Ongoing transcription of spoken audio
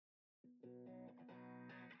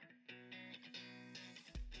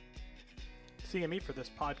CME for this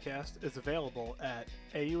podcast is available at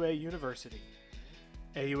AUA University,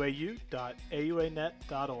 auau.auanet.org.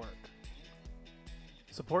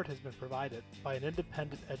 Support has been provided by an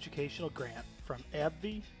independent educational grant from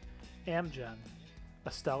AbbVie, Amgen,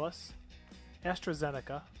 Astellas,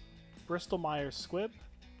 AstraZeneca, Bristol Myers Squibb,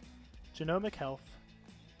 Genomic Health,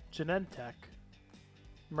 Genentech,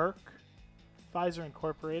 Merck, Pfizer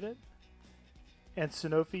Incorporated, and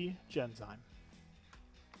Sanofi Genzyme.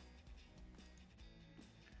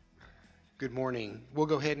 Good morning. We'll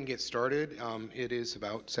go ahead and get started. It is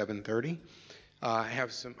about 7:30.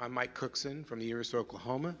 I'm Mike Cookson from the University of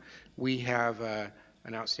Oklahoma. We have an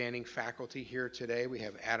outstanding faculty here today. We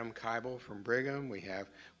have Adam Keibel from Brigham. We have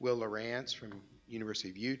Will Lawrence from University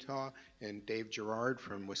of Utah and Dave Gerard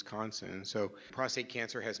from Wisconsin. So prostate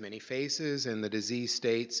cancer has many faces, and the disease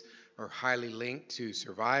states are highly linked to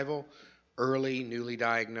survival. Early, newly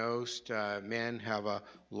diagnosed men have a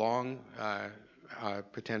long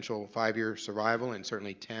potential 5-year survival and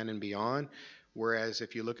certainly 10 and beyond. Whereas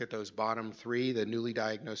if you look at those bottom three, the newly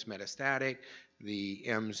diagnosed metastatic, the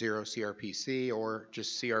M0 CRPC, or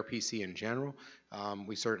just CRPC in general,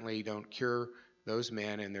 we certainly don't cure those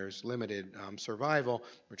men, and there's limited survival.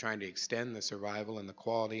 We're trying to extend the survival and the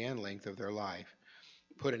quality and length of their life.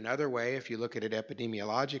 Put another way, if you look at it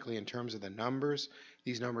epidemiologically in terms of the numbers,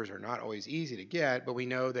 these numbers are not always easy to get, but we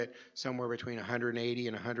know that somewhere between 180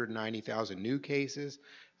 and 190,000 new cases,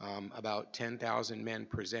 about 10,000 men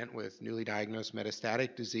present with newly diagnosed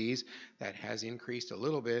metastatic disease. That has increased a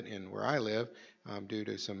little bit in where I live due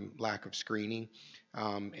to some lack of screening.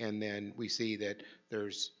 And then we see that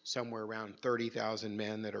there's somewhere around 30,000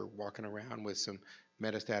 men that are walking around with some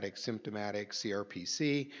metastatic symptomatic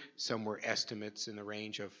CRPC. Some were estimates in the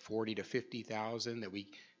range of 40 to 50,000 that we,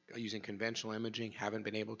 using conventional imaging, haven't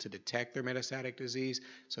been able to detect their metastatic disease.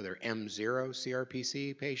 So they're M0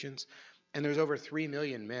 CRPC patients. And there's over 3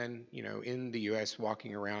 million men, in the U.S.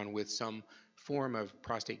 walking around with some form of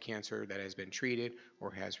prostate cancer that has been treated or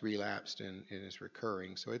has relapsed and is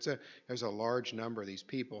recurring. So there's a large number of these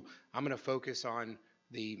people. I'm going to focus on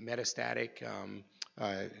the metastatic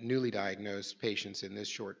newly diagnosed patients in this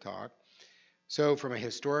short talk. So from a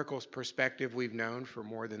historical perspective, we've known for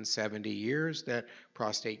more than 70 years that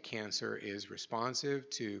prostate cancer is responsive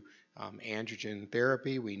to androgen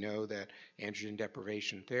therapy. We know that androgen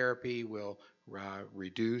deprivation therapy will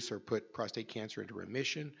reduce or put prostate cancer into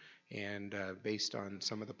remission, and based on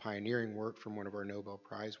some of the pioneering work from one of our Nobel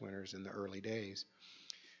Prize winners in the early days.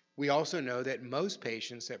 We also know that most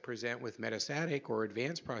patients that present with metastatic or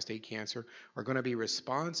advanced prostate cancer are going to be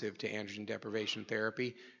responsive to androgen deprivation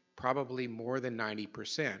therapy, probably more than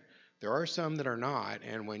 90%. There are some that are not,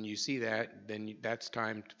 and when you see that, then that's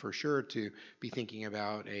time for sure to be thinking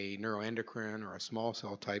about a neuroendocrine or a small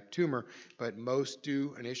cell type tumor, but most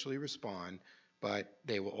do initially respond, but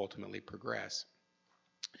they will ultimately progress.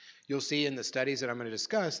 You'll see in the studies that I'm going to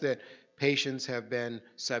discuss that patients have been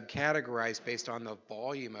subcategorized based on the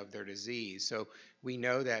volume of their disease. So we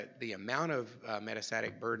know that the amount of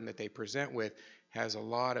metastatic burden that they present with has a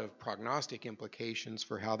lot of prognostic implications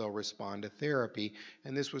for how they'll respond to therapy.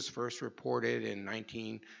 And this was first reported in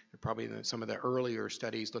probably some of the earlier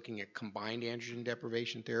studies looking at combined androgen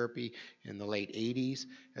deprivation therapy in the late 80s,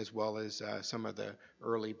 as well as some of the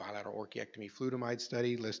early bilateral orchiectomy flutamide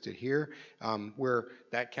study listed here, where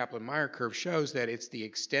that Kaplan-Meier curve shows that it's the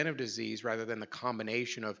extent of disease rather than the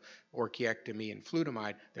combination of orchiectomy and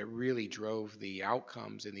flutamide that really drove the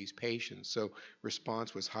outcomes in these patients. So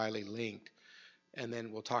response was highly linked. And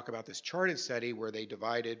then we'll talk about this charted study where they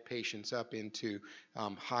divided patients up into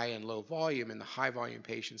high and low volume, and the high volume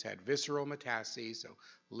patients had visceral metastases, so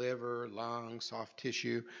liver, lung, soft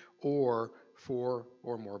tissue, or 4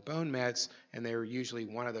 or more bone mets, and they were usually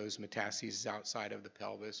one of those metastases outside of the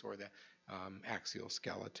pelvis or the axial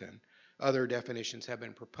skeleton. Other definitions have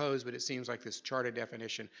been proposed, but it seems like this charted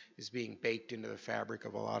definition is being baked into the fabric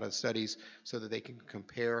of a lot of studies so that they can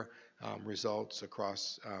compare results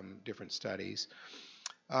across different studies.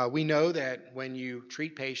 We know that when you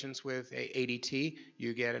treat patients with ADT,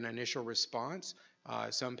 you get an initial response.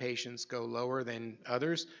 Some patients go lower than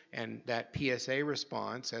others, and that PSA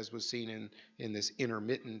response, as was seen in this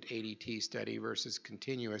intermittent ADT study versus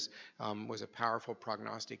continuous, was a powerful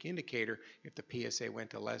prognostic indicator. If the PSA went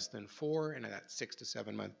to less than 4 in that 6 to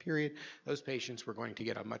 7 month period, those patients were going to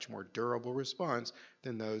get a much more durable response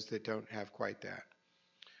than those that don't have quite that.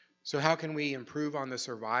 So how can we improve on the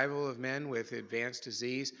survival of men with advanced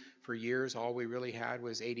disease? For years, all we really had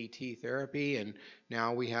was ADT therapy, and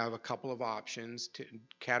now we have a couple of options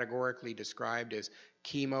categorically described as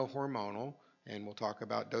chemohormonal, and we'll talk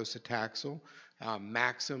about docetaxel.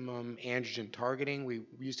 Maximum androgen targeting, we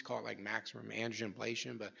used to call it like maximum androgen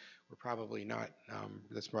ablation, but we're probably not,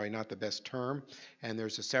 that's probably not the best term. And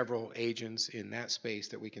there's several agents in that space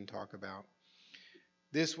that we can talk about.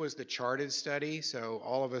 This was the CHAARTED study, so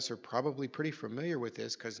all of us are probably pretty familiar with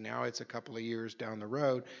this because now it's a couple of years down the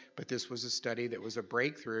road, but this was a study that was a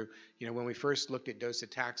breakthrough. You know, when we first looked at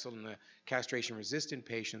docetaxel in the castration-resistant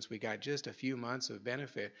patients, we got just a few months of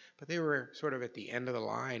benefit, but they were sort of at the end of the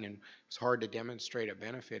line, and it was hard to demonstrate a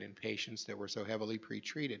benefit in patients that were so heavily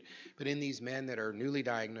pretreated. But in these men that are newly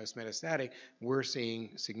diagnosed metastatic, we're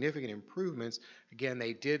seeing significant improvements. Again,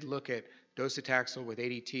 they did look at docetaxel with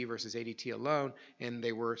ADT versus ADT alone, and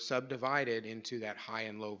they were subdivided into that high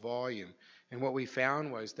and low volume. And what we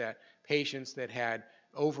found was that patients that had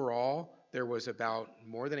overall, there was about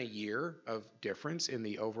more than a year of difference in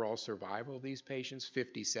the overall survival of these patients,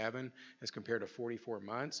 57 as compared to 44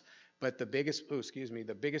 months. But the biggest,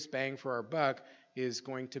 the biggest bang for our buck is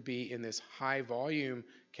going to be in this high volume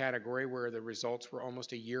category where the results were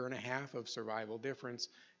almost a year and a half of survival difference.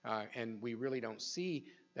 And we really don't see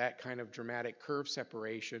that kind of dramatic curve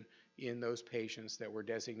separation in those patients that were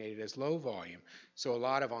designated as low volume. So a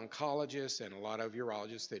lot of oncologists and a lot of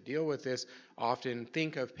urologists that deal with this often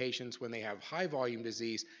think of patients when they have high volume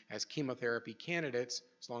disease as chemotherapy candidates,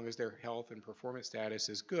 as long as their health and performance status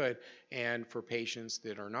is good. And for patients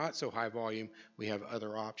that are not so high volume, we have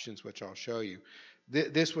other options, which I'll show you.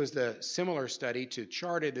 This was the similar study to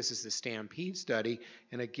CHAARTED. This is the STAMPEDE study.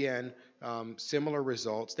 And again, similar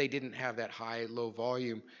results. They didn't have that high, low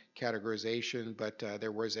volume categorization, but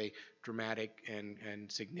there was a dramatic and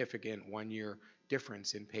significant 1-year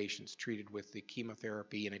difference in patients treated with the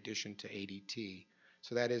chemotherapy in addition to ADT.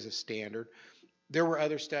 So that is a standard. There were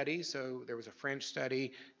other studies. So there was a French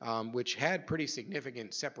study which had pretty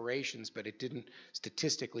significant separations, but it didn't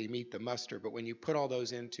statistically meet the muster. But when you put all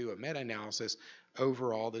those into a meta-analysis,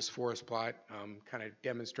 overall this forest plot kind of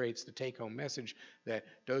demonstrates the take-home message that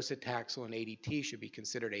docetaxel and ADT should be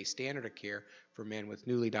considered a standard of care for men with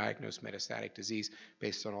newly diagnosed metastatic disease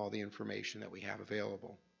based on all the information that we have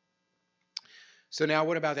available. So now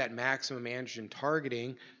what about that maximum androgen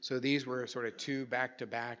targeting? So these were sort of 2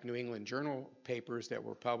 back-to-back New England Journal papers that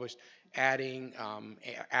were published adding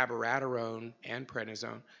abiraterone and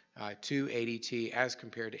prednisone to ADT as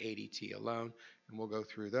compared to ADT alone. And we'll go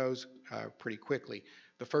through those pretty quickly.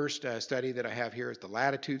 The first study that I have here is the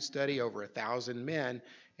Latitude study, over 1,000 men.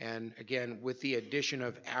 And again, with the addition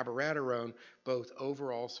of abiraterone, both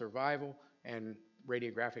overall survival and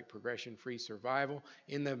radiographic progression-free survival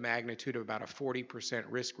in the magnitude of about a 40%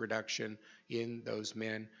 risk reduction in those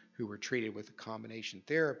men who were treated with a combination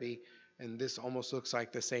therapy. And this almost looks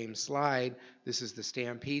like the same slide. This is the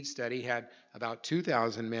STAMPEDE study, had about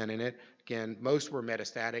 2,000 men in it. Again, most were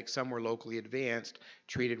metastatic, some were locally advanced,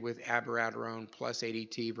 treated with abiraterone plus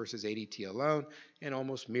ADT versus ADT alone, and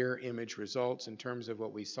almost mirror image results in terms of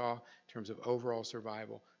what we saw in terms of overall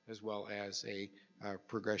survival as well as a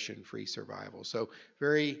progression-free survival. So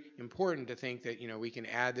very important to think that, you know, we can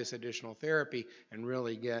add this additional therapy and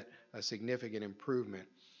really get a significant improvement.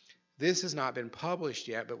 This has not been published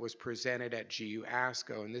yet, but was presented at GU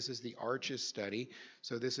ASCO, and this is the ARCHES study.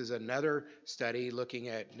 So this is another study looking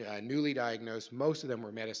at newly diagnosed. Most of them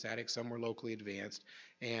were metastatic, some were locally advanced,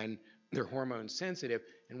 and they're hormone sensitive.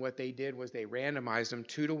 And what they did was they randomized them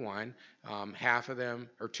 2 to 1. Half of them,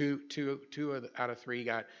 or two out of 3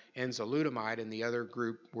 got enzalutamide, and the other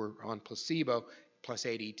group were on placebo plus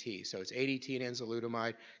ADT. So it's ADT and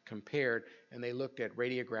enzalutamide compared, and they looked at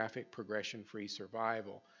radiographic progression-free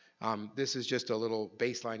survival. This is just a little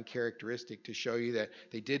baseline characteristic to show you that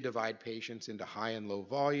they did divide patients into high and low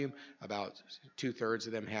volume. About 2/3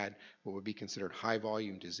 of them had what would be considered high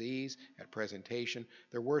volume disease at presentation.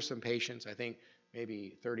 There were some patients, I think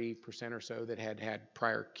maybe 30% or so, that had had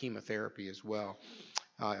prior chemotherapy as well.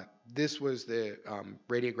 This was the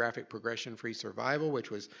radiographic progression-free survival,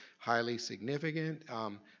 which was highly significant,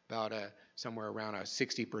 about somewhere around a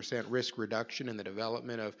 60% risk reduction in the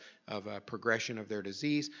development of progression of their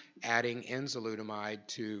disease, adding enzalutamide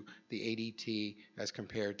to the ADT as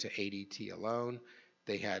compared to ADT alone.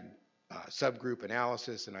 They had subgroup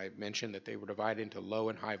analysis, and I mentioned that they were divided into low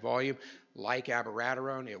and high volume. Like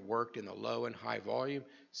abiraterone, it worked in the low and high volume.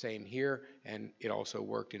 Same here, and it also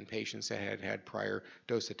worked in patients that had had prior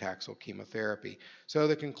docetaxel chemotherapy. So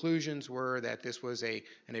the conclusions were that this was an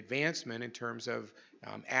advancement in terms of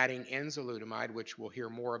adding enzalutamide, which we'll hear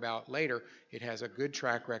more about later. It has a good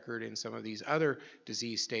track record in some of these other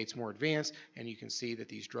disease states more advanced, and you can see that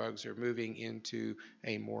these drugs are moving into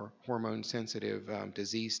a more hormone-sensitive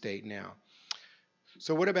disease state now.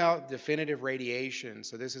 So what about definitive radiation?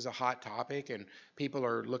 So this is a hot topic, and people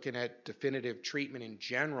are looking at definitive treatment in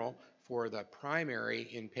general for the primary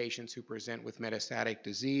in patients who present with metastatic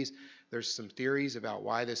disease. There's some theories about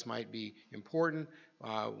why this might be important.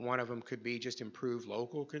 One of them could be just improved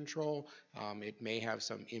local control. It may have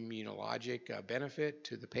some immunologic benefit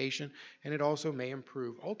to the patient, and it also may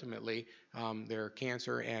improve ultimately their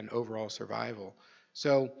cancer and overall survival.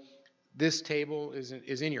 So this table is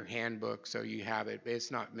in your handbook, so you have it.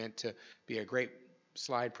 It's not meant to be a great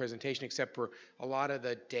slide presentation, except for a lot of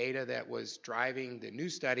the data that was driving the new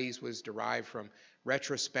studies was derived from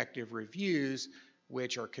retrospective reviews,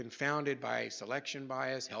 which are confounded by selection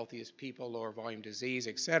bias, healthiest people, lower volume disease,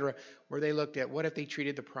 et cetera, where they looked at what if they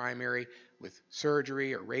treated the primary with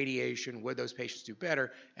surgery or radiation, would those patients do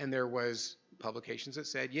better? And there was publications that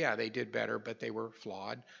said, yeah, they did better, but they were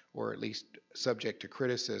flawed or at least subject to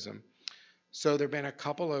criticism. So there have been a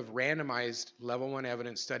couple of randomized level 1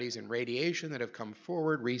 evidence studies in radiation that have come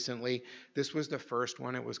forward recently. This was the first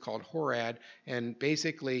one. It was called HORAD. And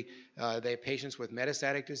basically, they had patients with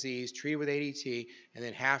metastatic disease treated with ADT, and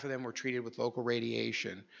then half of them were treated with local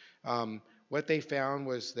radiation. What they found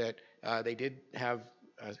was that they did have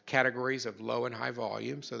categories of low and high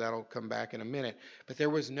volume, so that'll come back in a minute. But there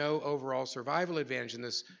was no overall survival advantage in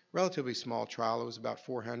this relatively small trial. It was about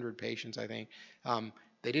 400 patients, I think.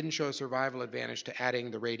 They didn't show a survival advantage to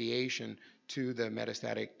adding the radiation to the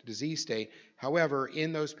metastatic disease state. However,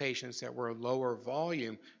 in those patients that were lower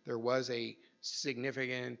volume, there was a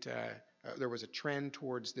significant, there was a trend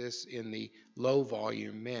towards this in the low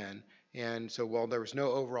volume men. And so while there was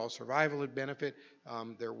no overall survival benefit,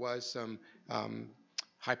 there was some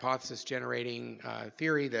hypothesis generating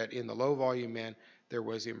theory that in the low volume men, there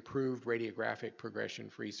was improved radiographic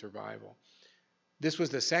progression-free survival. This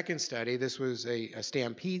was the second study. This was a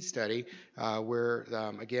STAMPEDE study where,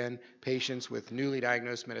 again, patients with newly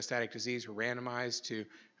diagnosed metastatic disease were randomized to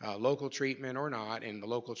local treatment or not, and the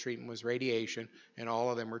local treatment was radiation, and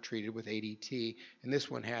all of them were treated with ADT. And this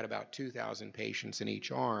one had about 2,000 patients in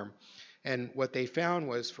each arm. And what they found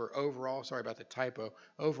was for overall, sorry about the typo,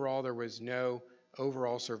 overall there was no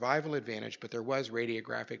overall survival advantage, but there was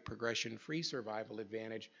radiographic progression-free survival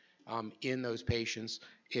advantage in those patients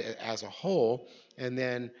as a whole. And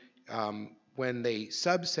then when they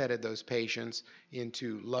subsetted those patients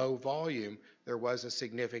into low volume, there was a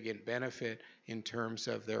significant benefit in terms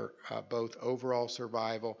of their both overall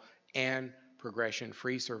survival and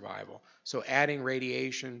progression-free survival. So adding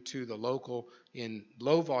radiation to the local in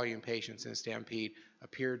low volume patients in STAMPEDE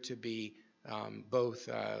appeared to be both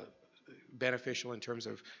beneficial in terms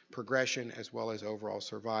of progression as well as overall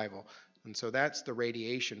survival. And so that's the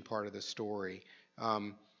radiation part of the story.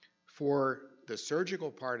 For the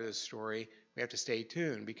surgical part of the story, we have to stay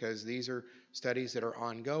tuned because these are studies that are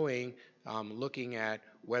ongoing, looking at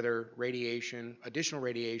whether radiation, additional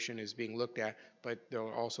radiation is being looked at, but they're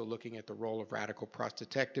also looking at the role of radical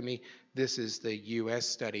prostatectomy. This is the US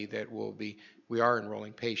study that we are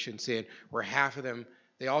enrolling patients in, where half of them,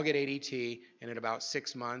 they all get ADT, and in about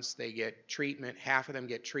 6 months they get treatment, half of them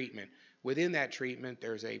get treatment. Within that treatment,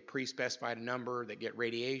 there's a pre-specified number that get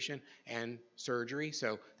radiation and surgery,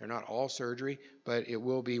 so they're not all surgery, but it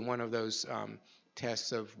will be one of those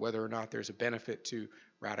tests of whether or not there's a benefit to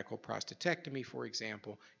radical prostatectomy, for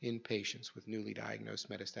example, in patients with newly diagnosed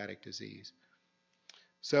metastatic disease.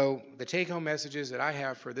 So the take-home messages that I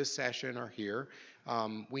have for this session are here.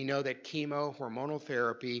 We know that chemo, hormonal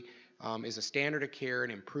therapy, is a standard of care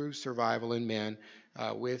and improves survival in men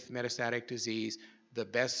with metastatic disease. The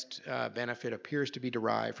best benefit appears to be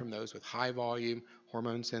derived from those with high volume,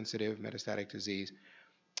 hormone-sensitive metastatic disease.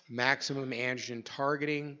 Maximum androgen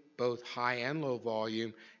targeting, both high and low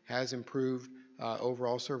volume, has improved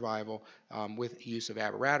overall survival with use of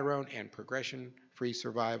abiraterone and progression-free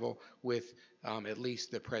survival with at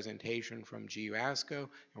least the presentation from GU ASCO. And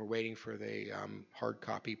we're waiting for the hard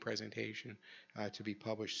copy presentation to be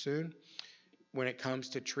published soon. When it comes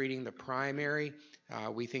to treating the primary,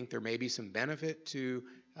 we think there may be some benefit to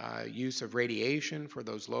use of radiation for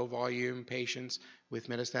those low volume patients with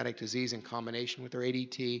metastatic disease in combination with their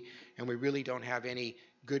ADT, and we really don't have any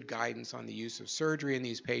good guidance on the use of surgery in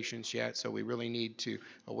these patients yet, so we really need to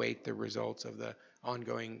await the results of the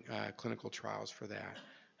ongoing clinical trials for that.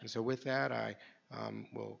 And so with that, I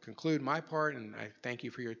will conclude my part, and I thank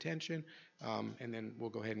you for your attention, and then we'll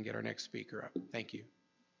go ahead and get our next speaker up. Thank you.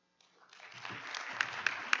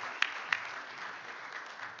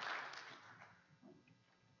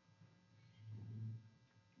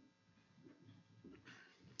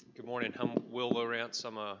 Good morning. I'm Will Lowrance.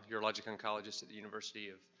 I'm a urologic oncologist at the University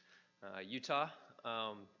of Utah.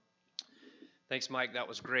 Thanks, Mike. That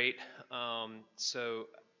was great. So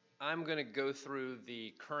I'm going to go through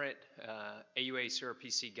the current AUA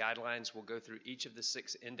CRPC guidelines. We'll go through each of the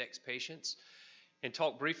 6 index patients and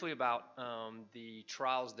talk briefly about the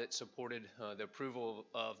trials that supported the approval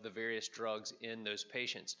of the various drugs in those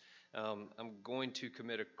patients. I'm going to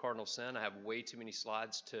commit a cardinal sin. I have way too many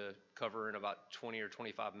slides to cover in about 20 or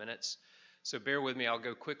 25 minutes. So bear with me. I'll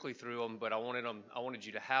go quickly through them, but I wanted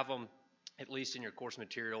you to have them at least in your course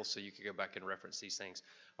materials so you can go back and reference these things.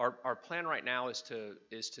 Our plan right now is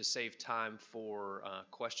to save time for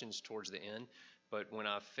questions towards the end. But when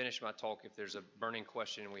I finish my talk, if there's a burning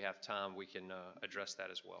question and we have time, we can address that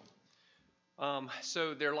as well.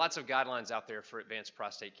 So there are lots of guidelines out there for advanced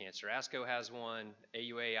prostate cancer. ASCO has one,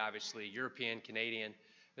 AUA obviously, European, Canadian,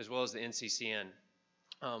 as well as the NCCN.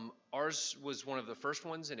 Ours was one of the first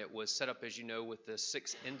ones, and it was set up, as you know, with the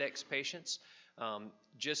 6 index patients.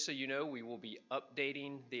 Just so you know, we will be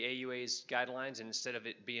updating the AUA's guidelines, and instead of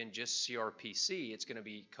it being just CRPC, it's going to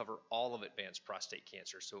be cover all of advanced prostate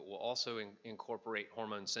cancer. So it will also incorporate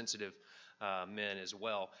hormone-sensitive men as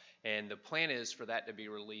well. And the plan is for that to be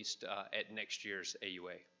released at next year's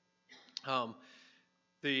AUA.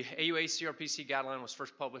 The AUA CRPC guideline was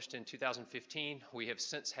first published in 2015. We have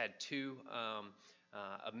since had 2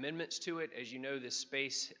 amendments to it. As you know, this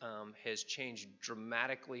space has changed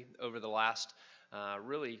dramatically over the last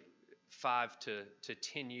really 5 to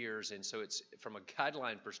 10 years, and so it's from a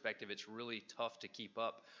guideline perspective, it's really tough to keep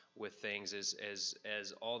up with things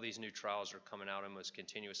as all these new trials are coming out almost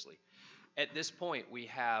continuously. At this point, we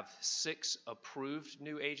have 6 approved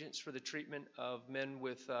new agents for the treatment of men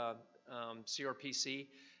with CRPC,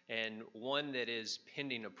 and 1 that is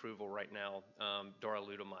pending approval right now,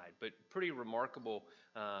 darolutamide. But pretty remarkable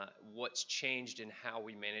what's changed in how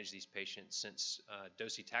we manage these patients since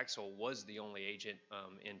docetaxel was the only agent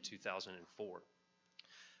in 2004.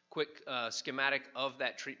 Quick schematic of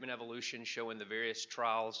that treatment evolution showing the various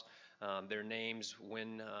trials, their names,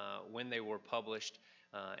 when they were published.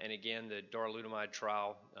 And again, the darolutamide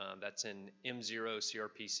trial, that's in M0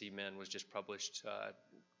 CRPC men, was just published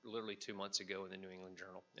literally 2 months ago in the New England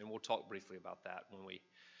Journal. And we'll talk briefly about that when we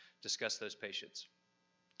discuss those patients.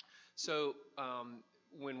 So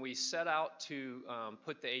when we set out to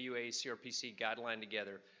put the AUA CRPC guideline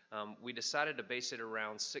together, we decided to base it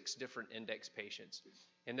around 6 different index patients.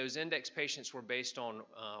 And those index patients were based on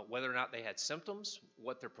whether or not they had symptoms,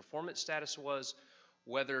 what their performance status was,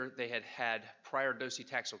 whether they had had prior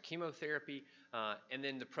docetaxel chemotherapy, and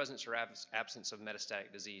then the presence or absence of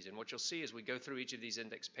metastatic disease. And what you'll see as we go through each of these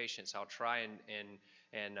index patients, I'll try and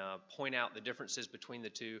point out the differences between the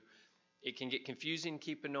 2. It can get confusing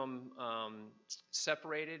keeping them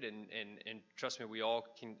separated, and trust me, we all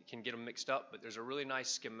can get them mixed up, but there's a really nice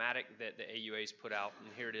schematic that the AUA's put out,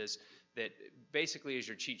 and here it is, that basically is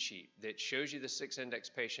your cheat sheet that shows you the 6 index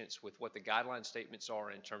patients with what the guideline statements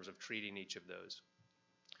are in terms of treating each of those.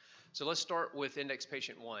 So let's start with index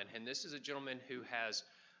patient 1, and this is a gentleman who has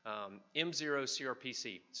M0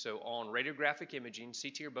 CRPC. So on radiographic imaging,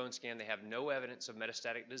 CT or bone scan, they have no evidence of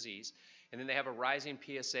metastatic disease, and then they have a rising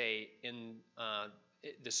PSA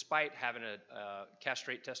despite having a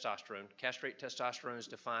castrate testosterone. Castrate testosterone is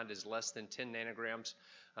defined as less than 10 nanograms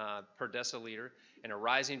per deciliter, and a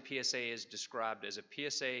rising PSA is described as a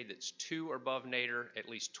PSA that's 2 or above nadir, at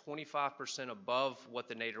least 25% above what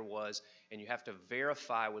the nadir was, and you have to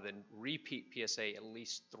verify with a repeat PSA at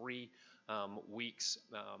least 3 weeks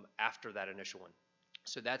after that initial one.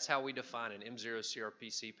 So that's how we define an M0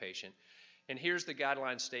 CRPC patient. And here's the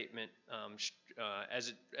guideline statement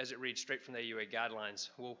as it reads straight from the AUA guidelines.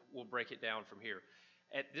 We'll break it down from here.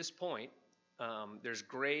 At this point, there's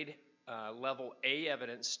grade level A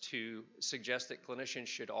evidence to suggest that clinicians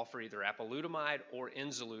should offer either apalutamide or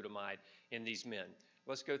enzalutamide in these men.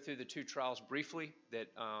 Let's go through the 2 trials briefly that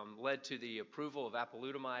led to the approval of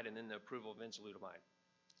apalutamide and then the approval of enzalutamide.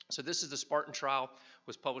 So this is the Spartan trial,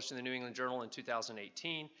 was published in the New England Journal in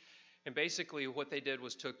 2018. And basically what they did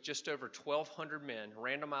was took just over 1,200 men,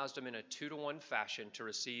 randomized them in a 2-to-1 fashion to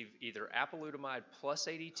receive either apalutamide plus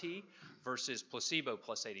ADT versus placebo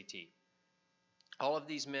plus ADT. All of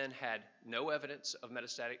these men had no evidence of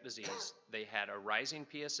metastatic disease. They had a rising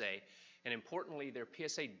PSA, and importantly, their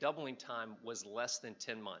PSA doubling time was less than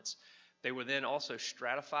 10 months. They were then also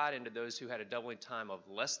stratified into those who had a doubling time of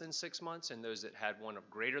less than 6 months and those that had one of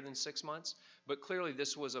greater than 6 months. But clearly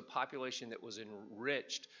this was a population that was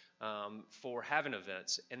enriched for having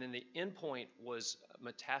events. And then the endpoint was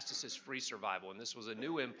metastasis-free survival, and this was a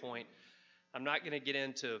new endpoint. I'm not going to get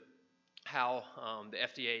into how the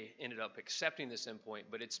FDA ended up accepting this endpoint,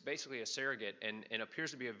 but it's basically a surrogate and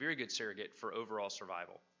appears to be a very good surrogate for overall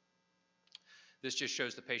survival. This just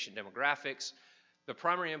shows the patient demographics. The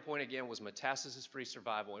primary endpoint, again, was metastasis-free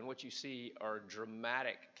survival, and what you see are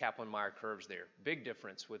dramatic Kaplan-Meier curves there. Big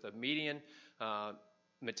difference with a median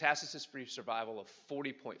metastasis-free survival of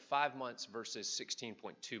 40.5 months versus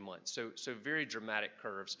 16.2 months. So very dramatic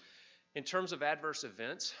curves. In terms of adverse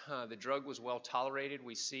events, the drug was well tolerated.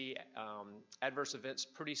 We see adverse events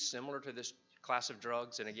pretty similar to this class of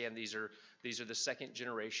drugs, and again, these are the second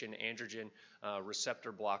generation androgen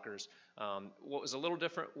receptor blockers. What was a little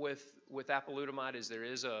different with apalutamide is there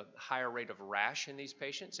is a higher rate of rash in these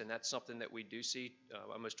patients, and that's something that we do see,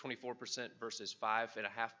 almost 24% versus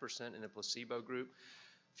 5.5% in the placebo group.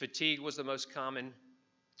 Fatigue was the most common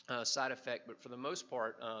side effect, but for the most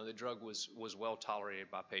part, the drug was well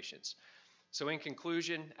tolerated by patients. So in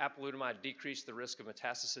conclusion, apalutamide decreased the risk of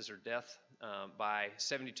metastasis or death by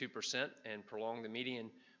 72% and prolonged the median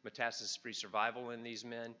metastasis-free survival in these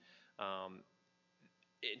men.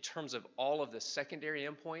 In terms of all of the secondary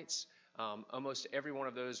endpoints, almost every one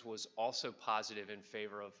of those was also positive in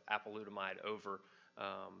favor of apalutamide over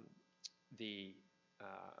the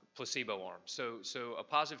placebo arm. So a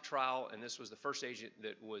positive trial, and this was the first agent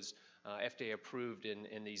that was FDA approved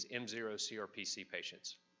in these M0 CRPC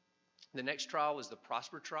patients. The next trial is the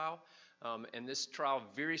PROSPER trial, and this trial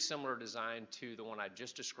very similar design to the one I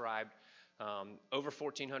just described. Over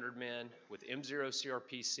 1,400 men with M0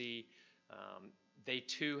 CRPC. They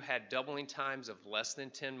too had doubling times of less than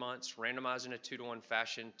 10 months, randomized in a 2-to-1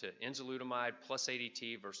 fashion to enzalutamide plus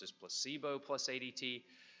ADT versus placebo plus ADT.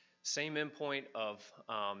 Same endpoint of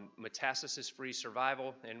metastasis-free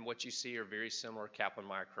survival, and what you see are very similar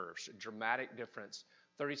Kaplan-Meier curves. A dramatic difference,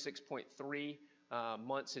 36.3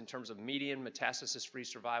 months in terms of median metastasis-free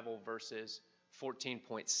survival versus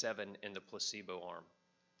 14.7 in the placebo arm.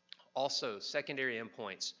 Also, secondary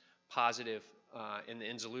endpoints positive in the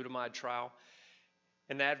enzalutamide trial.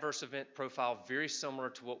 And the adverse event profile very similar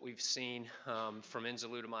to what we've seen from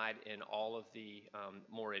enzalutamide in all of the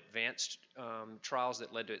more advanced trials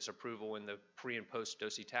that led to its approval in the pre and post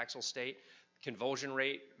docetaxel state. Convulsion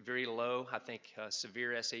rate, very low. I think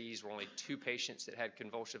severe SAEs were only 2 patients that had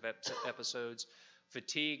convulsive episodes.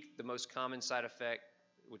 Fatigue, the most common side effect,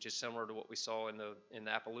 which is similar to what we saw in the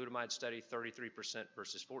apalutamide study, 33%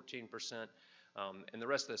 versus 14%. And the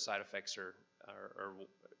rest of the side effects are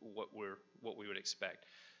what we would expect.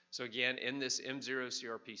 So again, in this M0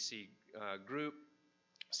 CRPC group,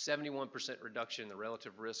 71% reduction in the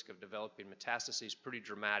relative risk of developing metastases, pretty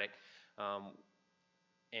dramatic,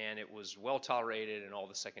 and it was well tolerated, and all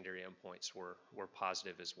the secondary endpoints were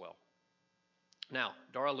positive as well. Now,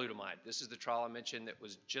 darolutamide. This is the trial I mentioned that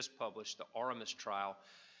was just published, the Aramis trial.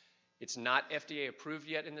 It's not FDA approved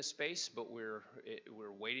yet in this space, but we're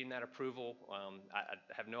waiting that approval. I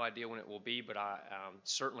have no idea when it will be, but I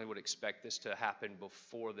certainly would expect this to happen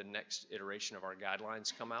before the next iteration of our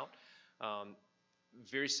guidelines come out.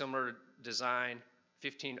 Very similar design,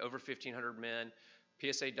 over 1,500 men,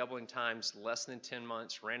 PSA doubling times less than 10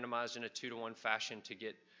 months, randomized in a 2-to-1 fashion to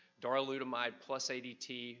get darolutamide plus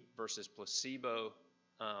ADT versus placebo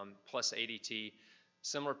plus ADT.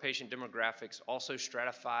 Similar patient demographics, also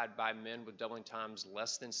stratified by men with doubling times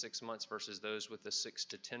less than 6 months versus those with the 6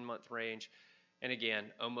 to 10 month range. And again,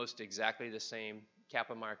 almost exactly the same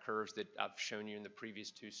Kaplan-Meier curves that I've shown you in the previous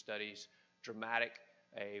 2 studies. Dramatic,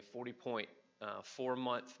 a 40.4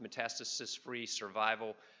 month metastasis-free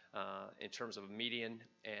survival in terms of median,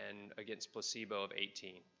 and against placebo of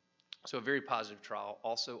 18. So a very positive trial.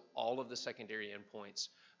 Also, all of the secondary endpoints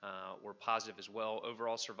were positive as well.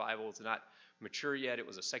 Overall survival is not mature yet. It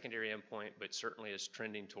was a secondary endpoint, but certainly is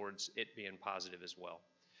trending towards it being positive as well.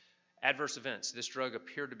 Adverse events. This drug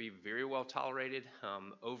appeared to be very well tolerated.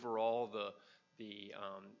 Overall, the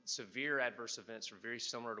severe adverse events were very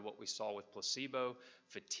similar to what we saw with placebo.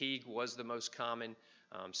 Fatigue was the most common,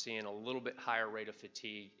 seeing a little bit higher rate of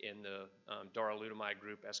fatigue in the darolutamide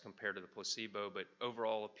group as compared to the placebo, but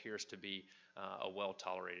overall appears to be a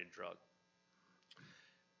well-tolerated drug.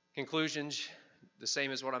 Conclusions, the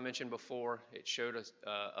same as what I mentioned before. It showed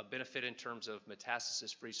a benefit in terms of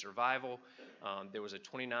metastasis-free survival. There was a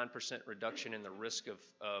 29% reduction in the risk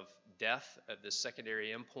of death at the secondary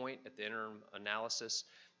endpoint at the interim analysis.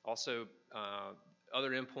 Also,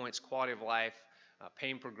 other endpoints, quality of life,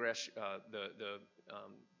 pain progression,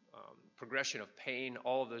 progression of pain,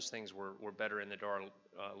 all of those things were better in the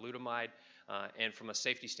darolutamide, and from a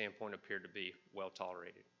safety standpoint appeared to be well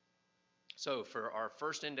tolerated. So for our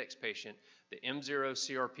first index patient, the M0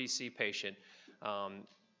 CRPC patient,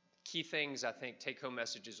 key things I think take-home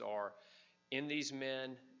messages are, in these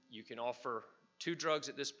men, you can offer 2 drugs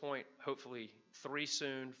at this point, hopefully 3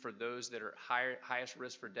 soon for those that are highest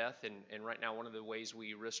risk for death. And right now, one of the ways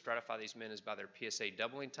we risk stratify these men is by their PSA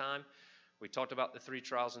doubling time. We talked about the 3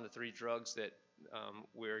 trials and the 3 drugs that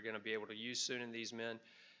we're going to be able to use soon in these men.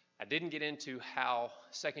 I didn't get into how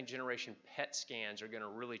second-generation PET scans are going to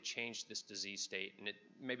really change this disease state, and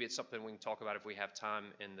maybe it's something we can talk about if we have time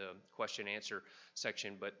in the question-answer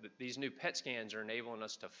section, but these new PET scans are enabling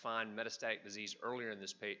us to find metastatic disease earlier in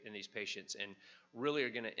these patients and really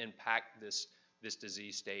are going to impact this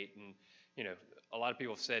disease state. And, you know, a lot of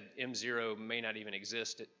people have said M0 may not even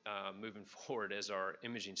exist moving forward as our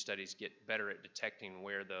imaging studies get better at detecting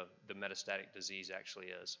where the metastatic disease actually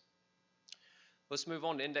is. Let's move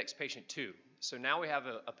on to index patient 2. So now we have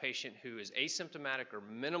a patient who is asymptomatic or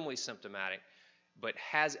minimally symptomatic, but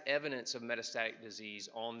has evidence of metastatic disease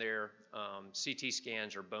on their CT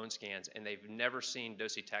scans or bone scans, and they've never seen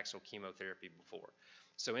docetaxel chemotherapy before.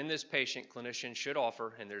 So in this patient, clinicians should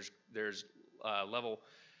offer, and there's level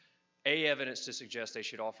A evidence to suggest they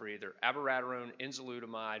should offer either abiraterone,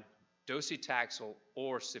 enzalutamide, docetaxel,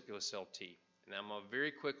 or Sipuleucel T. And I'm going to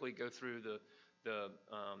very quickly go through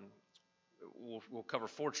we'll cover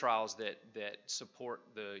 4 trials that support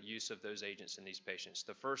the use of those agents in these patients.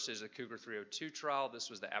 The first is the Cougar 302 trial. This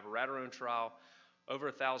was the abiraterone trial. Over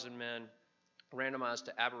 1,000 men randomized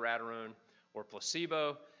to abiraterone or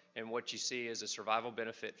placebo, and what you see is a survival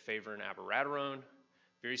benefit favoring abiraterone.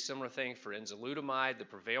 Very similar thing for enzalutamide, the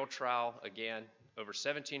PREVAIL trial. Again, over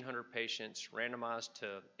 1,700 patients randomized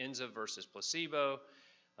to enza versus placebo.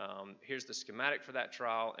 Here's the schematic for that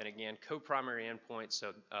trial, and again, co-primary endpoints,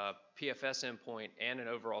 so PFS endpoint and an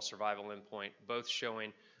overall survival endpoint, both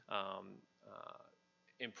showing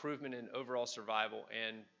improvement in overall survival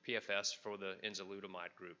and PFS for the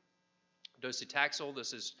enzalutamide group. Docetaxel,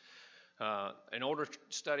 this is an older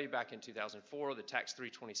study back in 2004, the TAX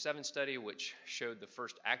 327 study, which showed the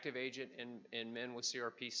first active agent in men with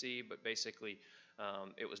CRPC, but basically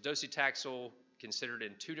it was docetaxel considered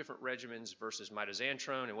in 2 different regimens versus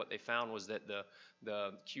mitoxantrone, and what they found was that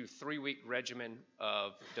the Q3-week regimen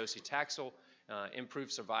of docetaxel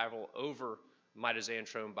improved survival over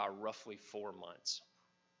mitoxantrone by roughly 4 months.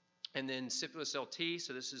 And then Sipuleucel T,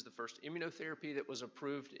 so this is the first immunotherapy that was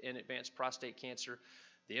approved in advanced prostate cancer.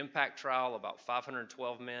 The IMPACT trial, about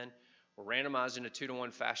 512 men, were randomized in a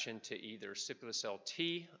 2-to-1 fashion to either Sipuleucel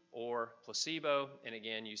T or placebo, and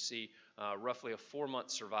again, you see roughly a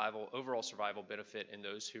 4-month overall survival benefit in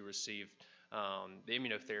those who received the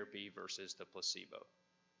immunotherapy versus the placebo.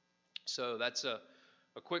 So that's a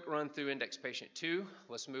quick run through index patient 2.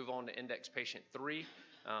 Let's move on to index patient 3.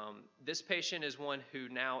 This patient is one who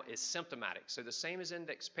now is symptomatic. So the same as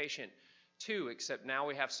index patient 2, except now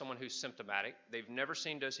we have someone who's symptomatic. They've never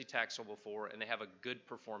seen docetaxel before, and they have a good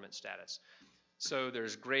performance status. So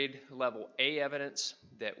there's grade level A evidence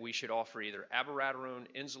that we should offer either abiraterone,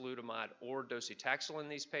 enzalutamide, or docetaxel in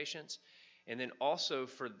these patients. And then also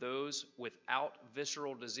for those without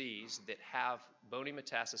visceral disease that have bony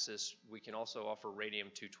metastasis, we can also offer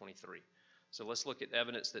radium-223. So let's look at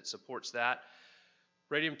evidence that supports that.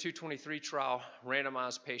 Radium-223 trial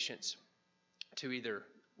randomized patients to either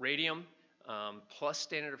radium plus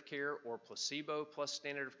standard of care or placebo plus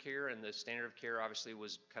standard of care, and the standard of care obviously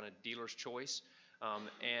was kind of dealer's choice.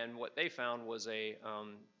 And what they found was a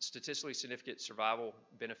statistically significant survival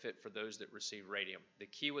benefit for those that received radium. The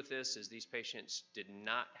key with this is these patients did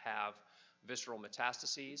not have visceral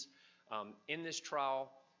metastases. In this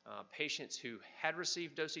trial, patients who had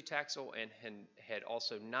received docetaxel and had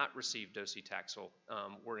also not received docetaxel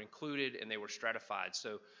were included, and they were stratified.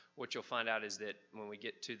 So what you'll find out is that when we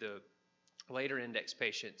get to the later index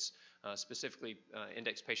patients, specifically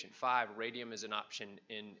index patient 5, radium is an option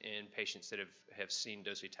in patients that have seen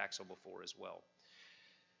docetaxel before as well.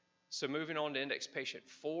 So moving on to index patient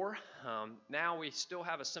 4, now we still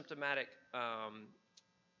have a symptomatic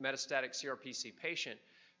metastatic CRPC patient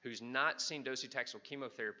who's not seen docetaxel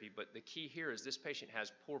chemotherapy, but the key here is this patient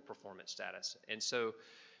has poor performance status. And so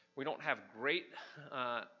we don't have great,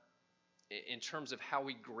 in terms of how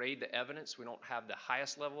we grade the evidence, we don't have the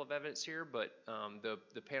highest level of evidence here, but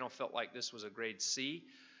the panel felt like this was a grade C,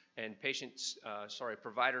 and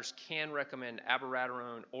providers can recommend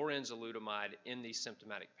abiraterone or enzalutamide in these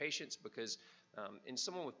symptomatic patients because in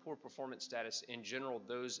someone with poor performance status, in general,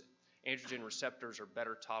 those androgen receptors are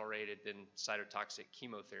better tolerated than cytotoxic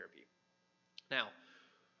chemotherapy. Now,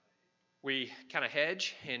 we kind of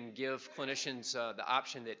hedge and give clinicians the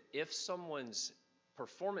option that if someone's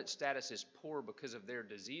performance status is poor because of their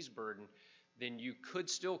disease burden, then you could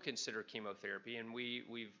still consider chemotherapy. And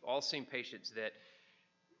we've all seen patients that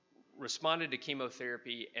responded to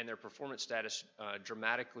chemotherapy and their performance status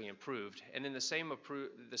dramatically improved. And then the same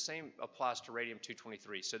applies to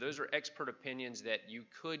radium-223. So those are expert opinions that you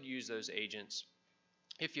could use those agents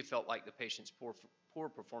if you felt like the patient's poor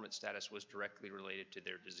performance status was directly related to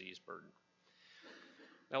their disease burden.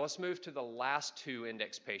 Now let's move to the last two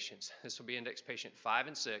index patients. This will be index patient 5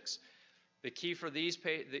 and 6. The key for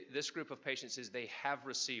this group of patients is they have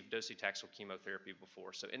received docetaxel chemotherapy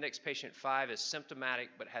before. So index patient 5 is symptomatic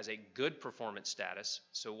but has a good performance status.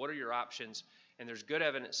 So what are your options? And there's good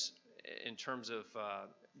evidence in terms of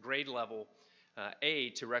grade level A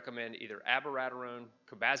to recommend either abiraterone,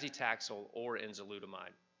 cabazitaxel, or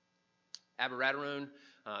enzalutamide. Abiraterone,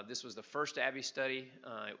 this was the first ABBY study.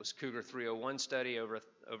 It was Cougar 301 study, over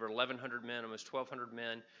 1,100 men, almost 1,200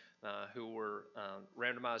 men who were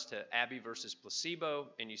randomized to ABBY versus placebo,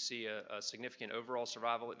 and you see a significant overall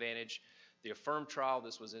survival advantage. The AFFIRM trial,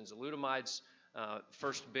 this was enzalutamide's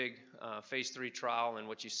first big phase 3 trial, and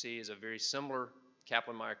what you see is a very similar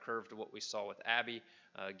Kaplan-Meier curve to what we saw with ABBY.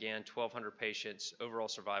 Again, 1,200 patients, overall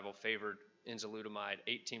survival favored enzalutamide,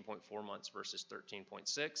 18.4 months versus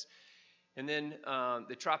 13.6. And then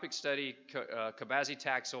the TROPIC study,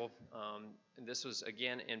 cabazitaxel, and this was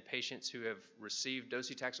again in patients who have received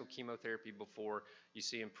docetaxel chemotherapy before. You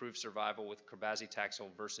see improved survival with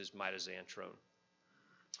cabazitaxel versus mitoxantrone.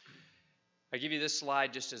 I give you this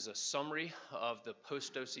slide just as a summary of the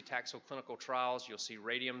post-docetaxel clinical trials. You'll see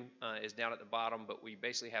radium is down at the bottom, but we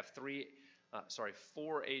basically have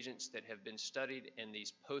 4 agents that have been studied in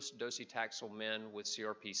these post-docetaxel men with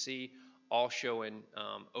CRPC, all showing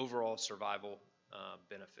overall survival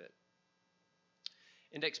benefit.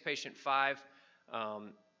 Index patient 5,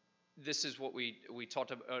 this is what we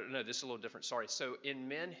talked about. No, this is a little different, sorry. So in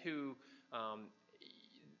men who,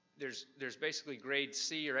 there's basically grade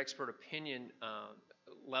C or expert opinion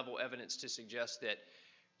level evidence to suggest that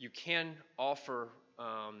you can offer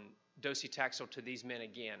docetaxel to these men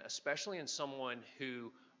again, especially in someone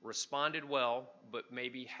who responded well, but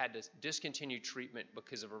maybe had to discontinue treatment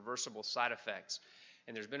because of reversible side effects.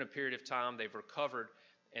 And there's been a period of time they've recovered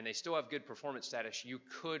and they still have good performance status. You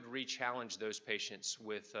could re-challenge those patients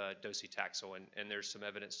with docetaxel, and there's some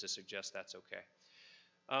evidence to suggest that's okay.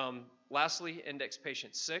 Lastly, index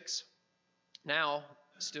patient 6. Now,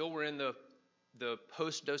 still we're in the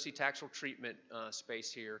post-docetaxel treatment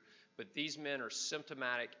space here, but these men are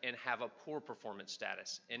symptomatic and have a poor performance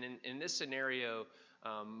status. And in this scenario,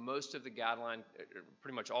 most of the guideline,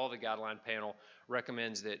 pretty much all the guideline panel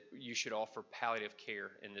recommends that you should offer palliative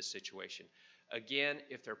care in this situation. Again,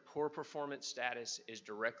 if their poor performance status is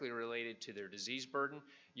directly related to their disease burden,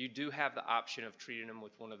 you do have the option of treating them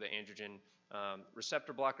with one of the androgen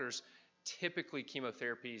receptor blockers. Typically,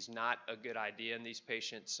 chemotherapy is not a good idea in these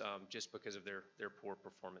patients just because of their poor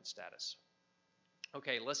performance status.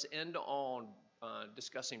 Okay, let's end on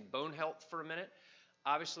discussing bone health for a minute.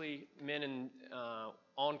 Obviously, men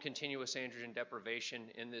on continuous androgen deprivation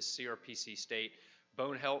in this CRPC state,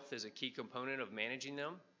 bone health is a key component of managing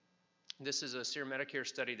them. This is a Serum Medicare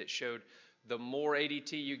study that showed the more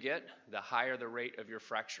ADT you get, the higher the rate of your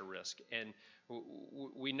fracture risk, and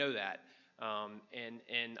we know that.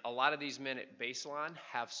 And a lot of these men at baseline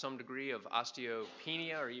have some degree of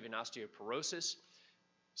osteopenia or even osteoporosis.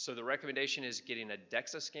 So the recommendation is getting a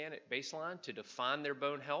DEXA scan at baseline to define their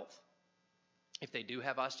bone health. If they do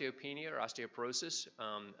have osteopenia or osteoporosis,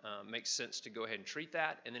 makes sense to go ahead and treat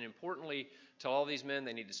that. And then importantly, tell all these men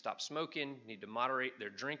they need to stop smoking, need to moderate their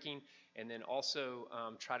drinking, and then also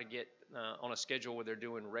try to get on a schedule where they're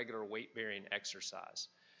doing regular weight-bearing exercise.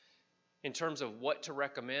 In terms of what to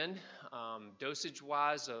recommend,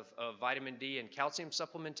 dosage-wise of vitamin D and calcium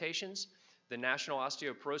supplementations, the National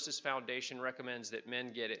Osteoporosis Foundation recommends that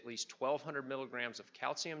men get at least 1,200 milligrams of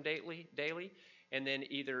calcium daily, and then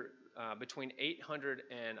either between 800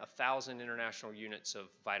 and 1,000 international units of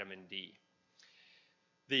vitamin D.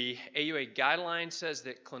 The AUA guideline says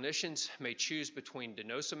that clinicians may choose between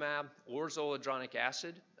denosumab or zoledronic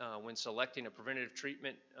acid when selecting a preventative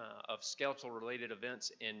treatment of skeletal-related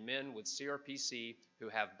events in men with CRPC who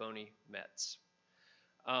have bony mets.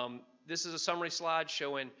 This is a summary slide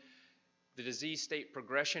showing the disease state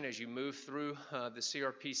progression as you move through the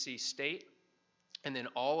CRPC state, and then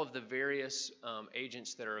all of the various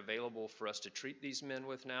agents that are available for us to treat these men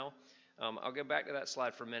with now. I'll go back to that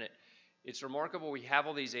slide for a minute. It's remarkable we have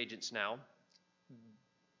all these agents now.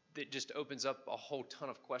 That just opens up a whole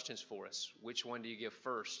ton of questions for us. Which one do you give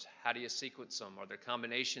first? How do you sequence them? Are there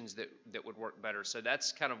combinations that would work better? So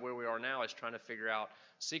that's kind of where we are now, is trying to figure out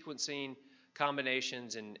sequencing,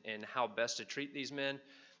 combinations, and how best to treat these men.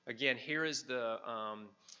 Again, here is the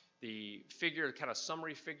figure, kind of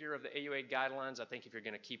summary figure of the AUA guidelines. I think if you're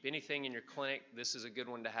going to keep anything in your clinic, this is a good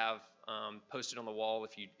one to have posted on the wall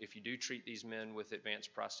if you do treat these men with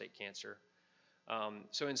advanced prostate cancer.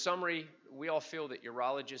 So in summary, we all feel that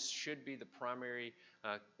urologists should be the primary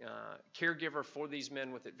caregiver for these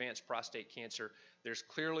men with advanced prostate cancer. There's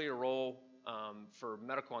clearly a role for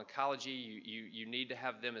medical oncology. You need to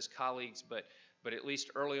have them as colleagues, but at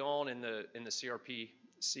least early on in the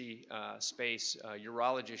CRPC space,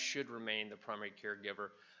 urologists should remain the primary caregiver.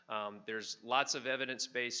 There's lots of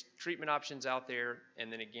evidence-based treatment options out there,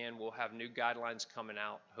 and then again, we'll have new guidelines coming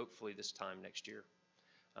out hopefully this time next year.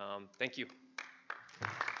 Thank you.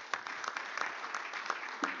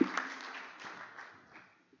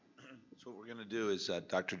 So what we're going to do is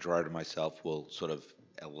Dr. Gerard and myself will sort of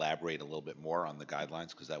elaborate a little bit more on the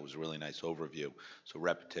guidelines, because that was a really nice overview. So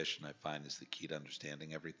repetition, I find, is the key to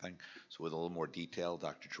understanding everything. So with a little more detail,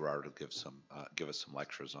 Dr. Gerard will give us some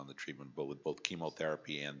lectures on the treatment, but with both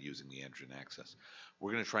chemotherapy and using the androgen axis.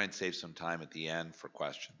 We're going to try and save some time at the end for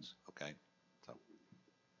questions. Okay. So.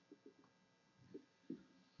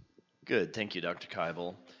 Good, thank you, Dr.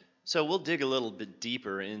 Keibel. So we'll dig a little bit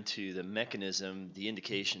deeper into the mechanism, the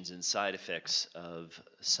indications and side effects of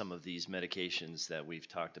some of these medications that we've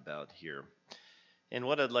talked about here. And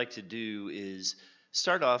what I'd like to do is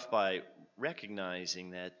start off by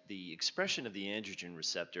recognizing that the expression of the androgen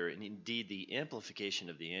receptor, and indeed the amplification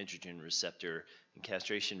of the androgen receptor in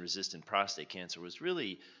castration-resistant prostate cancer, was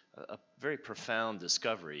really a very profound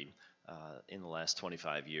discovery in the last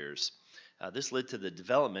 25 years. This led to the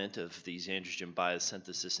development of these androgen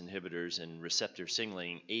biosynthesis inhibitors and receptor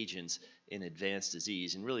signaling agents in advanced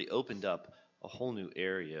disease, and really opened up a whole new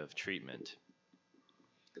area of treatment.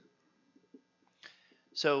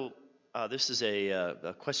 So this is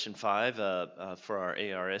a question 5 for our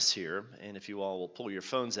ARS here, and if you all will pull your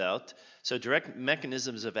phones out. So direct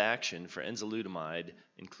mechanisms of action for enzalutamide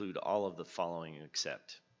include all of the following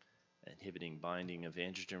except: inhibiting binding of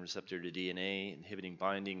androgen receptor to DNA, inhibiting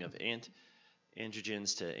binding of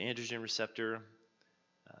androgens to androgen receptor,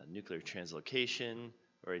 nuclear translocation,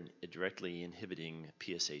 or directly inhibiting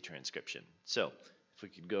PSA transcription. So if we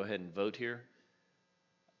could go ahead and vote here.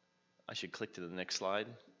 I should click to the next slide.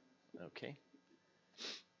 Okay.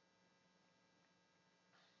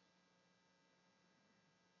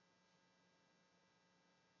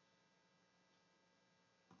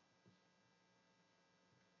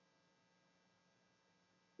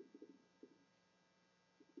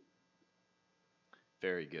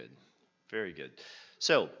 Very good. Very good.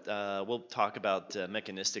 So we'll talk about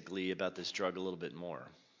mechanistically about this drug a little bit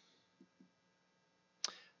more.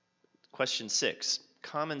 Question 6.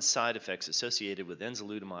 Common side effects associated with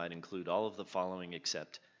enzalutamide include all of the following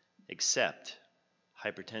except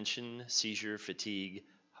hypertension, seizure, fatigue,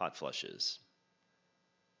 hot flushes.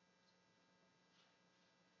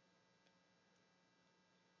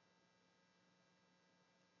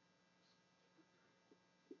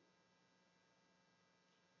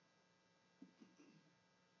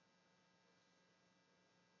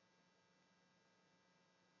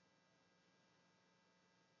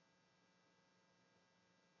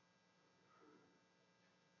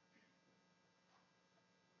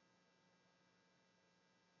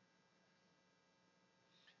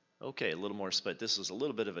 Okay, a little more split. This was a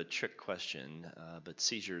little bit of a trick question, but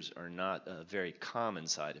seizures are not a very common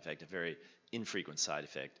side effect, a very infrequent side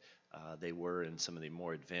effect. They were in some of the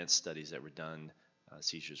more advanced studies that were done,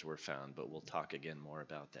 seizures were found, but we'll talk again more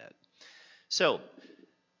about that. So,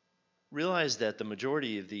 realize that the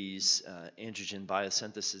majority of these androgen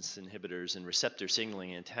biosynthesis inhibitors and receptor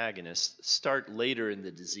signaling antagonists start later in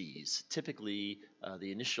the disease. Typically,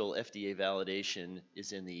 the initial FDA validation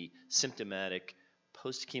is in the symptomatic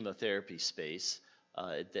post-chemotherapy space.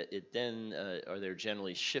 They're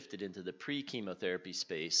generally shifted into the pre-chemotherapy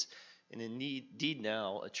space. And indeed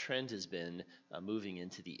now a trend has been moving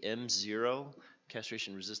into the M0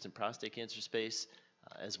 castration-resistant prostate cancer space,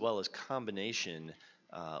 as well as combination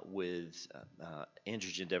with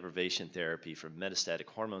androgen deprivation therapy for metastatic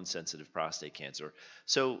hormone-sensitive prostate cancer.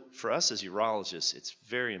 So for us as urologists, it's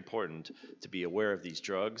very important to be aware of these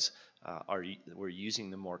drugs. We're using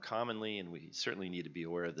them more commonly, and we certainly need to be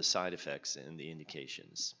aware of the side effects and the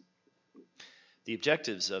indications. The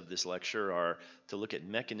objectives of this lecture are to look at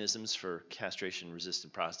mechanisms for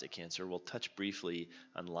castration-resistant prostate cancer. We'll touch briefly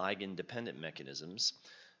on ligand-dependent mechanisms.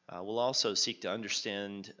 We'll also seek to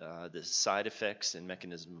understand the side effects and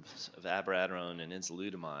mechanisms of abiraterone and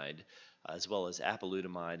enzalutamide, as well as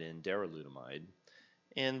apalutamide and darolutamide.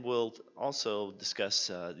 And we'll also discuss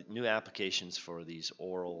new applications for these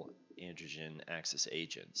oral androgen axis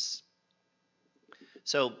agents.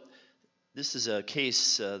 So this is a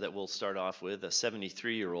case that we'll start off with, a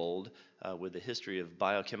 73-year-old with a history of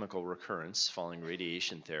biochemical recurrence following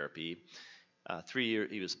radiation therapy.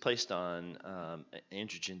 He was placed on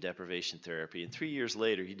androgen deprivation therapy, and 3 years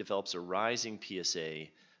later, he develops a rising PSA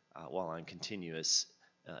while on continuous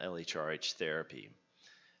LHRH therapy.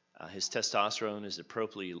 His testosterone is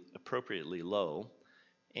appropriately low,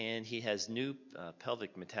 and he has new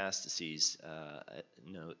pelvic metastases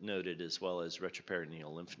noted, as well as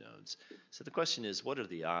retroperitoneal lymph nodes. So the question is, what are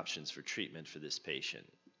the options for treatment for this patient?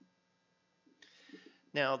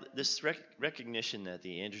 Now, this recognition that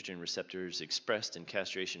the androgen receptor is expressed in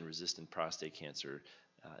castration-resistant prostate cancer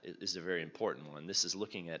is a very important one. This is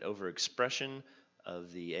looking at overexpression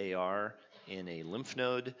of the AR in a lymph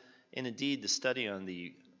node, and indeed the study on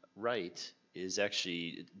the right is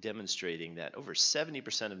actually demonstrating that over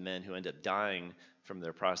 70% of men who end up dying from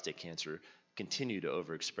their prostate cancer continue to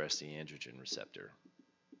overexpress the androgen receptor.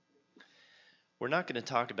 We're not going to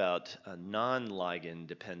talk about non-ligand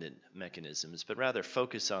dependent mechanisms, but rather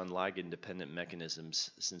focus on ligand dependent mechanisms,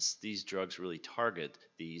 since these drugs really target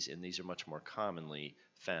these, and these are much more commonly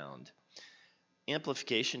found.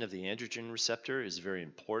 Amplification of the androgen receptor is very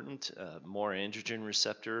important. More androgen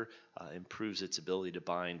receptor improves its ability to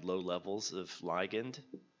bind low levels of ligand.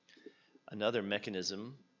 Another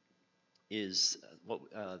mechanism is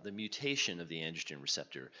the mutation of the androgen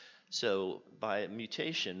receptor. So by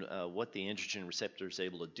mutation, what the androgen receptor is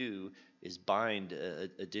able to do is bind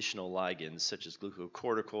additional ligands, such as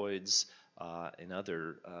glucocorticoids and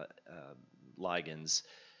other ligands,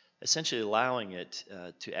 essentially allowing it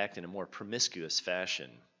to act in a more promiscuous fashion.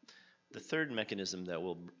 The third mechanism that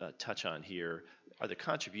we'll touch on here are the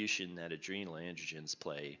contribution that adrenal androgens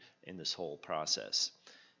play in this whole process.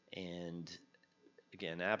 And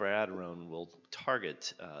again, abiraterone will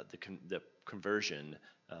target the conversion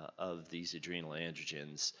of these adrenal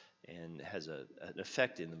androgens and has an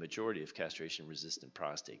effect in the majority of castration-resistant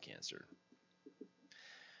prostate cancer.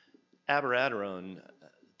 Abiraterone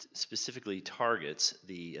specifically targets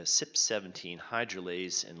the CYP17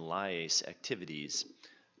 hydrolase and lyase activities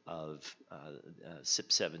of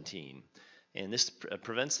CYP17, and this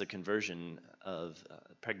prevents the conversion of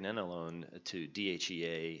pregnenolone to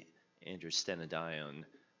DHEA, androstenedione,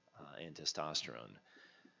 and testosterone.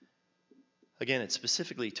 Again, it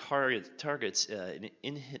specifically targets, it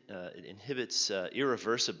inhibits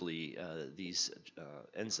irreversibly these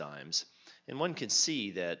enzymes, and one can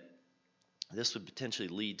see that this would potentially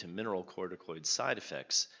lead to mineralocorticoid side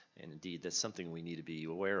effects, and indeed that's something we need to be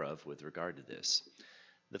aware of with regard to this.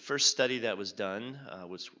 The first study that was done,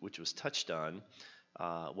 which was touched on,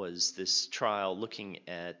 was this trial looking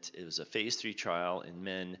at, it was a phase 3 trial in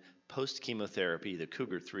men post-chemotherapy, the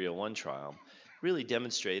Cougar 301 trial, really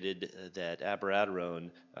demonstrated that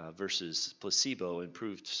abiraterone versus placebo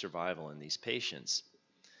improved survival in these patients.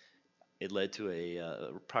 It led to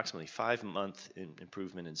approximately 5-month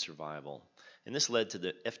improvement in survival. And this led to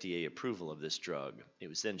the FDA approval of this drug. It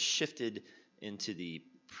was then shifted into the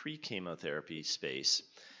pre-chemotherapy space.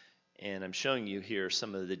 And I'm showing you here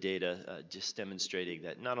some of the data just demonstrating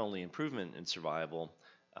that not only improvement in survival,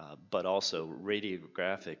 but also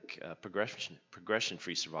radiographic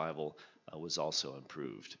progression-free survival was also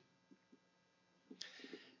improved.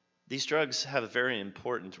 These drugs have a very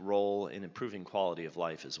important role in improving quality of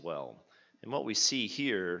life as well. And what we see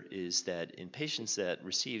here is that in patients that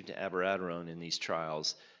received abiraterone in these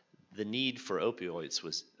trials, the need for opioids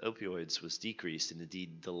was decreased and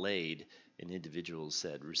indeed delayed in individuals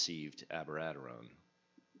that received abiraterone.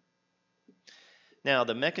 Now,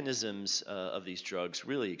 the mechanisms of these drugs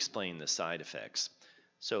really explain the side effects.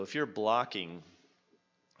 So if you're blocking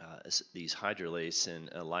these hydrolase and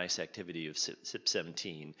lyase activity of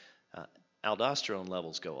CYP17, aldosterone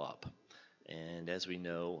levels go up. And as we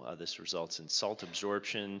know, this results in salt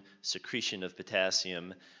absorption, secretion of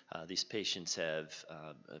potassium. These patients have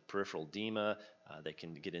peripheral edema. They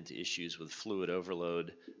can get into issues with fluid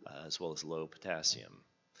overload as well as low potassium.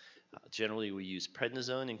 Generally, we use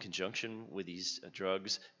prednisone in conjunction with these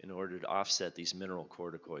drugs in order to offset these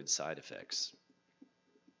mineralocorticoid side effects.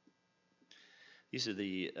 These are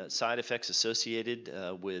the side effects associated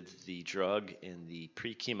with the drug in the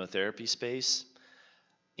pre-chemotherapy space.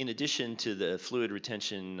 In addition to the fluid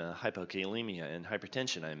retention, hypokalemia, and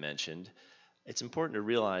hypertension I mentioned, it's important to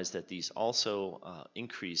realize that these also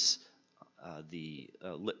increase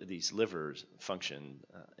these liver function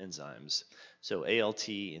enzymes. So ALT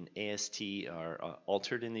and AST are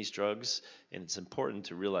altered in these drugs, and it's important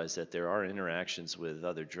to realize that there are interactions with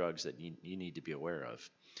other drugs that you need to be aware of.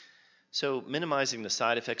 So minimizing the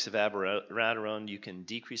side effects of abiraterone, you can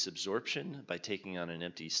decrease absorption by taking on an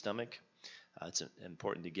empty stomach. It's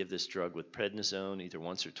important to give this drug with prednisone either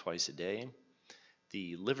once or twice a day.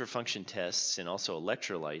 The liver function tests and also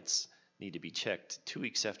electrolytes need to be checked 2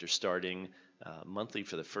 weeks after starting monthly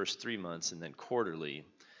for the first 3 months, and then quarterly.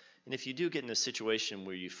 And if you do get in a situation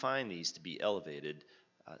where you find these to be elevated,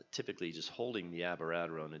 typically just holding the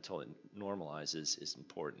abiraterone until it normalizes is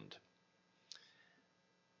important.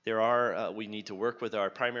 We need to work with our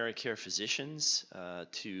primary care physicians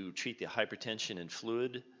to treat the hypertension and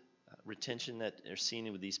fluid retention that are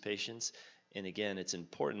seen with these patients. And again, it's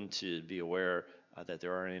important to be aware that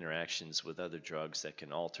there are interactions with other drugs that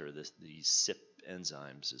can alter these CYP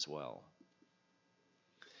enzymes as well.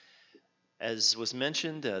 As was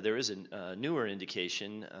mentioned, there is a newer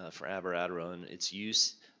indication for abiraterone. Its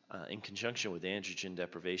use in conjunction with androgen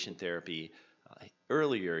deprivation therapy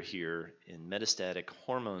earlier here in metastatic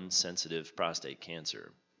hormone-sensitive prostate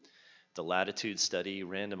cancer. The Latitude study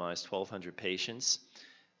randomized 1,200 patients,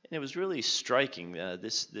 and it was really striking.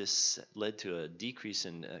 This led to a decrease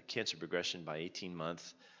in cancer progression by 18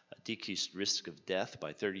 months, a decreased risk of death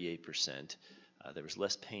by 38%. There was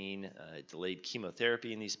less pain, delayed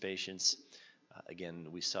chemotherapy in these patients. Again,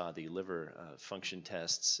 we saw the liver function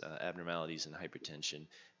tests, abnormalities, and hypertension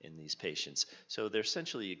in these patients. So they're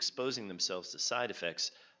essentially exposing themselves to side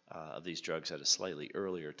effects of these drugs at a slightly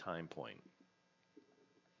earlier time point.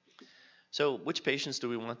 So which patients do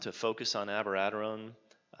we want to focus on abiraterone?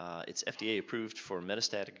 It's FDA approved for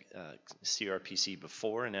metastatic CRPC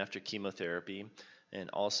before and after chemotherapy, and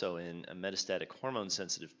also in a metastatic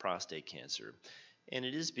hormone-sensitive prostate cancer. And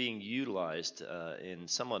it is being utilized in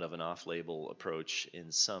somewhat of an off-label approach in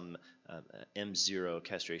some M0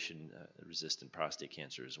 castration-resistant prostate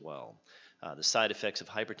cancer as well. The side effects of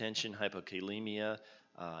hypertension, hypokalemia,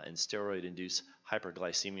 and steroid-induced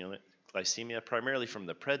hyperglycemia, primarily from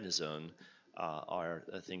the prednisone, are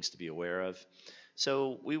things to be aware of.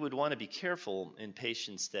 So we would want to be careful in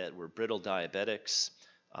patients that were brittle diabetics,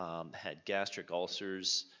 had gastric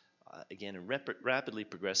ulcers. Again, in rapidly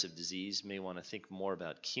progressive disease, may want to think more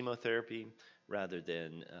about chemotherapy rather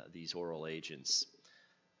than these oral agents.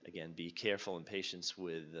 Again, be careful in patients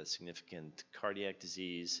with significant cardiac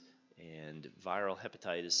disease and viral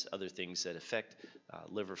hepatitis. Other things that affect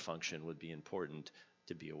liver function would be important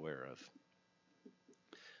to be aware of.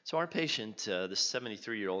 So our patient, this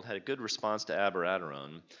 73-year-old, had a good response to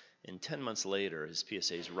abiraterone, and 10 months later, his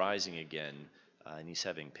PSA is rising again, and he's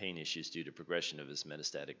having pain issues due to progression of his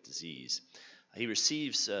metastatic disease. He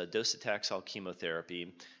receives docetaxel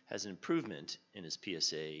chemotherapy, has an improvement in his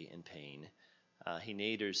PSA and pain. He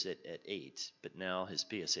naders at 8, but now his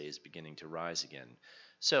PSA is beginning to rise again.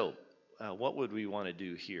 So what would we want to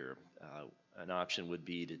do here? An option would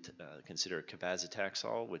be to consider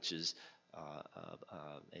cabazitaxel, which is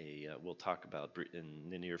we'll talk about in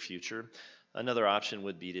the near future. Another option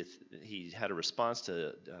would be he had a response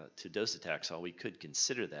to docetaxel. We could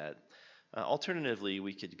consider that. Alternatively,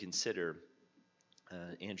 we could consider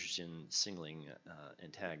androgen signaling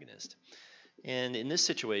antagonist. And in this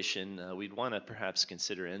situation, we'd want to perhaps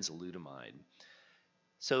consider enzalutamide.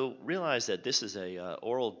 So realize that this is a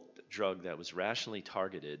oral drug that was rationally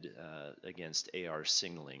targeted against AR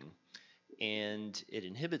signaling, and it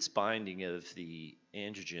inhibits binding of the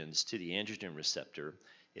androgens to the androgen receptor.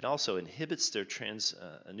 It also inhibits their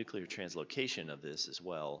nuclear translocation of this as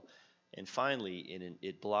well. And finally,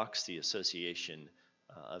 it blocks the association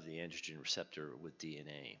of the androgen receptor with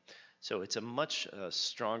DNA. So it's a much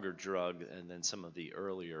stronger drug than some of the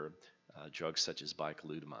earlier drugs such as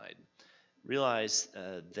bicalutamide. Realize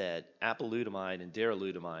that apalutamide and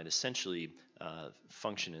darolutamide essentially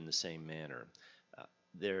function in the same manner.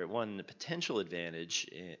 One potential advantage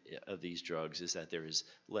of these drugs is that there is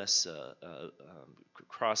less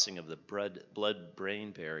crossing of the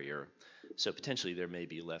blood-brain barrier, so potentially there may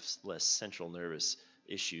be less central nervous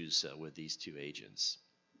issues with these two agents.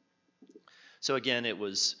 So again, it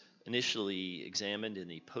was initially examined in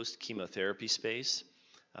the post-chemotherapy space.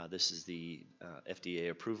 This is the FDA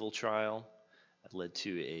approval trial. It led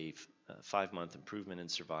to a 5-month improvement in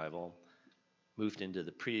survival. Moved into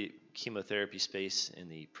the pre-chemotherapy space in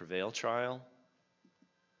the PREVAIL trial.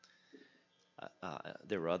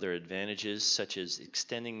 There were other advantages, such as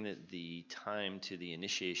extending the time to the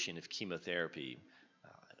initiation of chemotherapy.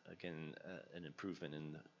 Again, an improvement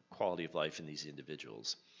in quality of life in these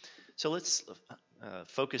individuals. So let's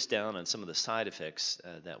focus down on some of the side effects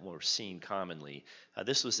that were seen commonly.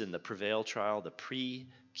 This was in the PREVAIL trial, the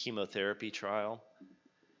pre-chemotherapy trial.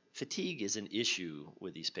 Fatigue is an issue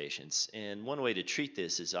with these patients, and one way to treat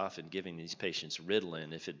this is often giving these patients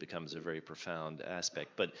Ritalin if it becomes a very profound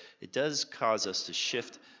aspect, but it does cause us to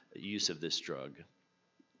shift use of this drug.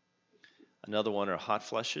 Another one are hot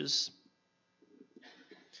flushes.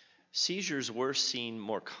 Seizures were seen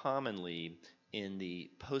more commonly in the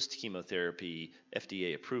post-chemotherapy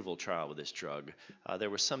FDA approval trial with this drug. There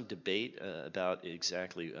was some debate about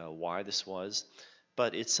exactly why this was,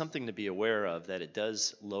 but it's something to be aware of, that it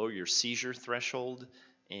does lower your seizure threshold,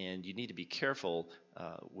 and you need to be careful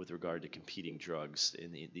with regard to competing drugs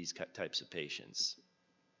in these types of patients.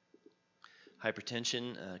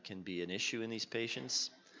 Hypertension can be an issue in these patients,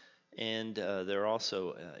 and there are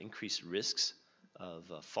also increased risks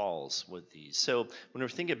of falls with these. So when we're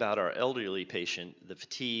thinking about our elderly patient, the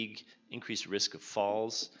fatigue, increased risk of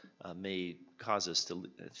falls may cause us to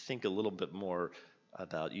think a little bit more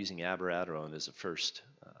about using abiraterone as a first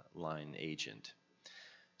line agent.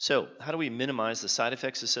 So how do we minimize the side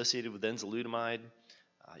effects associated with enzalutamide?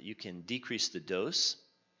 You can decrease the dose.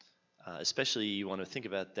 Especially you want to think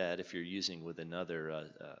about that if you're using with another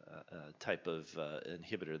type of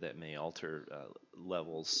inhibitor that may alter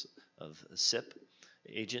levels of CYP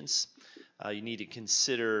agents. You need to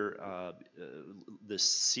consider the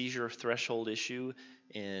seizure threshold issue,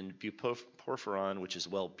 and bupropion, which is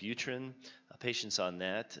Wellbutrin. Patients on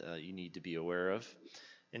that you need to be aware of.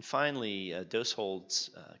 And finally, dose holds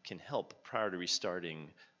can help prior to restarting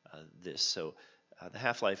this. So the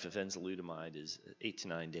half-life of enzalutamide is 8 to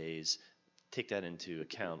 9 days. Take that into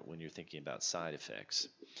account when you're thinking about side effects.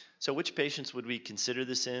 So which patients would we consider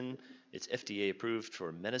this in? It's FDA approved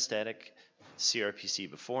for metastatic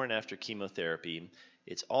CRPC before and after chemotherapy.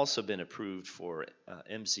 It's also been approved for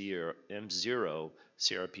M0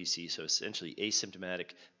 CRPC, so essentially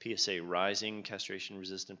asymptomatic PSA rising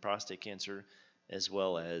castration-resistant prostate cancer, as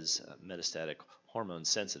well as metastatic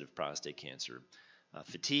hormone-sensitive prostate cancer.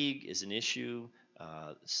 Fatigue is an issue.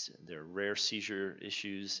 There are rare seizure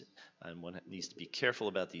issues, and one needs to be careful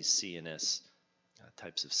about these CNS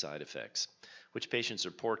types of side effects. Which patients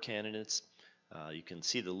are poor candidates? You can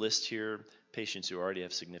see the list here. Patients who already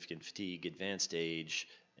have significant fatigue, advanced age,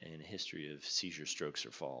 and a history of seizure, strokes,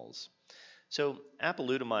 or falls. So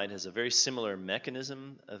apalutamide has a very similar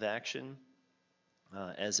mechanism of action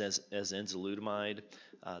as enzalutamide.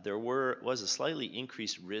 There was a slightly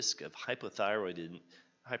increased risk of hypothyroidism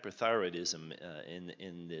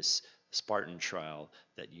in this Spartan trial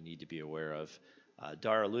that you need to be aware of.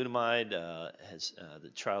 Darolutamide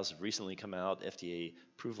the trials have recently come out. FDA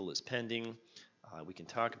approval is pending. We can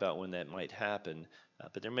talk about when that might happen,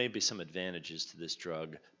 but there may be some advantages to this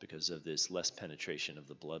drug because of this less penetration of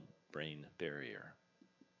the blood-brain barrier.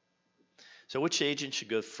 So which agent should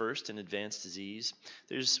go first in advanced disease?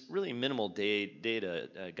 There's really minimal data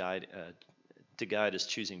to guide us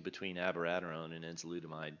choosing between abiraterone and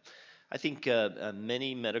enzalutamide. I think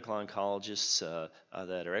many medical oncologists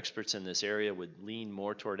that are experts in this area would lean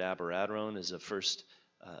more toward abiraterone as a first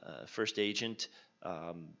agent,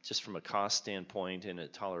 just from a cost standpoint and a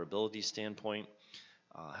tolerability standpoint.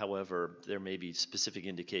 However, there may be specific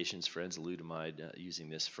indications for enzalutamide using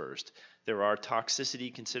this first. There are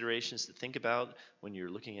toxicity considerations to think about when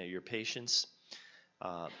you're looking at your patients.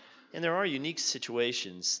 And there are unique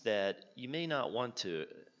situations that you may not want to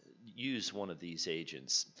use one of these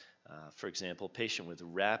agents. For example, a patient with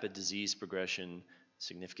rapid disease progression,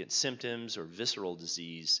 significant symptoms, or visceral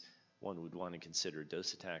disease, one would want to consider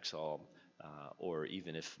docetaxel, or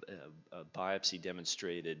even if a biopsy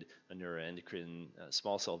demonstrated a neuroendocrine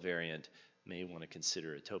small cell variant, may want to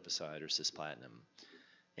consider etoposide or cisplatin.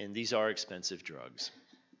 And these are expensive drugs.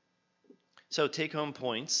 So take-home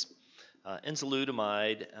points.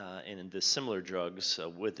 Enzalutamide and the similar drugs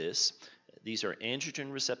with this, these are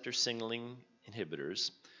androgen receptor signaling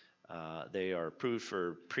inhibitors. They are approved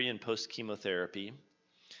for pre- and post-chemotherapy.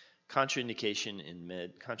 Contraindicated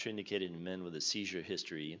in men with a seizure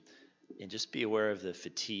history. And just be aware of the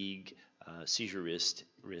fatigue, seizure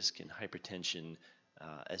risk, and hypertension,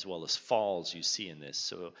 as well as falls you see in this.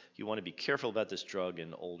 So you want to be careful about this drug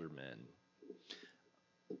in older men.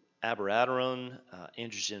 Abiraterone,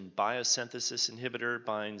 androgen biosynthesis inhibitor,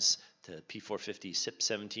 binds to P450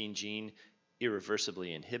 CYP17 gene,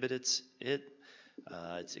 irreversibly inhibits it.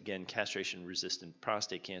 It's again castration-resistant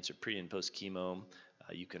prostate cancer, pre- and post-chemo.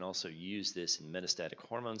 You can also use this in metastatic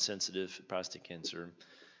hormone-sensitive prostate cancer.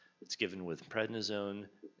 It's given with prednisone.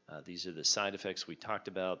 These are the side effects we talked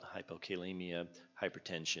about: hypokalemia,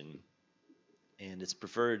 hypertension, and it's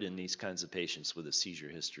preferred in these kinds of patients with a seizure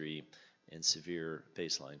history and severe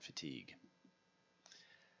baseline fatigue.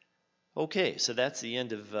 Okay, so that's the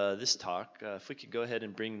end of this talk. If we could go ahead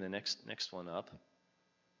and bring the next one up.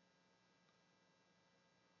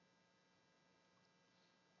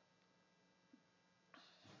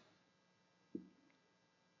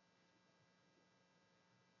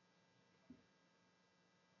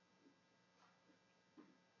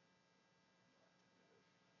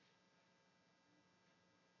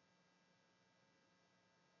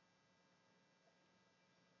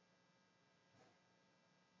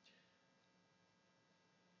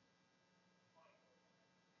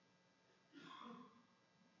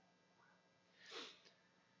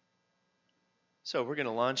 So we're going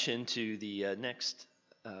to launch into the next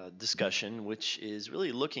discussion, which is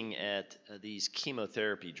really looking at these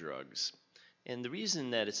chemotherapy drugs. And the reason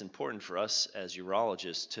that it's important for us as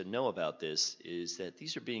urologists to know about this is that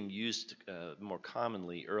these are being used more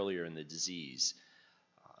commonly earlier in the disease.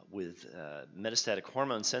 With metastatic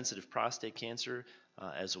hormone-sensitive prostate cancer,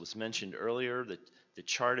 as was mentioned earlier, the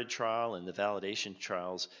CHARTED trial and the validation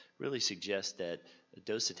trials really suggest that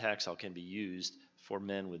docetaxel can be used for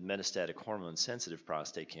men with metastatic hormone-sensitive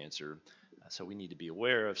prostate cancer. So we need to be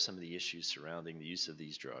aware of some of the issues surrounding the use of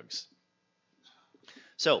these drugs.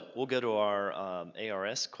 So we'll go to our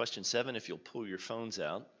ARS, question 7, if you'll pull your phones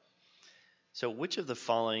out. So which of the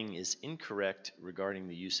following is incorrect regarding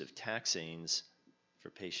the use of taxanes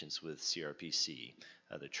for patients with CRPC?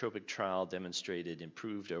 The TROPIC trial demonstrated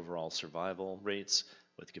improved overall survival rates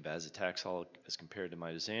with cabazitaxel as compared to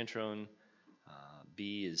mitoxantrone.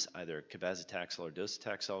 B is either cabazitaxel or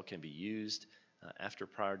docetaxel can be used after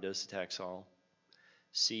prior docetaxel.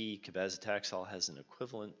 C, cabazitaxel has an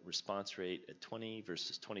equivalent response rate at 20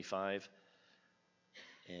 versus 25.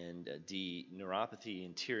 And D, neuropathy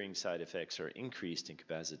and tearing side effects are increased in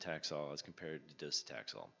cabazitaxel as compared to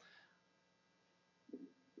docetaxel.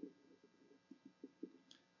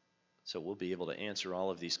 So we'll be able to answer all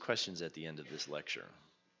of these questions at the end of this lecture.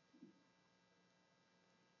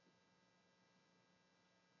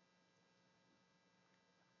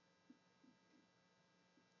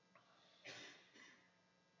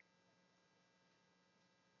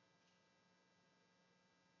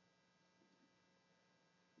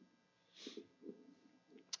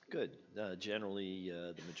 Good. Generally,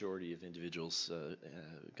 the majority of individuals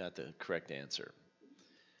got the correct answer.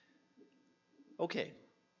 Okay.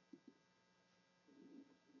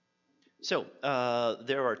 So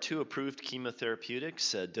there are 2 approved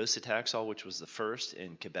chemotherapeutics, docetaxel, which was the first,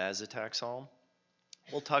 and cabazitaxel.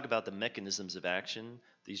 We'll talk about the mechanisms of action,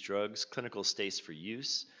 these drugs, clinical states for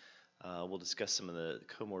use. We'll discuss some of the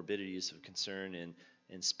comorbidities of concern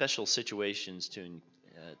and special situations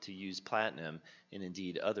to use platinum and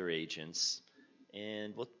indeed other agents.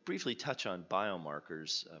 And we'll briefly touch on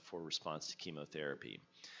biomarkers for response to chemotherapy.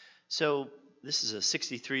 So this is a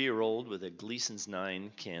 63-year-old with a Gleason's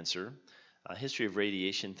 9 cancer, a history of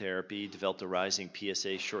radiation therapy, developed a rising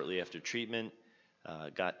PSA shortly after treatment,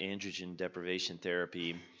 got androgen deprivation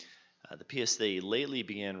therapy. The PSA lately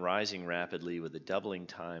began rising rapidly with a doubling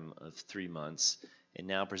time of 3 months and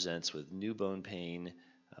now presents with new bone pain,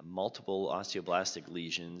 multiple osteoblastic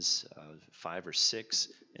lesions, 5 or 6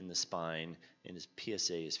 in the spine, and his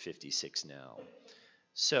PSA is 56 now.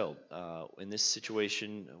 So in this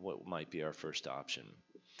situation, what might be our first option?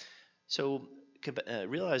 So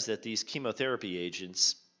realize that these chemotherapy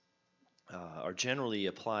agents are generally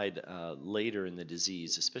applied later in the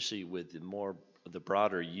disease, especially with the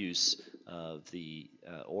broader use of the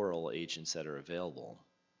oral agents that are available.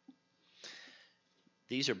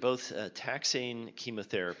 These are both taxane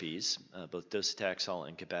chemotherapies, both docetaxel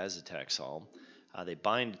and cabazitaxel. They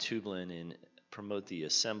bind tubulin and promote the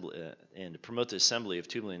assembly of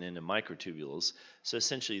tubulin into microtubules. So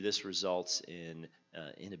essentially, this results in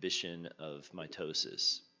inhibition of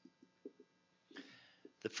mitosis.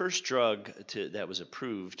 The first drug that was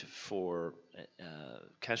approved for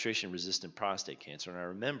castration-resistant prostate cancer, and I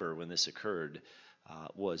remember when this occurred,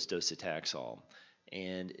 was docetaxel.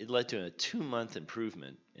 And it led to a 2-month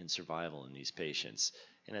improvement in survival in these patients.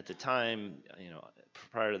 And at the time,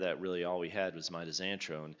 prior to that, really all we had was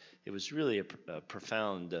mitoxantrone. It was really a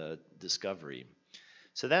profound discovery.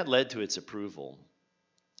 So that led to its approval.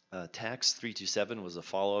 TAX 327 was a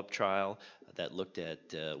follow-up trial that looked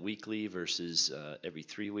at weekly versus every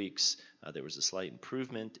 3 weeks. There was a slight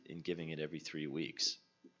improvement in giving it every 3 weeks.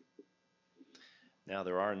 Now,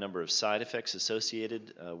 there are a number of side effects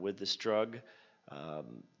associated with this drug.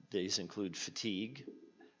 These include fatigue.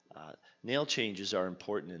 Nail changes are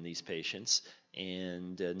important in these patients,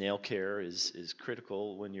 and nail care is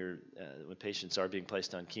critical when patients are being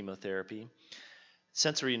placed on chemotherapy.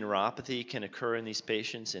 Sensory neuropathy can occur in these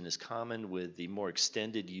patients and is common with the more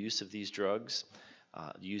extended use of these drugs.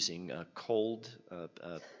 Using cold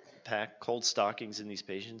stockings in these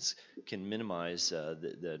patients can minimize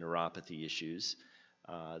the neuropathy issues.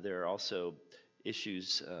 There are also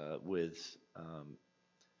issues with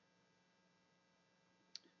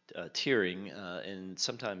tearing and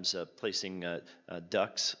sometimes placing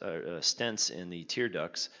ducts or stents in the tear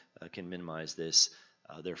ducts can minimize this.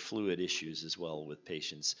 There are fluid issues as well with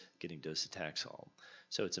patients getting docetaxel.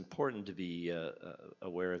 So it's important to be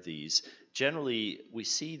aware of these. Generally, we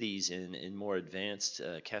see these in more advanced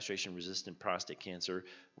castration-resistant prostate cancer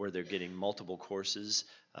where they're getting multiple courses.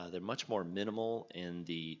 They're much more minimal in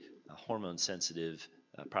the hormone-sensitive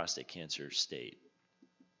prostate cancer state.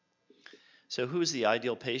 So who is the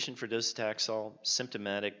ideal patient for docetaxel?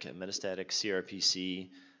 Symptomatic metastatic CRPC,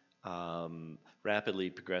 rapidly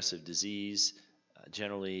progressive disease.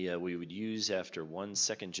 Generally, we would use after one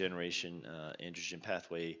second-generation androgen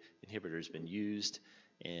pathway inhibitor has been used.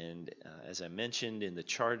 And as I mentioned in the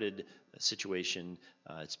charted situation,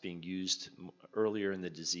 it's being used earlier in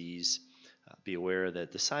the disease. Be aware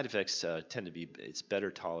that the side effects tend to be, it's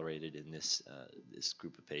better tolerated in this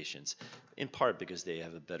group of patients, in part because they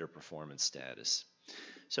have a better performance status.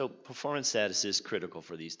 So performance status is critical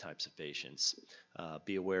for these types of patients.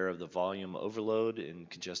 Be aware of the volume overload and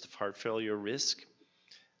congestive heart failure risk.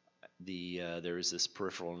 There is this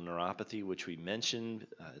peripheral neuropathy, which we mentioned.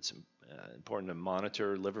 It's important to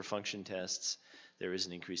monitor liver function tests. There is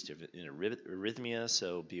an increase in arrhythmia,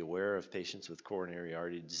 so be aware of patients with coronary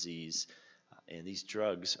artery disease. And these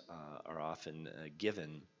drugs are often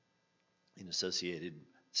given in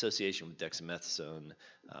association with dexamethasone,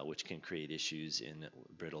 which can create issues in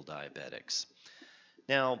brittle diabetics.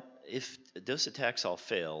 Now, if docetaxel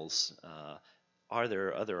fails, are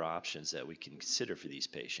there other options that we can consider for these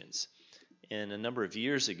patients? And a number of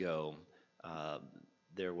years ago,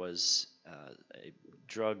 there was a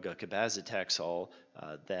drug, cabazitaxel,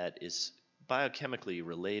 that is biochemically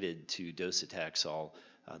related to docetaxel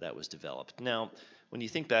that was developed. Now, when you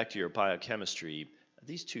think back to your biochemistry,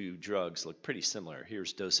 these two drugs look pretty similar.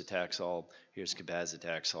 Here's docetaxel, here's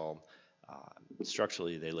cabazitaxel.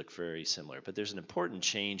 Structurally, they look very similar. But there's an important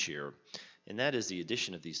change here, and that is the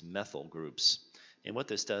addition of these methyl groups. And what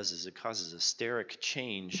this does is it causes a steric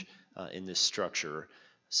change in this structure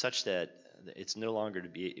such that it's no longer to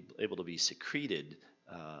be able to be secreted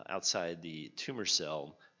outside the tumor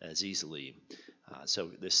cell as easily. So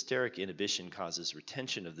the steric inhibition causes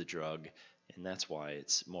retention of the drug, and that's why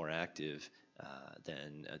it's more active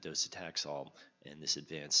than docetaxel in this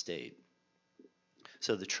advanced state.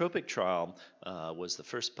 So the TROPIC trial was the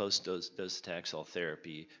first post-docetaxel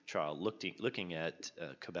therapy trial looking at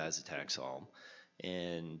cabazitaxel,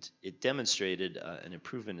 and it demonstrated an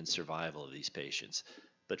improvement in survival of these patients.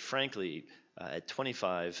 But frankly, at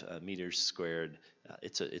 25 meters squared,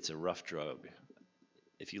 it's a rough drug.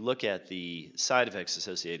 If you look at the side effects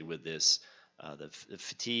associated with this, the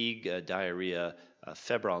fatigue, diarrhea,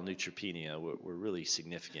 febrile neutropenia were really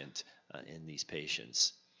significant in these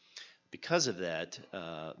patients. Because of that,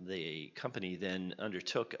 the company then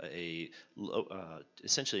undertook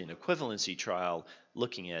essentially an equivalency trial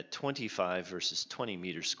looking at 25 versus 20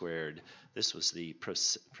 meters squared. This was the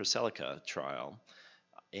Proselica trial,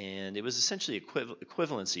 and it was essentially an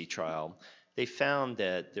equivalency trial. They found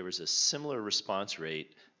that there was a similar response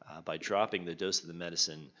rate by dropping the dose of the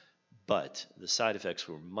medicine, but the side effects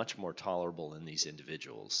were much more tolerable in these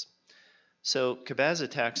individuals. So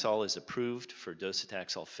cabazitaxel is approved for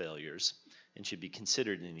docetaxel failures and should be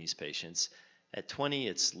considered in these patients. At 20,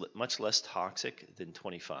 it's much less toxic than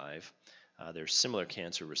 25. There are similar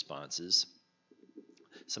cancer responses.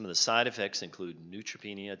 Some of the side effects include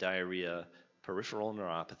neutropenia, diarrhea, peripheral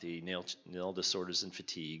neuropathy, nail disorders, and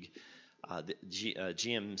fatigue. The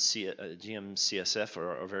GM-CSF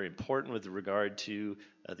are very important with regard to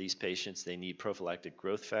these patients. They need prophylactic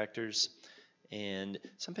growth factors. And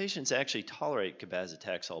some patients actually tolerate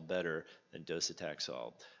cabazitaxel better than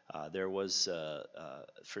docetaxel. There was a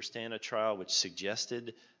Firstana trial which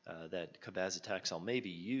suggested that cabazitaxel may be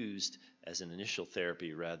used as an initial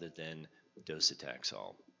therapy rather than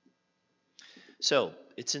docetaxel. So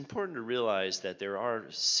it's important to realize that there are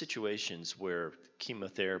situations where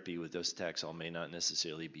chemotherapy with docetaxel may not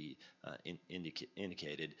necessarily be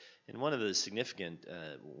indicated. And one of the significant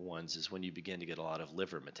ones is when you begin to get a lot of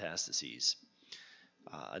liver metastases.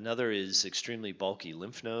 Another is extremely bulky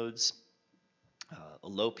lymph nodes, a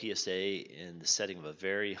low PSA in the setting of a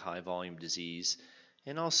very high volume disease,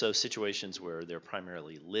 and also situations where they're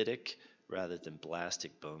primarily lytic rather than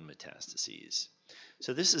blastic bone metastases.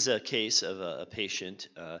 So this is a case of a patient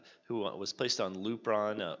who was placed on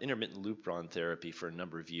Lupron, intermittent Lupron therapy for a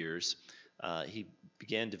number of years. He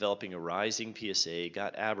began developing a rising PSA,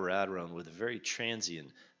 got abiraterone with a very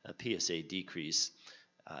transient PSA decrease.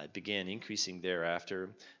 It began increasing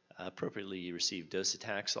thereafter, appropriately received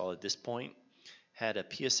docetaxel at this point, had a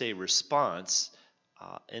PSA response,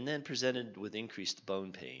 and then presented with increased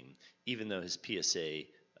bone pain, even though his PSA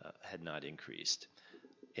had not increased.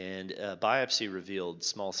 And biopsy revealed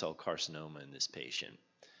small cell carcinoma in this patient.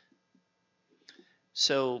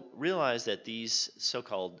 So realize that these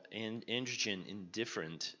so-called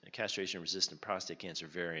androgen-indifferent castration-resistant prostate cancer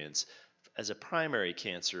variants, as a primary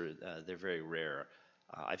cancer, they're very rare.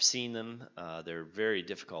 I've seen them. They're very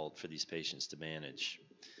difficult for these patients to manage.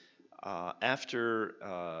 After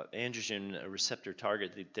androgen receptor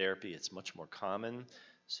targeted therapy, it's much more common.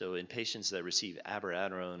 So in patients that receive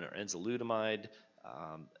abiraterone or enzalutamide,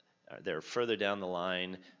 they're further down the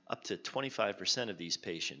line. Up to 25% of these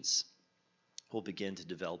patients will begin to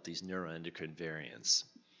develop these neuroendocrine variants.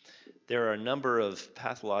 There are a number of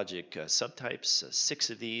pathologic subtypes,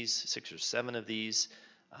 6 or 7 of these.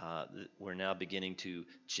 We're now beginning to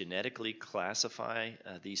genetically classify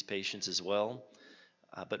these patients as well.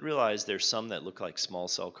 But realize there's some that look like small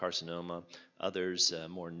cell carcinoma, others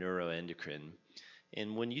more neuroendocrine.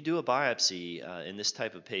 And when you do a biopsy in this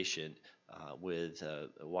type of patient with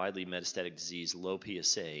widely metastatic disease, low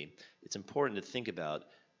PSA, it's important to think about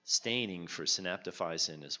staining for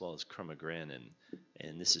synaptophysin as well as chromogranin.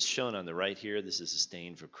 And this is shown on the right here. This is a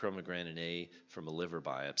stain for chromogranin A from a liver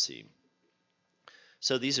biopsy.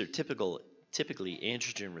 So these are typically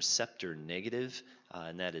androgen receptor negative,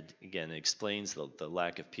 and that, again, explains the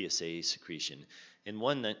lack of PSA secretion. And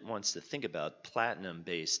one that wants to think about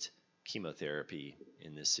platinum-based chemotherapy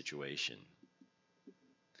in this situation.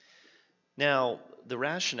 Now, the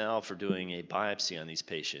rationale for doing a biopsy on these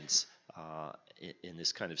patients in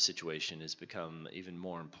this kind of situation has become even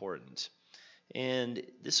more important. And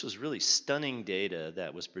this was really stunning data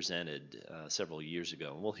that was presented several years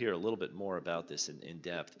ago. And we'll hear a little bit more about this in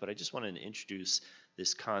depth, but I just wanted to introduce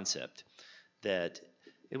this concept that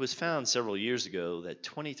it was found several years ago that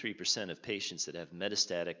 23% of patients that have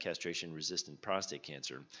metastatic castration-resistant prostate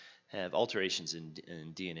cancer have alterations in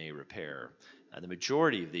DNA repair. The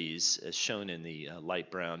majority of these, as shown in the light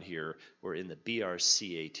brown here, were in the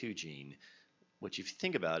BRCA2 gene, which, if you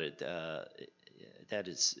think about it,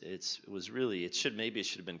 it should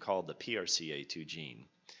have been called the PRCA2 gene.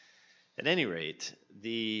 At any rate,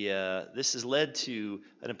 this has led to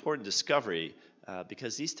an important discovery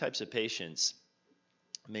because these types of patients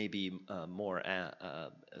may be more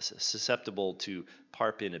susceptible to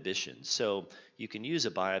PARP inhibition. So you can use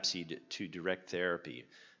a biopsy to direct therapy.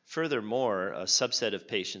 Furthermore, a subset of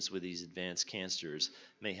patients with these advanced cancers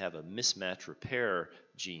may have a mismatch repair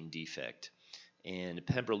gene defect. And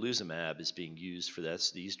pembrolizumab is being used for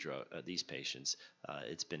these patients.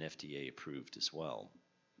 It's been FDA approved as well.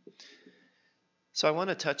 So I want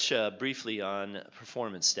to touch briefly on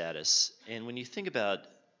performance status. And when you think about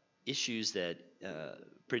issues that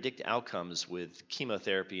predict outcomes with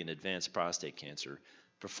chemotherapy in advanced prostate cancer,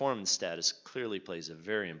 performance status clearly plays a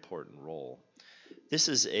very important role. This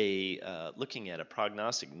is looking at a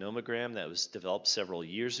prognostic nomogram that was developed several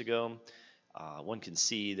years ago. One can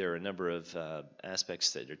see there are a number of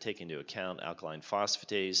aspects that are taken into account: alkaline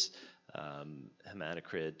phosphatase,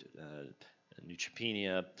 hematocrit,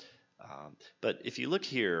 neutropenia. But if you look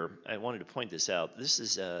here, I wanted to point this out. This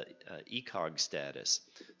is ECOG status.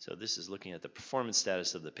 So this is looking at the performance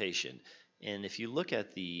status of the patient. And if you look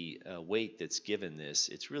at the weight that's given this,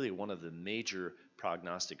 it's really one of the major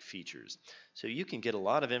prognostic features. So you can get a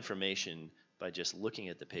lot of information by just looking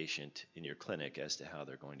at the patient in your clinic as to how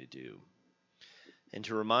they're going to do. And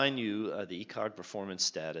to remind you, the ECOG performance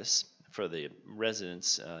status for the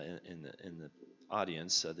residents in the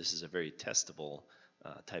audience, this is a very testable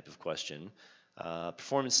type of question.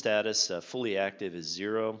 Performance status, fully active is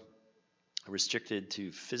 0, restricted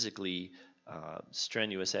to physically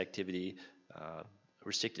strenuous activity,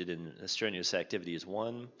 restricted in strenuous activity is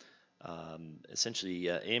 1, essentially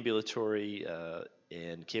ambulatory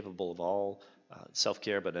and capable of all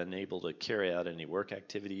self-care but unable to carry out any work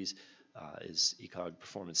activities is ECOG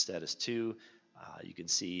performance status 2. You can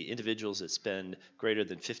see individuals that spend greater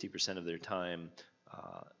than 50% of their time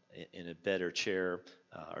in a bed or chair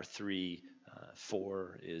are 3.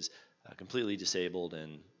 4 is completely disabled,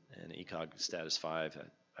 and ECOG status 5.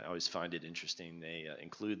 I always find it interesting they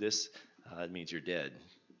include this. It means you're dead.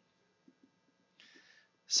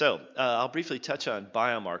 So I'll briefly touch on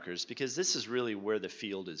biomarkers because this is really where the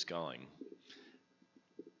field is going.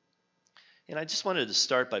 And I just wanted to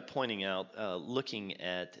start by pointing out, looking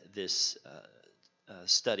at this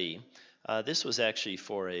study. This was actually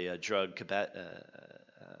for a drug,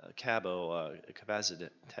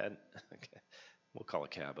 cabazitaxel. We'll call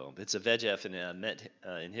it Cabo. It's a VEGF and MET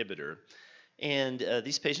inhibitor. And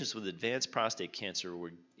these patients with advanced prostate cancer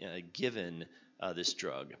were given this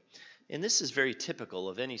drug. And this is very typical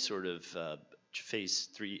of any sort of phase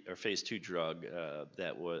 3 or phase 2 drug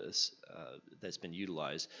that's been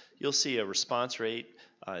utilized. You'll see a response rate,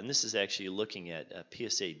 and this is actually looking at a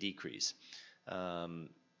PSA decrease.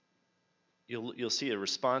 you'll see a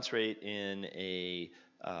response rate in a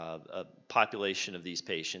population of these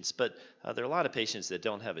patients, but there are a lot of patients that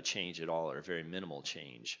don't have a change at all or very minimal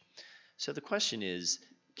change. So the question is,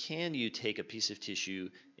 can you take a piece of tissue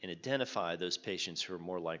and identify those patients who are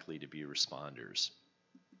more likely to be responders?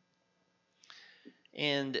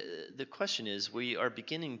 And the question is, we are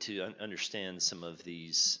beginning to understand some of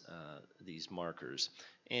these markers.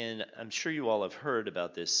 And I'm sure you all have heard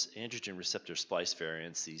about this androgen receptor splice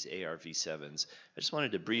variants, these ARV7s. I just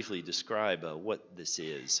wanted to briefly describe what this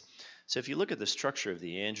is. So if you look at the structure of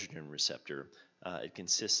the androgen receptor, it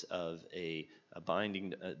consists of a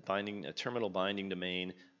terminal binding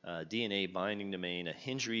domain, DNA binding domain, a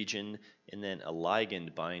hinge region, and then a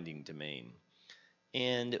ligand binding domain.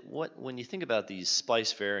 And when you think about these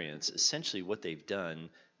splice variants, essentially what they've done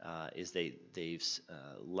is they've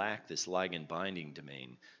lacked this ligand binding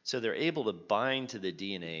domain. So they're able to bind to the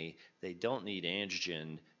DNA. They don't need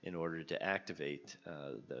androgen in order to activate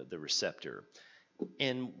the receptor.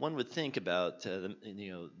 And one would think about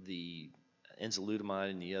the enzalutamide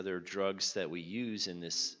and the other drugs that we use in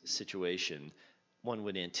this situation. One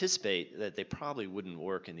would anticipate that they probably wouldn't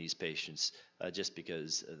work in these patients just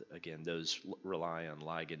because, again, those rely on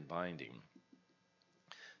ligand binding.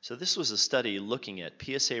 So this was a study looking at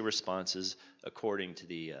PSA responses according to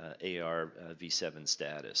the ARV7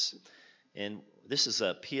 status. And this is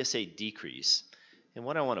a PSA decrease. And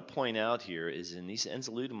what I want to point out here is in these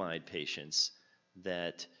enzalutamide patients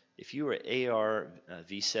that if you are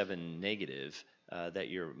ARV7 negative, that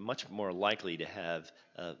you're much more likely to have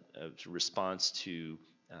a response to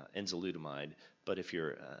enzalutamide. But if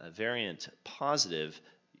you're variant positive,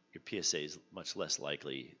 your PSA is much less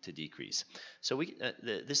likely to decrease. So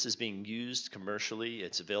this is being used commercially.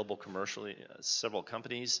 It's available commercially. Several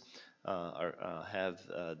companies have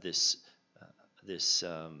this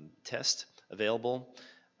test available.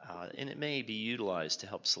 And it may be utilized to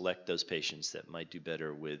help select those patients that might do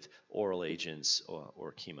better with oral agents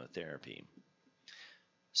or chemotherapy.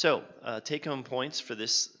 So, take-home points for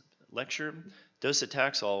this lecture.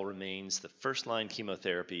 Docetaxel remains the first-line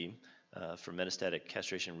chemotherapy for metastatic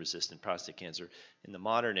castration-resistant prostate cancer. In the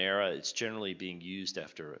modern era, it's generally being used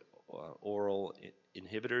after oral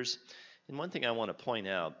inhibitors. And one thing I want to point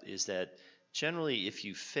out is that generally if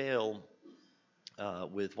you fail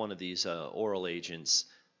with one of these oral agents,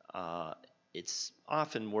 it's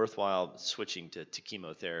often worthwhile switching to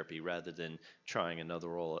chemotherapy rather than trying another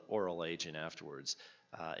oral agent afterwards.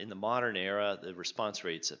 In the modern era, the response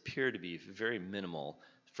rates appear to be very minimal.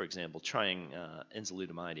 For example, trying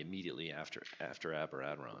enzalutamide immediately after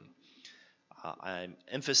abiraterone. I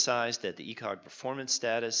emphasize that the ECOG performance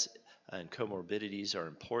status and comorbidities are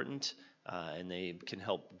important, and they can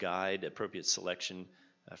help guide appropriate selection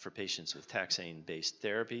for patients with taxane-based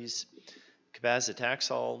therapies.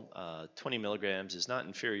 Cabazitaxel, 20 milligrams is not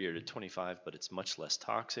inferior to 25, but it's much less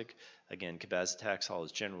toxic. Again, cabazitaxel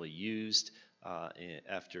is generally used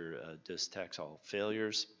after docetaxel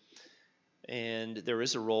failures. And there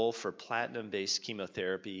is a role for platinum-based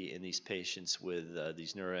chemotherapy in these patients with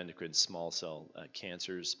these neuroendocrine small cell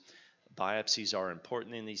cancers. Biopsies are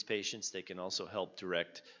important in these patients. They can also help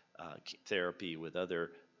direct therapy with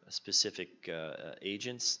other specific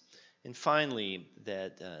agents. And finally,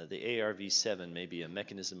 that the ARV7 may be a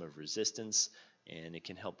mechanism of resistance, and it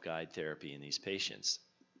can help guide therapy in these patients.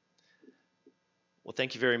 Well,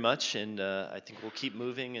 thank you very much, and I think we'll keep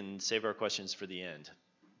moving and save our questions for the end.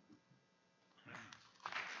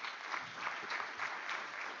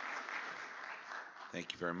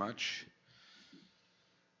 Thank you very much.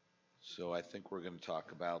 So I think we're going to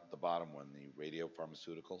talk about the bottom one, the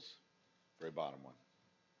radiopharmaceuticals, very bottom one.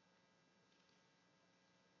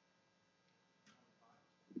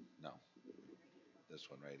 No, this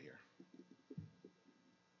one right here.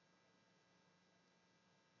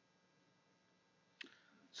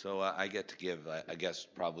 So I get to give, I guess,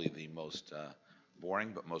 probably the most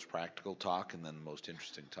boring but most practical talk, and then the most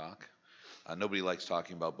interesting talk. Nobody likes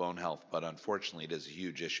talking about bone health, but unfortunately it is a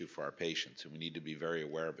huge issue for our patients, and we need to be very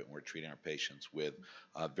aware of it when we're treating our patients with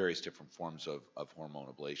various different forms of hormone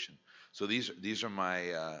ablation. So these are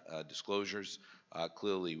my disclosures.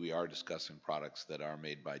 Clearly we are discussing products that are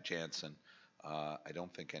made by Janssen. I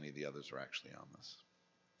don't think any of the others are actually on this.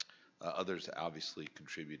 Others obviously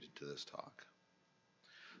contributed to this talk.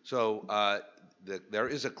 So there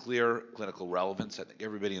is a clear clinical relevance. I think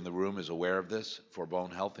everybody in the room is aware of this for bone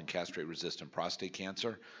health and castrate-resistant prostate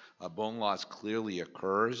cancer. Bone loss clearly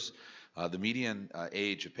occurs. The median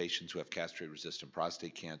age of patients who have castrate-resistant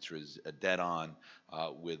prostate cancer is dead on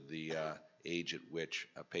with the age at which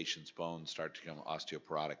a patient's bones start to become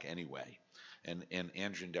osteoporotic anyway. And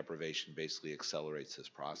androgen deprivation basically accelerates this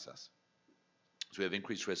process. So we have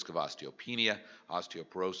increased risk of osteopenia,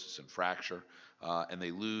 osteoporosis, and fracture, and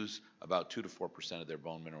they lose about 2 to 4% of their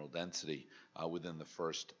bone mineral density within the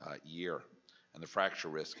first year, and the fracture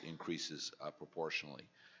risk increases proportionally.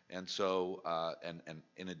 And so, and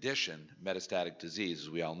in addition, metastatic disease, as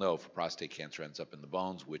we all know, for prostate cancer ends up in the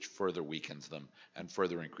bones, which further weakens them and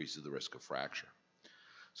further increases the risk of fracture.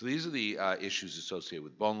 So these are the issues associated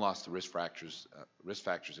with bone loss. The risk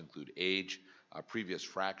factors include age, previous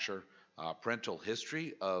fracture, parental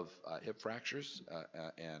history of hip fractures,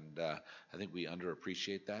 and I think we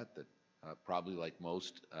underappreciate that probably like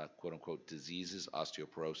most quote-unquote diseases,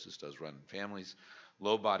 osteoporosis does run in families.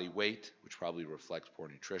 Low body weight, which probably reflects poor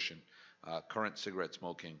nutrition, current cigarette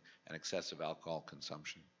smoking, and excessive alcohol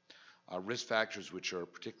consumption. Risk factors which are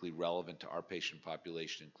particularly relevant to our patient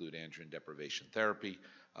population include androgen deprivation therapy,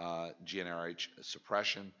 GnRH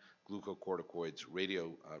suppression, glucocorticoids,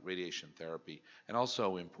 radiation therapy, and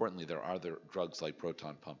also, importantly, there are other drugs like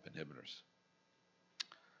proton pump inhibitors.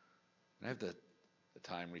 And I have the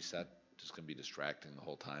time reset. Just going to be distracting the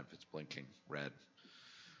whole time if it's blinking red.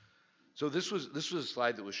 So this was a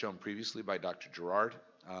slide that was shown previously by Dr. Gerard.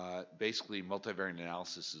 Basically, multivariate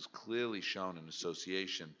analysis has clearly shown an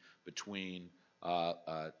association between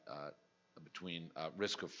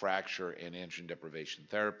risk of fracture and androgen deprivation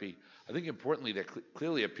therapy. I think importantly, there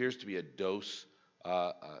clearly appears to be a dose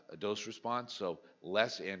response. So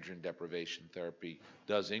less androgen deprivation therapy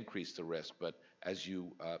does increase the risk, but as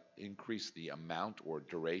you increase the amount or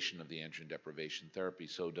duration of the androgen deprivation therapy,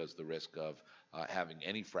 so does the risk of having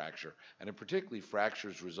any fracture, and in particularly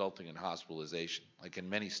fractures resulting in hospitalization. Like in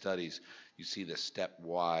many studies, you see the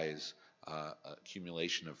stepwise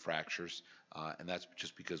accumulation of fractures, and that's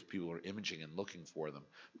just because people are imaging and looking for them.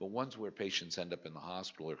 But ones where patients end up in the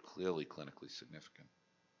hospital are clearly clinically significant.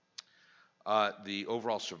 The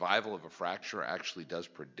overall survival of a fracture actually does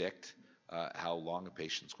predict how long a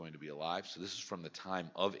patient's going to be alive. So this is from the time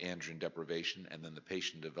of androgen deprivation, and then the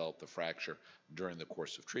patient developed the fracture during the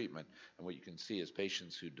course of treatment. And what you can see is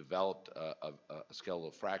patients who developed a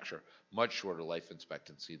skeletal fracture, much shorter life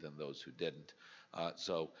expectancy than those who didn't.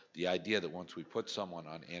 So the idea that once we put someone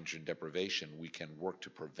on androgen deprivation, we can work to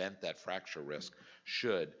prevent that fracture risk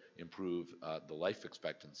should improve the life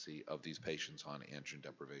expectancy of these patients on androgen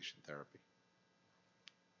deprivation therapy.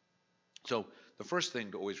 So the first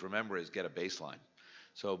thing to always remember is get a baseline.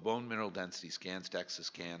 So bone mineral density scans, DEXA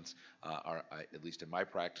scans, are, at least in my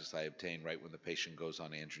practice, I obtain right when the patient goes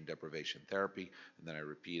on androgen deprivation therapy, and then I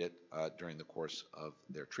repeat it during the course of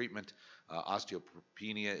their treatment.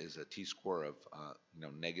 Osteopenia is a T-score of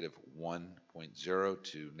negative 1.0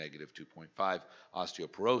 to negative 2.5.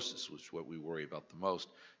 Osteoporosis, which is what we worry about the most,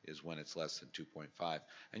 is when it's less than 2.5.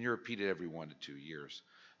 And you're repeated every 1 to 2 years.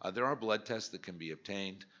 There are blood tests that can be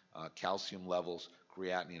obtained, calcium levels,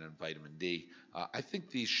 creatinine, and vitamin D. I think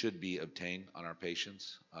these should be obtained on our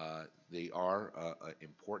patients. They are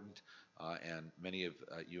important, and many of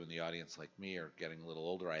you in the audience, like me, are getting a little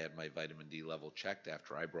older. I had my vitamin D level checked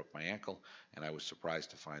after I broke my ankle, and I was surprised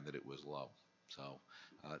to find that it was low. So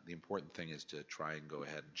the important thing is to try and go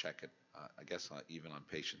ahead and check it, I guess even on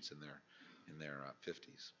patients in their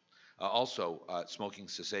 50s. Also, smoking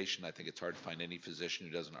cessation. I think it's hard to find any physician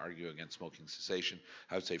who doesn't argue against smoking cessation.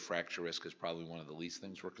 I would say fracture risk is probably one of the least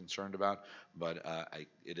things we're concerned about, but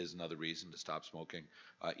it is another reason to stop smoking.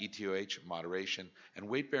 ETOH, moderation, and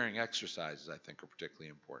weight-bearing exercises, I think, are particularly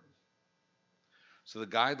important. So the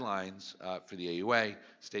guidelines for the AUA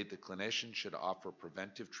state that clinicians should offer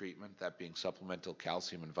preventive treatment, that being supplemental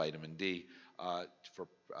calcium and vitamin D, to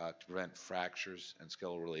prevent fractures and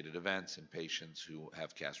skeletal-related events in patients who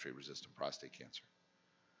have castrate-resistant prostate cancer.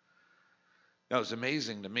 Now, it's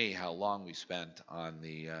amazing to me how long we spent on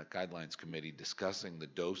the guidelines committee discussing the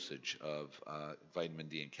dosage of vitamin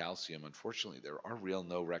D and calcium. Unfortunately, there are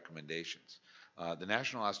no recommendations. The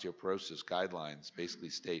National Osteoporosis Guidelines basically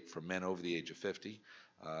state for men over the age of 50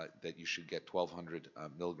 that you should get 1,200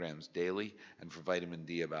 milligrams daily, and for vitamin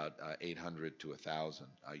D about 800 to 1,000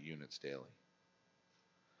 units daily.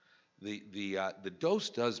 The dose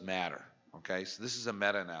does matter. Okay, so this is a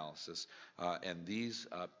meta-analysis, and these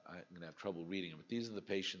I'm going to have trouble reading them, but these are the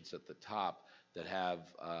patients at the top that have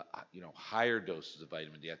higher doses of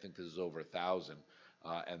vitamin D. I think this is over 1,000.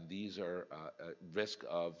 And these are risk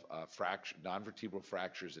of non-vertebral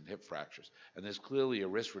fractures and hip fractures. And there's clearly a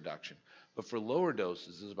risk reduction. But for lower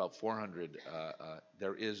doses, this is about 400,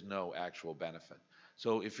 there is no actual benefit.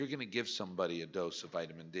 So if you're going to give somebody a dose of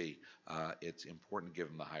vitamin D, it's important to give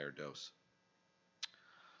them the higher dose.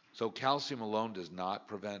 So calcium alone does not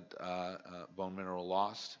prevent bone mineral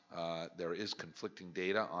loss. There is conflicting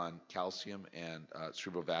data on calcium and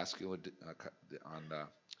cerebrovascular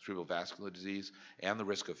disease and the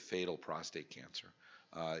risk of fatal prostate cancer.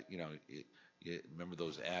 You remember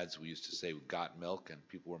those ads we used to say, we got milk, and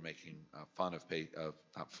people were making fun of,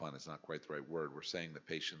 not fun, it's not quite the right word, we're saying that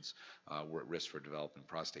patients were at risk for developing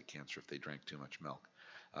prostate cancer if they drank too much milk.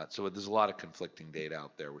 So there's a lot of conflicting data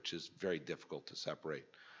out there, which is very difficult to separate.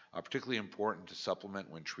 Particularly important to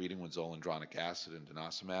supplement when treating with zoledronic acid and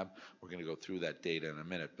denosumab. We're going to go through that data in a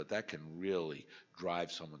minute, but that can really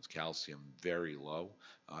drive someone's calcium very low,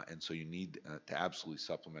 and so you need to absolutely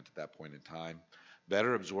supplement at that point in time.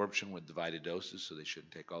 Better absorption with divided doses, so they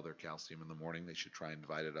shouldn't take all their calcium in the morning. They should try and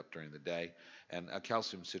divide it up during the day. And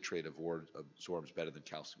calcium citrate absorbs better than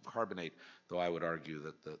calcium carbonate, though I would argue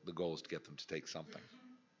that the goal is to get them to take something.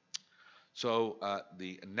 So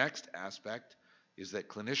the next aspect is that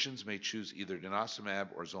clinicians may choose either denosumab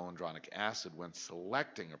or zoledronic acid when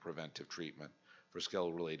selecting a preventive treatment for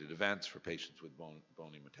skeletal-related events for patients with bony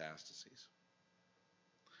metastases.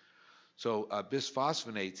 So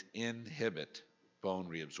bisphosphonates inhibit bone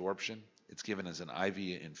reabsorption. It's given as an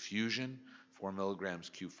IV infusion, 4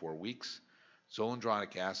 milligrams Q4 weeks.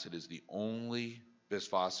 Zoledronic acid is the only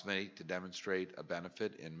bisphosphonate to demonstrate a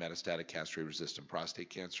benefit in metastatic castrate-resistant prostate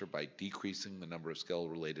cancer by decreasing the number of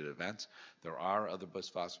skeletal-related events. There are other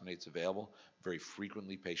bisphosphonates available. Very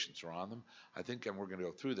frequently, patients are on them. I think, and we're going to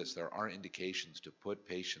go through this, there are indications to put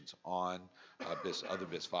patients on other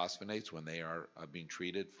bisphosphonates when they are being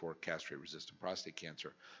treated for castrate-resistant prostate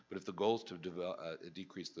cancer. But if the goal is to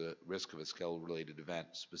decrease the risk of a skeletal-related event,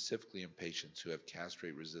 specifically in patients who have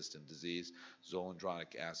castrate-resistant disease,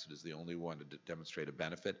 zoledronic acid is the only one to demonstrate a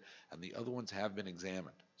benefit, and the other ones have been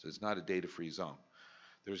examined. So it's not a data-free zone.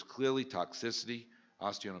 There's clearly toxicity,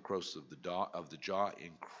 osteonecrosis of the jaw,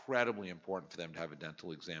 incredibly important for them to have a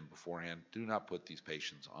dental exam beforehand. Do not put these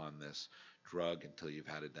patients on this drug until you've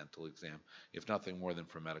had a dental exam, if nothing more than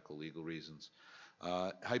for medical legal reasons.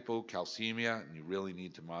 Hypocalcemia, and you really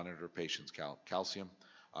need to monitor patients' calcium.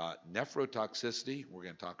 Nephrotoxicity, we're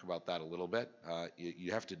going to talk about that a little bit.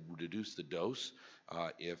 You have to reduce the dose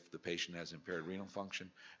if the patient has impaired renal function,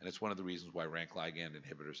 and it's one of the reasons why rank ligand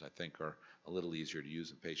inhibitors, I think, are a little easier to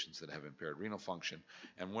use in patients that have impaired renal function.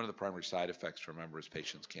 And one of the primary side effects to remember is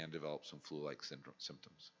patients can develop some flu-like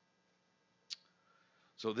symptoms.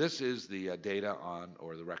 So this is the data on,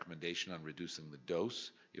 or the recommendation on reducing the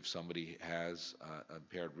dose if somebody has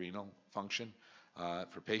impaired renal function.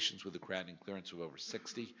 For patients with a creatinine clearance of over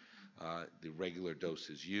 60, the regular dose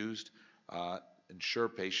is used. Ensure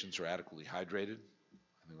patients are adequately hydrated.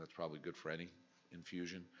 I think that's probably good for any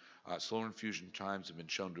infusion. Slower infusion times have been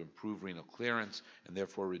shown to improve renal clearance and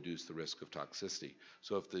therefore reduce the risk of toxicity.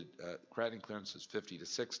 So if the creatinine clearance is 50 to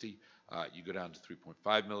 60, you go down to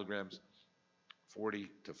 3.5 milligrams,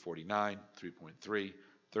 40 to 49, 3.3,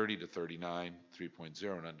 30 to 39,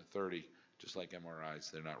 3.0, and under 30, just like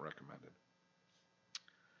MRIs, they're not recommended.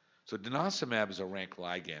 So denosumab is a rank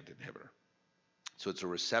ligand inhibitor. So it's a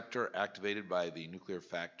receptor activated by the nuclear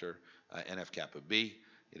factor NF-kappa B.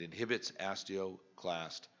 It inhibits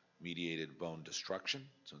osteoclast-mediated bone destruction.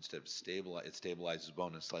 So instead of it stabilizes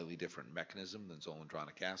bone in a slightly different mechanism than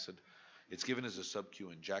zoledronic acid. It's given as a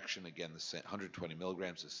sub-Q injection, again, the 120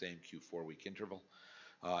 milligrams, the same Q4-week interval.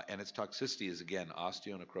 And its toxicity is, again,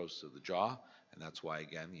 osteonecrosis of the jaw, and that's why,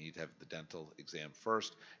 again, you need to have the dental exam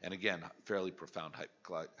first. And again, fairly profound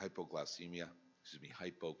hypocalcemia.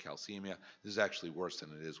 This is actually worse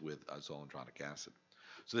than it is with zoledronic acid.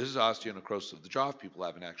 So this is osteonecrosis of the jaw, if people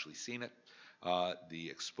haven't actually seen it. The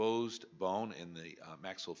exposed bone in the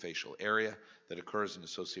maxillofacial area that occurs and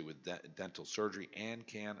associated with dental surgery and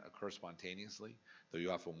can occur spontaneously, though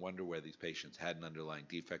you often wonder where these patients had an underlying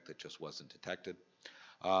defect that just wasn't detected.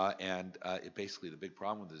 Basically the big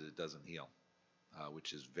problem with it is it doesn't heal,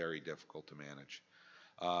 which is very difficult to manage.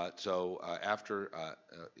 After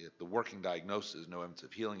the working diagnosis, no evidence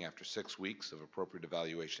of healing after 6 weeks of appropriate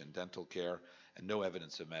evaluation and dental care, and no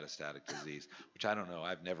evidence of metastatic disease, which I don't know.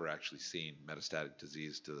 I've never actually seen metastatic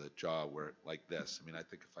disease to the jaw like this. I mean, I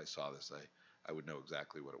think if I saw this, I would know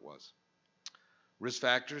exactly what it was. Risk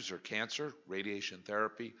factors are cancer, radiation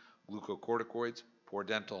therapy, glucocorticoids, poor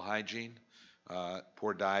dental hygiene,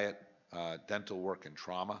 poor diet, dental work and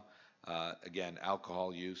trauma. Again,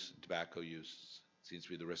 alcohol use, tobacco use seems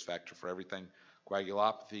to be the risk factor for everything.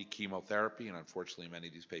 Coagulopathy, chemotherapy, and unfortunately many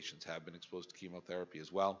of these patients have been exposed to chemotherapy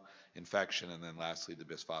as well. Infection, and then lastly the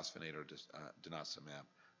bisphosphonate or denosumab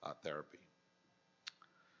therapy.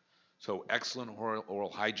 So excellent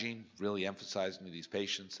oral hygiene, really emphasizing to these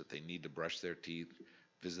patients that they need to brush their teeth,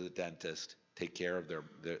 visit the dentist, take care of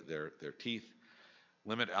their teeth,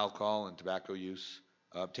 limit alcohol and tobacco use,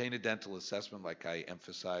 obtain a dental assessment like I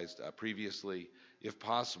emphasized previously. If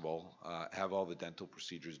possible, have all the dental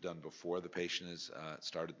procedures done before the patient has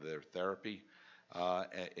started their therapy.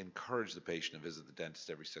 Encourage the patient to visit the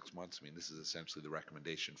dentist every 6 months. I mean, this is essentially the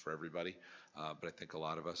recommendation for everybody, but I think a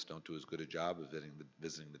lot of us don't do as good a job of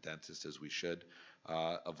visiting the dentist as we should.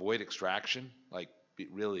 Avoid extraction, like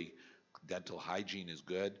really dental hygiene is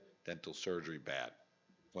good, dental surgery bad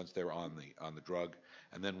once they're on the drug,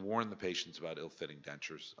 and then warn the patients about ill-fitting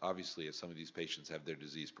dentures. Obviously, as some of these patients have their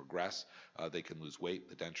disease progress, they can lose weight.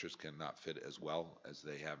 The dentures cannot fit as well as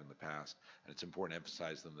they have in the past, and it's important to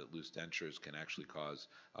emphasize them that loose dentures can actually cause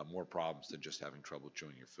more problems than just having trouble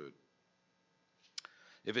chewing your food.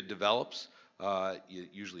 If it develops, you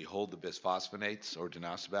usually hold the bisphosphonates or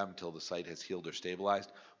denosumab until the site has healed or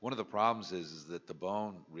stabilized. One of the problems is that the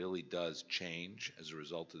bone really does change as a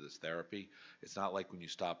result of this therapy. It's not like when you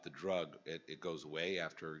stop the drug, it goes away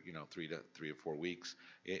after 3 or 4 weeks.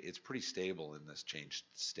 It's pretty stable in this changed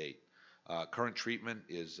state. Current treatment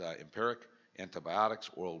is empiric. Antibiotics,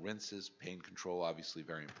 oral rinses, pain control, obviously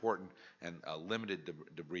very important, and limited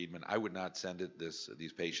debridement. I would not send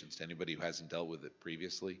these patients to anybody who hasn't dealt with it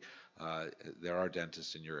previously. There are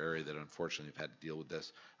dentists in your area that unfortunately have had to deal with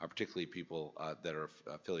this, particularly people that are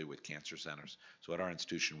affiliated with cancer centers. So at our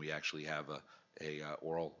institution, we actually have a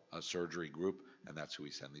oral surgery group, and that's who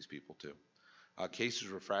we send these people to. Cases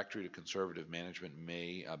refractory to conservative management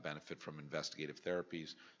may benefit from investigative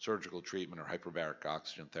therapies, surgical treatment, or hyperbaric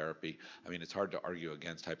oxygen therapy. I mean, it's hard to argue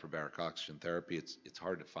against hyperbaric oxygen therapy. It's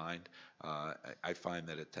hard to find. I find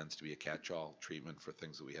that it tends to be a catch-all treatment for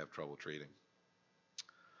things that we have trouble treating.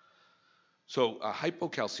 So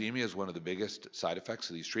hypocalcemia is one of the biggest side effects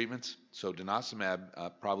of these treatments. So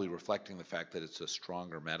denosumab, probably reflecting the fact that it's a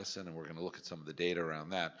stronger medicine, and we're going to look at some of the data around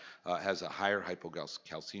that, has a higher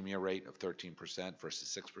hypocalcemia rate of 13%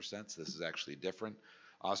 versus 6%. So this is actually different.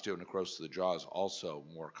 Osteonecrosis of the jaw is also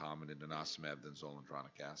more common in denosumab than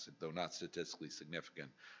zoledronic acid, though not statistically significant.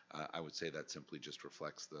 I would say that simply just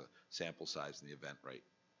reflects the sample size and the event rate.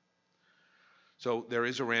 So there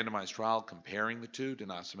is a randomized trial comparing the two,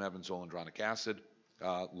 denosumab and zoledronic acid,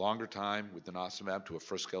 longer time with denosumab to a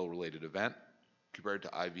first scale related event compared to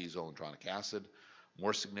IV zoledronic acid,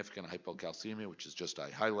 more significant hypocalcemia, which is just I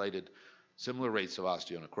highlighted, similar rates of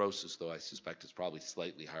osteonecrosis, though I suspect it's probably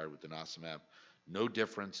slightly higher with denosumab, no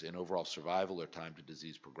difference in overall survival or time to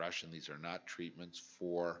disease progression. These are not treatments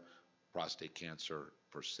for prostate cancer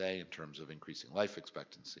per se in terms of increasing life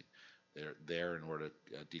expectancy. They're there in order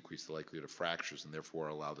to decrease the likelihood of fractures and therefore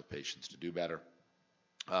allow the patients to do better.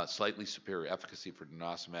 Slightly superior efficacy for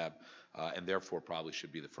denosumab and therefore probably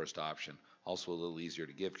should be the first option. Also a little easier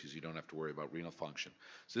to give because you don't have to worry about renal function.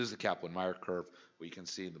 So this is the Kaplan-Meier curve. What you can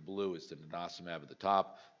see in the blue is the denosumab at the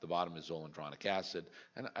top. The bottom is zoledronic acid.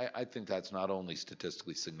 And I think that's not only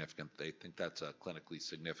statistically significant, I think that's a clinically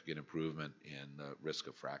significant improvement in the risk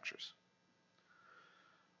of fractures.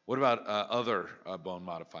 What about other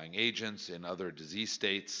bone-modifying agents in other disease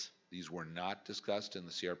states? These were not discussed in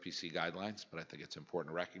the CRPC guidelines, but I think it's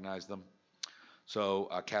important to recognize them. So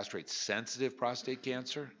castrate-sensitive prostate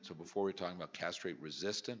cancer. So before we were talking about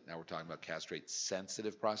castrate-resistant, now we're talking about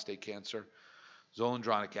castrate-sensitive prostate cancer.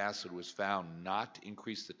 Zoledronic acid was found not to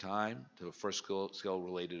increase the time to a first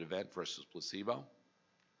scale-related event versus placebo.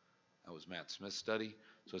 That was Matt Smith's study.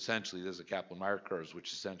 So essentially, there's a Kaplan-Meier curves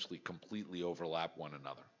which essentially completely overlap one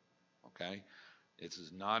another. Okay, this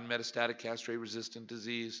is non-metastatic castrate-resistant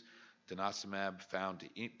disease. Denosumab found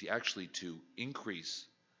to increase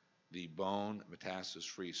the bone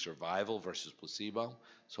metastasis-free survival versus placebo.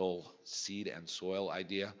 This whole seed and soil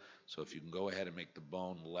idea. So if you can go ahead and make the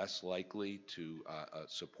bone less likely to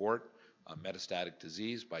support metastatic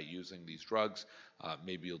disease by using these drugs,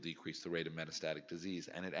 maybe you'll decrease the rate of metastatic disease.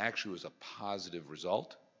 And it actually was a positive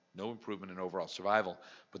result. No improvement in overall survival,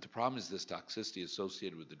 but the problem is this toxicity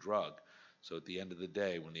associated with the drug. So at the end of the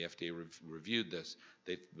day, when the FDA reviewed this,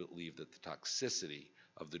 they believed that the toxicity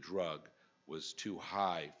of the drug was too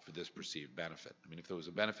high for this perceived benefit. I mean, if there was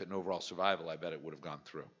a benefit in overall survival, I bet it would have gone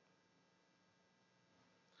through.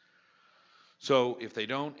 So if they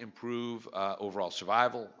don't improve overall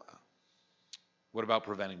survival, what about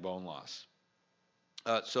preventing bone loss?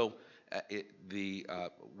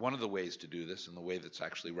 One of the ways to do this, and the way that's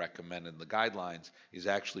actually recommended in the guidelines, is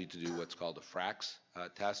actually to do what's called a FRAX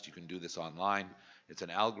test. You can do this online. It's an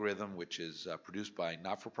algorithm which is produced by,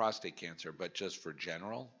 not for prostate cancer, but just for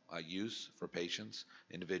general use for patients,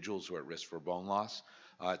 individuals who are at risk for bone loss.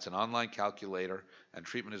 It's an online calculator, and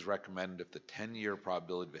treatment is recommended if the 10-year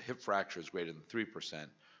probability of a hip fracture is greater than 3%,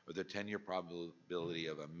 or the 10-year probability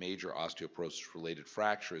of a major osteoporosis-related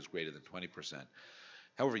fracture is greater than 20%.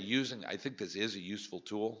 However, I think this is a useful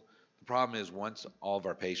tool. The problem is once all of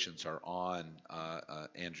our patients are on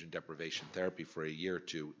androgen deprivation therapy for a year or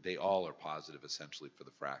two, they all are positive essentially for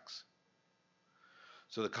the fracs.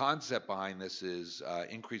 So the concept behind this is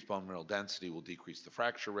increased bone mineral density will decrease the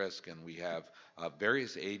fracture risk, and we have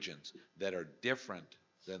various agents that are different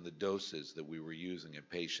than the doses that we were using in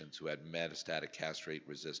patients who had metastatic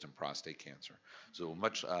castrate-resistant prostate cancer. So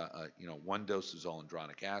one dose of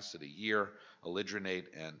zoledronic acid a year, alidronate,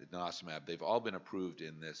 and denosumab, they've all been approved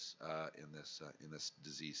in this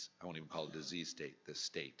disease. I won't even call it disease state, this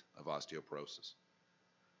state of osteoporosis.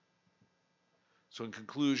 So in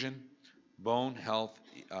conclusion, bone health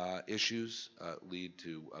issues lead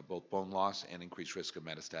to both bone loss and increased risk of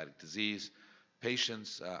metastatic disease.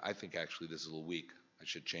 Patients, I think actually this is a little weak. I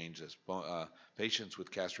should change this. Patients with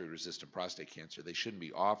castrate-resistant prostate cancer, they shouldn't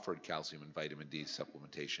be offered calcium and vitamin D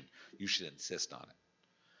supplementation. You should insist on it.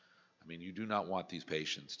 I mean, you do not want these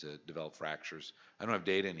patients to develop fractures. I don't have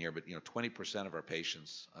data in here, but 20% of our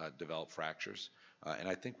patients develop fractures, and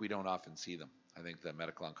I think we don't often see them. I think the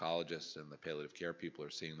medical oncologists and the palliative care people are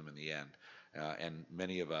seeing them in the end, and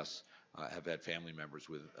many of us have had family members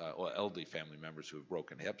with, elderly family members who have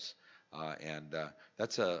broken hips, and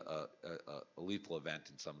that's a lethal event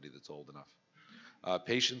in somebody that's old enough.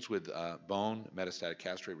 Patients with bone metastatic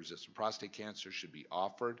castrate-resistant prostate cancer should be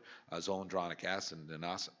offered zoledronic acid and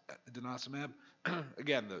denosumab.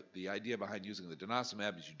 Again, the idea behind using the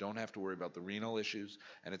denosumab is you don't have to worry about the renal issues,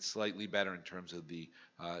 and it's slightly better in terms of the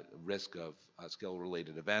risk of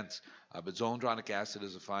skill-related events. But zoledronic acid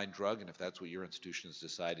is a fine drug, and if that's what your institution has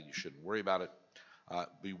decided, you shouldn't worry about it.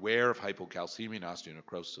 Beware of hypocalcemia and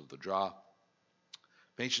osteonecrosis of the jaw.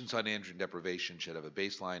 Patients on androgen deprivation should have a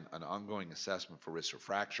baseline, an ongoing assessment for risk of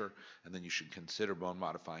fracture, and then you should consider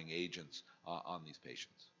bone-modifying agents on these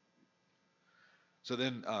patients. So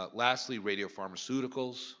then lastly,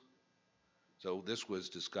 radiopharmaceuticals. So this was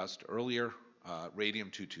discussed earlier,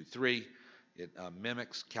 radium-223. It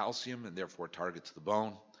mimics calcium and therefore targets the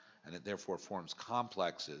bone, and it therefore forms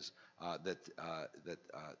complexes that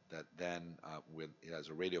then, when it has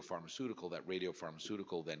a radiopharmaceutical, that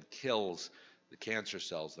radiopharmaceutical then kills the cancer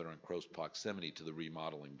cells that are in close proximity to the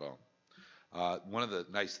remodeling bone. One of the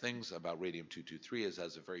nice things about radium-223 is it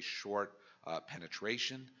has a very short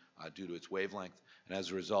penetration due to its wavelength, and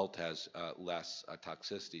as a result has less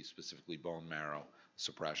toxicity, specifically bone marrow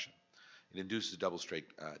suppression. It induces double-straight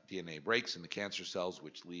DNA breaks in the cancer cells,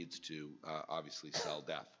 which leads to obviously cell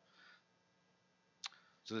death.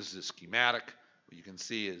 So this is a schematic. What you can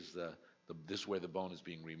see is this is where the bone is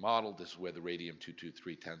being remodeled. This is where the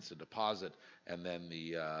radium-223 tends to deposit, and then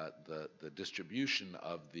the distribution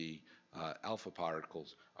of the alpha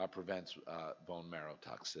particles prevents bone marrow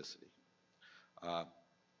toxicity.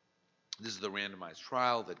 This is the randomized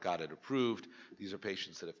trial that got it approved. These are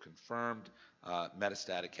patients that have confirmed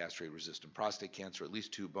metastatic castrate-resistant prostate cancer, at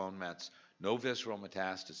least 2 bone mets, no visceral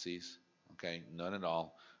metastases, okay, none at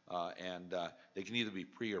all. And they can either be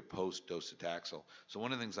pre or post docetaxel. So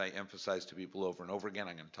one of the things I emphasize to people over and over again,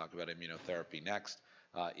 I'm going to talk about immunotherapy next,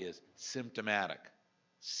 is symptomatic.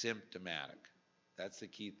 Symptomatic. That's the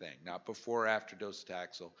key thing. Not before or after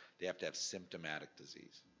docetaxel. They have to have symptomatic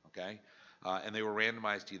disease, okay? And they were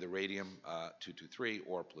randomized to either radium-223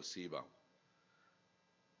 or placebo.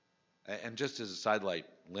 And just as a sidelight,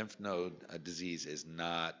 lymph node disease is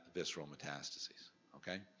not visceral metastases,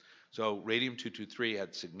 okay? So radium-223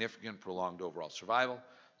 had significant prolonged overall survival.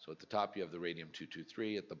 So at the top you have the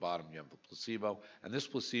radium-223, at the bottom you have the placebo, and this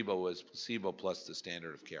placebo was placebo plus the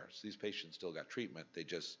standard of care. So these patients still got treatment, they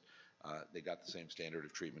just they got the same standard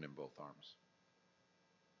of treatment in both arms.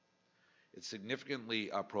 It significantly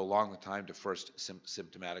prolonged the time to first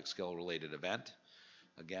symptomatic skill-related event.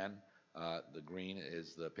 Again, the green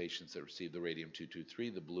is the patients that received the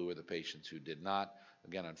radium-223, the blue are the patients who did not.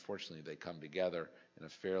 Again, unfortunately, they come together in a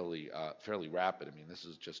fairly rapid, I mean, this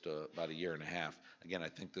is just about a year and a half. Again, I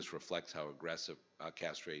think this reflects how aggressive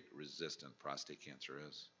castrate-resistant prostate cancer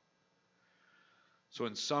is. So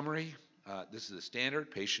in summary, this is a standard.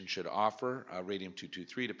 Patients should offer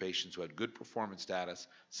radium-223 to patients who had good performance status,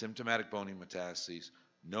 symptomatic bony metastases,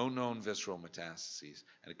 no known visceral metastases,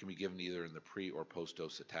 and it can be given either in the pre or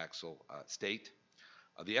post-docetaxel state.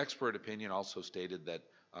 The expert opinion also stated that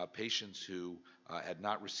patients who had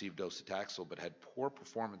not received docetaxel but had poor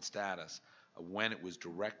performance status when it was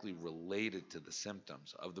directly related to the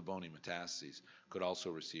symptoms of the bony metastases could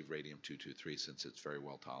also receive radium-223 since it's very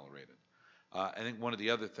well tolerated. I think one of the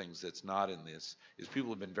other things that's not in this is people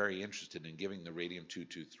have been very interested in giving the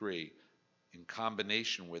radium-223 in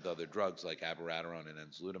combination with other drugs like abiraterone and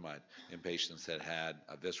enzalutamide in patients that had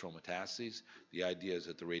visceral metastases. The idea is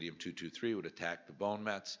that the radium-223 would attack the bone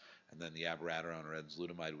mets, and then the abiraterone or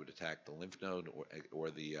enzalutamide would attack the lymph node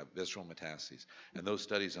or the visceral metastases. And those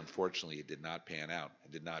studies, unfortunately, did not pan out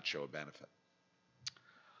and did not show a benefit.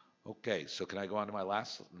 Okay, so can I go on to my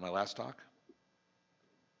last talk?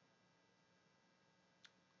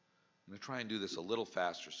 I'm going to try and do this a little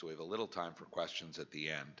faster so we have a little time for questions at the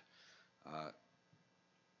end.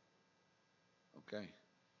 Okay.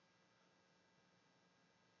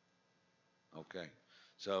 Okay.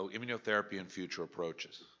 So immunotherapy and future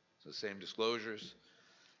approaches. So same disclosures.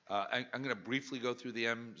 I'm going to briefly go through the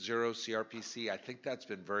M0 CRPC. I think that's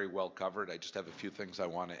been very well covered. I just have a few things I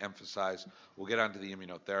want to emphasize. We'll get onto the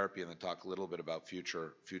immunotherapy and then talk a little bit about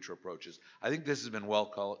future approaches. I think this has been well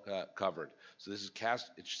covered. So this is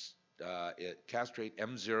castrate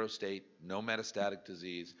M0 state, no metastatic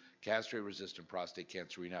disease, castrate-resistant prostate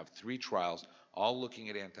cancer. We now have 3 trials, all looking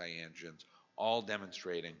at anti-androgens, all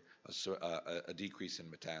demonstrating a decrease in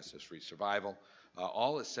metastasis-free survival.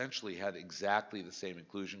 All essentially had exactly the same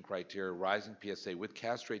inclusion criteria, rising PSA with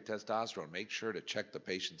castrate testosterone. Make sure to check the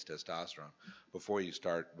patient's testosterone before you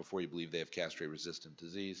believe they have castrate-resistant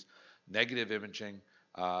disease. Negative imaging,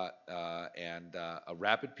 and a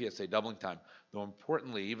rapid PSA doubling time. Though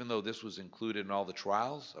importantly, even though this was included in all the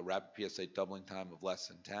trials, a rapid PSA doubling time of less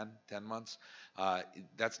than 10 months,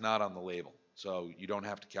 that's not on the label. So you don't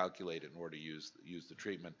have to calculate it in order to use the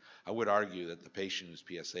treatment. I would argue that the patient whose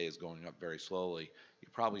PSA is going up very slowly, you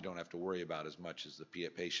probably don't have to worry about as much as the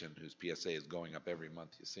patient whose PSA is going up every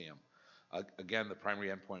month you see him. Again, the primary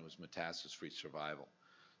endpoint was metastasis-free survival.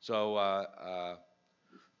 So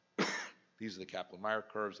these are the Kaplan-Meier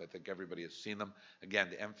curves. I think everybody has seen them. Again,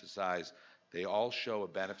 to emphasize, they all show a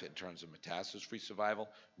benefit in terms of metastasis-free survival,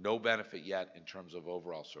 no benefit yet in terms of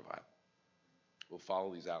overall survival. We'll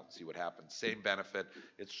follow these out and see what happens. Same benefit.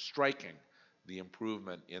 It's striking, the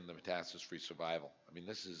improvement in the metastasis-free survival. I mean,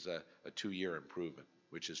 this is a 2-year improvement,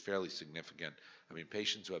 which is fairly significant. I mean,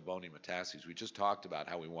 patients who have bony metastases, we just talked about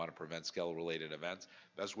how we want to prevent skeletal-related events.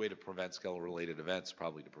 Best way to prevent skeletal-related events is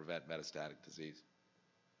probably to prevent metastatic disease.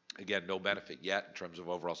 Again, no benefit yet in terms of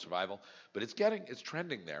overall survival, but it's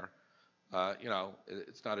trending there.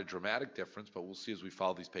 It's not a dramatic difference, but we'll see as we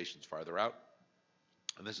follow these patients farther out.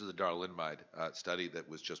 And this is a darolutamide study that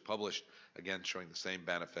was just published, again, showing the same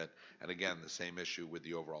benefit, and again, the same issue with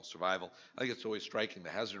the overall survival. I think it's always striking. The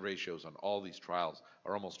hazard ratios on all these trials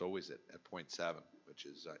are almost always at 0.7, which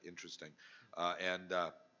is interesting.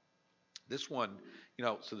 This one,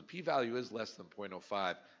 so the p-value is less than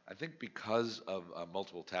 0.05. I think because of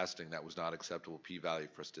multiple testing, that was not acceptable p-value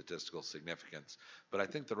for statistical significance. But I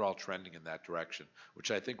think they're all trending in that direction,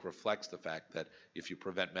 which I think reflects the fact that if you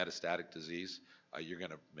prevent metastatic disease, you're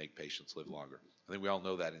going to make patients live longer. I think we all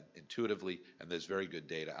know that intuitively, and there's very good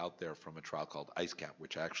data out there from a trial called ICECAP,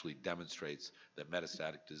 which actually demonstrates that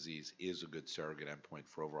metastatic disease is a good surrogate endpoint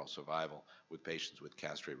for overall survival with patients with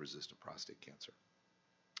castrate-resistant prostate cancer.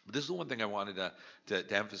 But this is the one thing I wanted to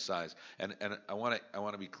emphasize, and I want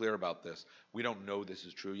to be clear about this. We don't know this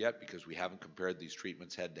is true yet because we haven't compared these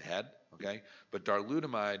treatments head to head. Okay, but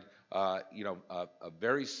darolutamide, a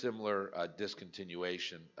very similar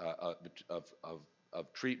discontinuation of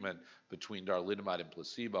treatment between darolutamide and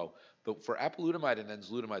placebo. But for apalutamide and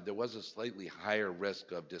enzalutamide, there was a slightly higher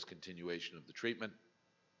risk of discontinuation of the treatment.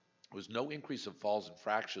 There was no increase of falls and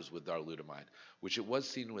fractures with darolutamide, which it was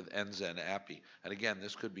seen with Enza and Api. And again,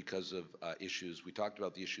 this could be because of issues. We talked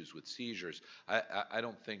about the issues with seizures. I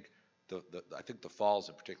don't think I think the falls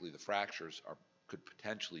and particularly the fractures could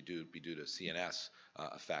potentially be due to CNS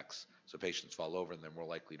effects. So patients fall over and they're more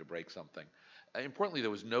likely to break something. Importantly, there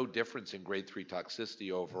was no difference in grade 3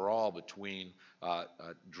 toxicity overall between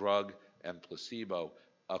drug and placebo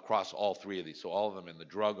across all 3 of these. So all of them in the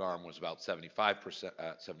drug arm was about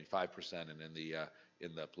 75%, and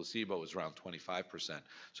in the placebo was around 25%.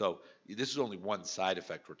 So this is only one side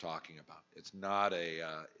effect we're talking about. It's not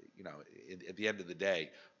at the end of the day,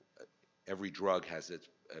 every drug has its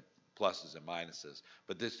pluses and minuses,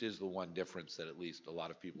 but this is the one difference that at least a lot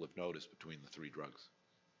of people have noticed between the 3 drugs.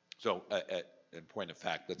 So in point of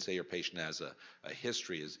fact, let's say your patient has a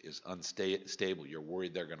history, is unstable, you're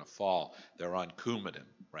worried they're going to fall, they're on Coumadin,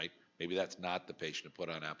 right? Maybe that's not the patient to put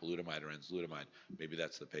on apalutamide or enzalutamide. Maybe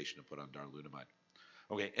that's the patient to put on darolutamide.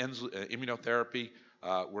 Okay, immunotherapy,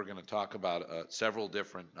 we're going to talk about several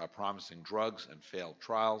different promising drugs and failed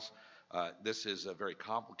trials. This is a very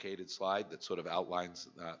complicated slide that sort of outlines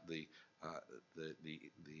the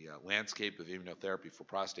landscape of immunotherapy for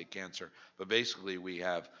prostate cancer. But basically, we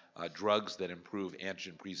have drugs that improve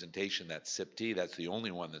antigen presentation. That's CYP-T. That's the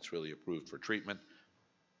only one that's really approved for treatment.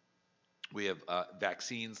 We have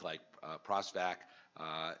vaccines like Prosvac,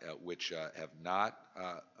 which have not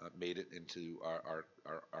made it into our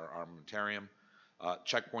armamentarium.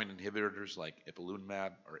 Checkpoint inhibitors like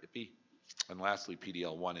ipilimumab or IPI, and lastly,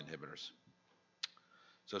 PD-L1 inhibitors.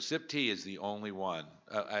 So CYP-T is the only one.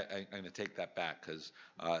 I'm going to take that back because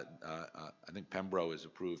I think Pembro is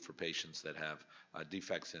approved for patients that have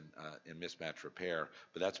defects in mismatch repair,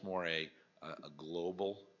 but that's more a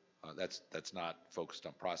global. That's not focused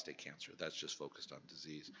on prostate cancer. That's just focused on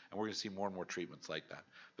disease. And we're going to see more and more treatments like that.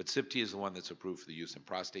 But CYP-T is the one that's approved for the use in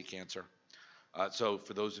prostate cancer. So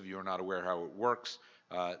for those of you who are not aware how it works,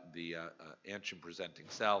 the antigen-presenting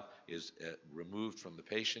cell is removed from the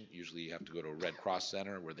patient. Usually you have to go to a Red Cross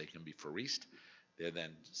center where they can be pheresed. They're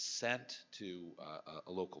then sent to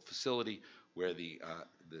a local facility where the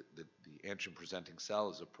antigen-presenting cell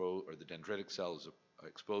is or the dendritic cell is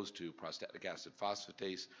exposed to prostatic acid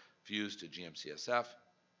phosphatase, fused to GM-CSF.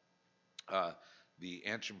 The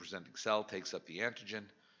antigen-presenting cell takes up the antigen.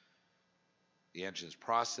 The antigen is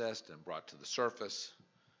processed and brought to the surface.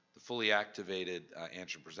 The fully activated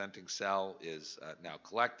antigen-presenting cell is now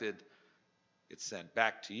collected. It's sent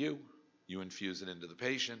back to you. You infuse it into the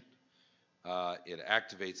patient. It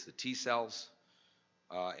activates the T cells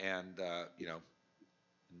and,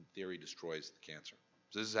 in theory, destroys the cancer.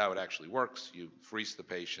 So this is how it actually works. You freeze the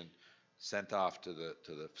patient, sent off to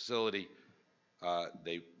the facility.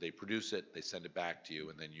 They produce it, they send it back to you,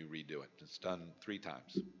 and then you redo it. It's done 3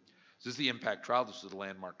 times. So this is the IMPACT trial. This is the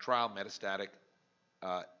landmark trial, metastatic,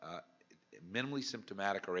 minimally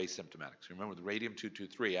symptomatic or asymptomatic. So remember, the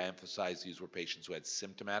radium-223, I emphasized these were patients who had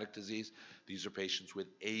symptomatic disease. These are patients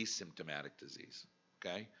with asymptomatic disease,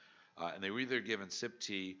 okay? And they were either given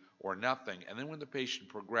CYP-T or nothing. And then when the patient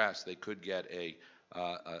progressed, they could get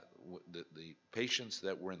the patients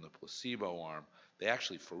that were in the placebo arm, they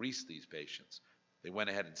actually pheresed these patients. They went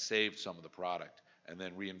ahead and saved some of the product and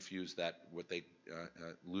then reinfused that, what they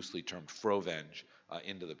loosely termed Frovenge,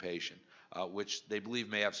 into the patient, which they believe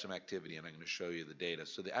may have some activity, and I'm going to show you the data.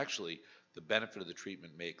 So the benefit of the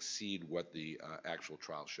treatment may exceed what the actual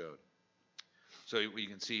trial showed. So what you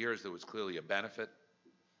can see here is there was clearly a benefit.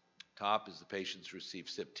 Top is the patients who received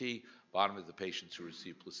CYP-T, bottom is the patients who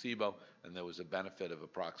received placebo, and there was a benefit of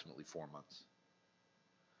approximately 4 months.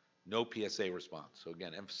 No PSA response. So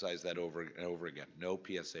again, emphasize that over and over again. No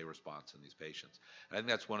PSA response in these patients. And I think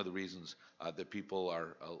that's one of the reasons that people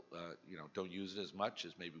are, don't use it as much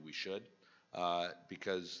as maybe we should,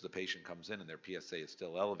 because the patient comes in and their PSA is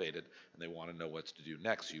still elevated, and they want to know what to do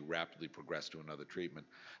next. So you rapidly progress to another treatment.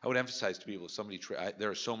 I would emphasize to people,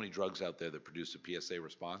 there are so many drugs out there that produce a PSA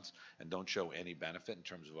response and don't show any benefit in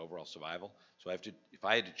terms of overall survival. So if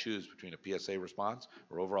I had to choose between a PSA response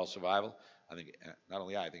or overall survival, I think not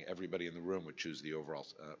only I think everybody in the room would choose the overall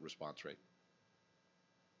response rate.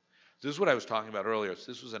 So this is what I was talking about earlier.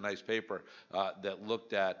 So this was a nice paper that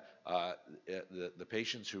looked at the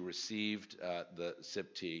patients who received the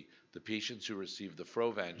CYP-T, the patients who received the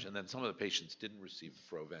Frovenge, and then some of the patients didn't receive the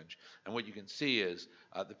Frovenge. And what you can see is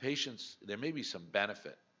there may be some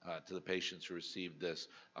benefit to the patients who received this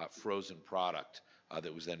frozen product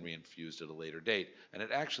that was then reinfused at a later date. And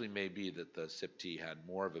it actually may be that the CYP-T had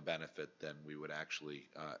more of a benefit than we would actually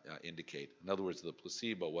indicate. In other words, the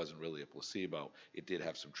placebo wasn't really a placebo. It did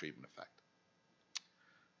have some treatment effect.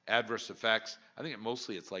 Adverse effects, I think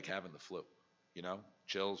mostly it's like having the flu,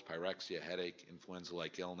 chills, pyrexia, headache,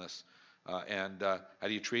 influenza-like illness. And how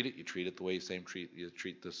do you treat it? You treat it the way you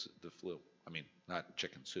treat the flu. I mean, not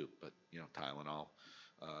chicken soup, but Tylenol,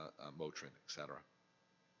 Motrin, etc.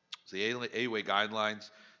 So the AUA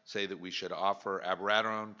guidelines say that we should offer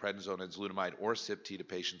abiraterone, prednisone, enzalutamide, or CYP-T to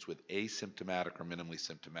patients with asymptomatic or minimally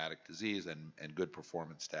symptomatic disease and good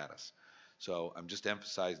performance status. So I'm just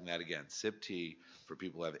emphasizing that again, CYP-T for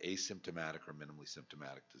people who have asymptomatic or minimally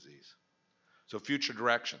symptomatic disease. So future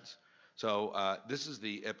directions. So this is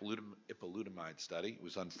the ipilimumab study. It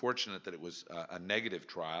was unfortunate that it was a negative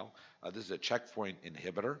trial. This is a checkpoint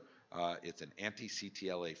inhibitor. It's an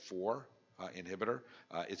anti-CTLA-4 inhibitor.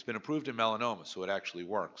 It's been approved in melanoma, so it actually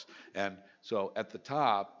works. And so at the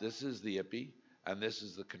top, this is the IPI, and this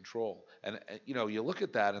is the control. And you look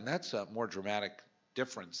at that, and that's a more dramatic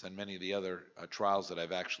difference than many of the other trials that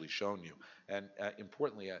I've actually shown you. And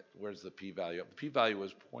importantly, where's the p-value? The p-value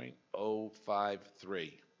was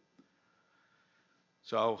 0.053.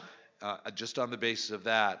 So just on the basis of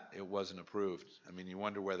that, it wasn't approved. I mean, you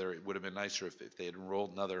wonder whether it would have been nicer if they had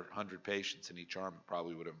enrolled another 100 patients in each arm. It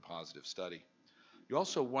probably would have been a positive study. You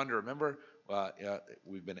also wonder, remember,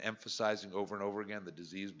 we've been emphasizing over and over again the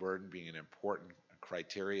disease burden being an important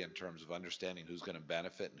criteria in terms of understanding who's going to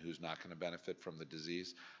benefit and who's not going to benefit from the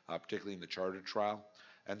disease, particularly in the CHARTER trial.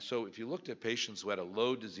 And so if you looked at patients who had a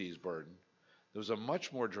low disease burden, there was a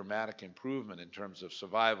much more dramatic improvement in terms of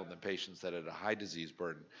survival than patients that had a high disease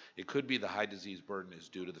burden. It could be the high disease burden is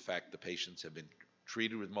due to the fact the patients have been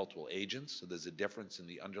treated with multiple agents, so there's a difference in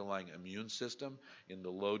the underlying immune system in the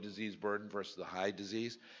low disease burden versus the high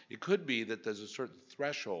disease. It could be that there's a certain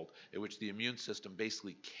threshold at which the immune system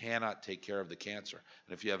basically cannot take care of the cancer.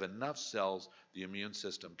 And if you have enough cells, the immune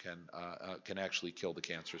system can actually kill the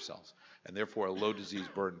cancer cells. And therefore, a low disease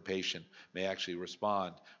burden patient may actually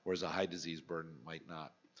respond, whereas a high disease burden might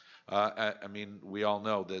not. I mean, we all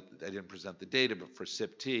know that I didn't present the data, but for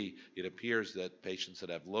CYP-T, it appears that patients that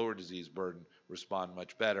have lower disease burden respond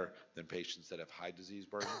much better than patients that have high disease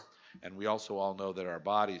burden. And we also all know that our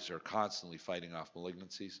bodies are constantly fighting off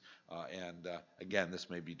malignancies. Again, this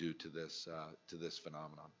may be due to this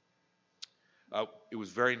phenomenon. It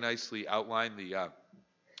was very nicely outlined,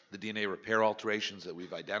 the DNA repair alterations that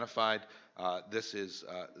we've identified. This is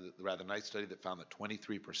a rather nice study that found that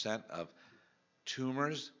 23% of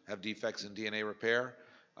tumors have defects in DNA repair,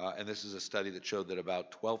 and this is a study that showed that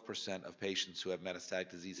about 12% of patients who have metastatic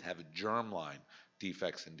disease have germline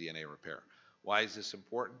defects in DNA repair. Why is this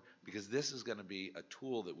important? Because this is going to be a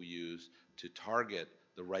tool that we use to target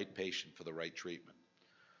the right patient for the right treatment.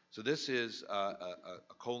 So this is a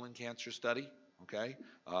colon cancer study, okay?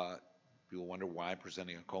 People wonder why I'm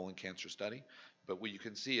presenting a colon cancer study. But what you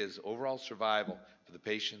can see is overall survival for the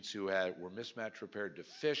patients who were mismatch repair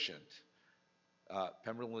deficient,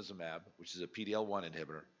 pembrolizumab, which is a PD-L1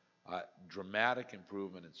 inhibitor, dramatic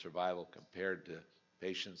improvement in survival compared to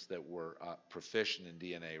patients that were proficient in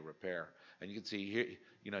DNA repair. And you can see here,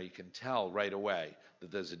 you can tell right away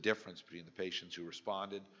that there's a difference between the patients who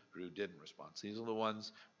responded and who didn't respond. So these are the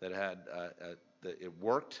ones that had, it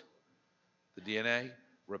worked, the DNA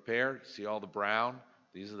repair. You see all the brown.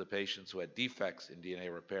 These are the patients who had defects in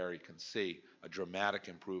DNA repair. You can see a dramatic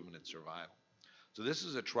improvement in survival. So this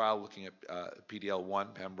is a trial looking at PD-L1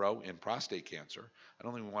 pembro in prostate cancer. I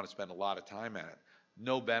don't even want to spend a lot of time at it.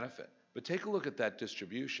 No benefit. But take a look at that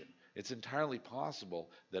distribution. It's entirely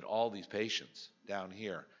possible that all these patients down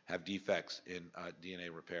here have defects in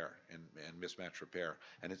DNA repair and mismatch repair.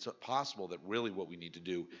 And it's possible that really what we need to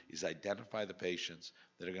do is identify the patients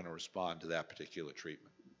that are going to respond to that particular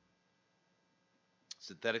treatment.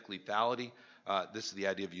 Synthetic lethality, this is the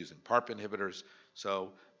idea of using PARP inhibitors.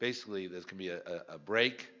 So basically, there's going to be a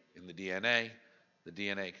break in the DNA. The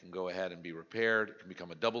DNA can go ahead and be repaired. It can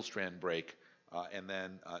become a double-strand break. And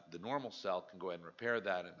then the normal cell can go ahead and repair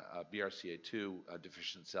that, and a BRCA2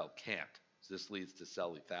 deficient cell can't. So this leads to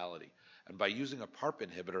cell lethality. And by using a PARP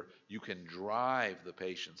inhibitor, you can drive the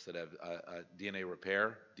patients that have DNA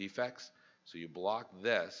repair defects. So you block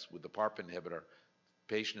this with the PARP inhibitor.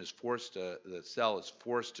 The cell is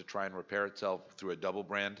forced to try and repair itself through a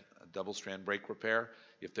double-strand break repair.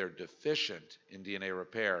 If they're deficient in DNA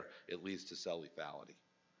repair, it leads to cell lethality.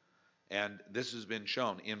 And this has been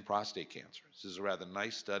shown in prostate cancer. This is a rather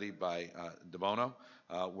nice study by DeBono,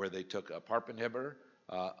 where they took a PARP inhibitor,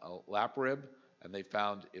 olaparib, and they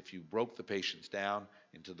found if you broke the patients down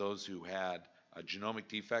into those who had genomic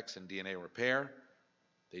defects in DNA repair,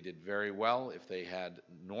 they did very well. If they had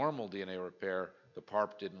normal DNA repair, the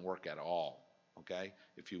PARP didn't work at all, okay?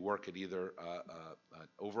 If you work at either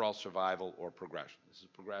overall survival or progression. This is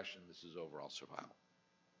progression, this is overall survival.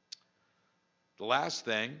 The last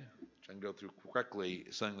thing, which I can go through quickly,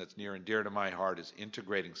 is something that's near and dear to my heart, is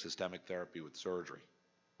integrating systemic therapy with surgery.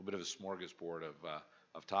 A little bit of a smorgasbord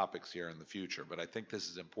of topics here in the future, but I think this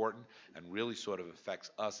is important and really sort of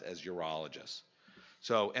affects us as urologists.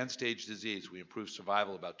 So end-stage disease, we improve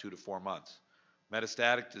survival about 2 to 4 months.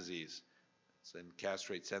 Metastatic disease, and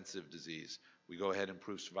castrate-sensitive disease, we go ahead and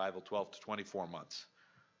improve survival 12 to 24 months.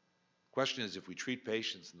 Question is, if we treat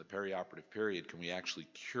patients in the perioperative period, can we actually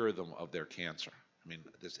cure them of their cancer? I mean,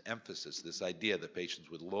 this emphasis, this idea that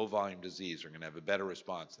patients with low-volume disease are going to have a better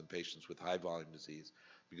response than patients with high-volume disease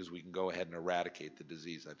because we can go ahead and eradicate the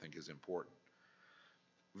disease, I think is important.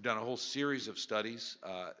 We've done a whole series of studies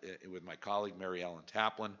with my colleague, Mary Ellen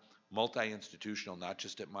Taplin, multi-institutional, not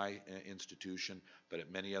just at my institution, but at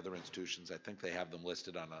many other institutions. I think they have them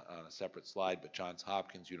listed on a separate slide, but Johns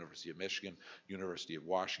Hopkins, University of Michigan, University of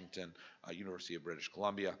Washington, University of British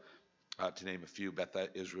Columbia, to name a few, Beth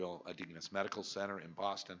Israel Deaconess Medical Center in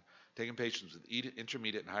Boston, taking patients with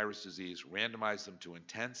intermediate and high-risk disease, randomized them to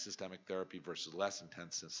intense systemic therapy versus less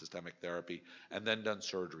intense systemic therapy, and then done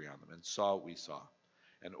surgery on them and saw what we saw.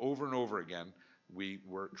 And over again, we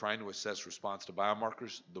were trying to assess response to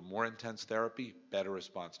biomarkers. The more intense therapy, better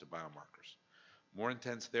response to biomarkers. More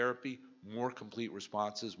intense therapy, more complete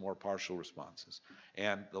responses, more partial responses.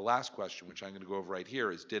 And the last question, which I'm going to go over right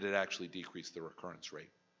here, is did it actually decrease the recurrence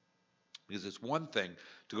rate? Because it's one thing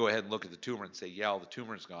to go ahead and look at the tumor and say, yeah, all the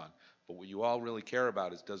tumor's gone. But what you all really care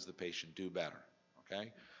about is, does the patient do better?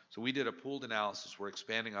 Okay? So we did a pooled analysis. We're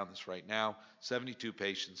expanding on this right now. 72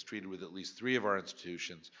 patients treated with at least 3 of our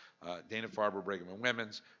institutions, Dana-Farber, Brigham and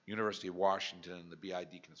Women's, University of Washington, and the BI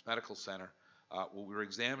Deaconess Medical Center. What we were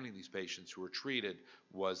examining these patients who were treated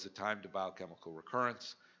was the time to biochemical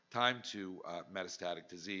recurrence, time to metastatic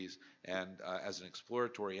disease, and as an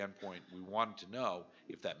exploratory endpoint, we wanted to know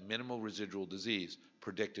if that minimal residual disease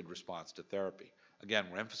predicted response to therapy. Again,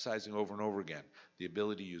 we're emphasizing over and over again the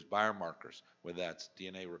ability to use biomarkers, whether that's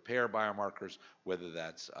DNA repair biomarkers, whether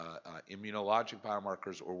that's immunologic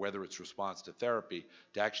biomarkers, or whether it's response to therapy,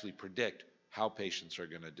 to actually predict how patients are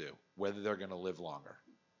going to do, whether they're going to live longer.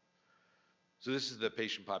 So this is the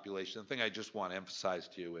patient population. The thing I just want to emphasize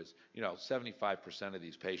to you is, 75% of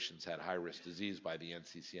these patients had high-risk disease by the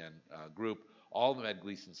NCCN group. All of them had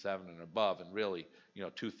Gleason 7 and above, and really,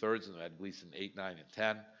 2/3 of them had Gleason 8, 9, and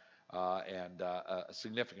 10, and a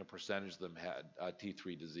significant percentage of them had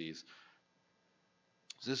T3 disease.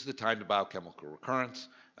 So this is the time to biochemical recurrence.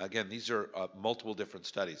 Again, these are multiple different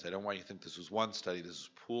studies. I don't want you to think this was one study. This is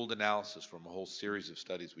pooled analysis from a whole series of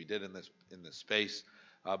studies we did in this space.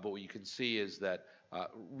 But what you can see is that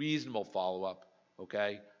reasonable follow-up,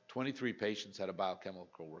 okay? 23 patients had a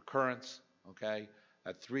biochemical recurrence, okay?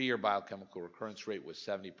 That 3-year biochemical recurrence rate was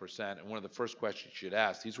 70%. And one of the first questions you should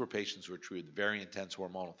ask, these were patients who were treated with very intense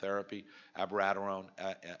hormonal therapy, abiraterone,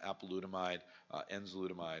 apalutamide,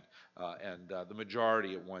 enzalutamide, and the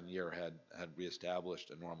majority at 1 year had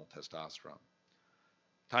reestablished a normal testosterone.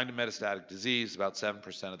 Time to metastatic disease, about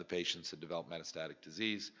 7% of the patients had developed metastatic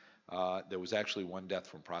disease. There was actually 1 death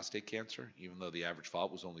from prostate cancer, even though the average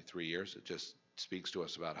follow-up was only 3 years. It just speaks to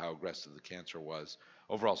us about how aggressive the cancer was.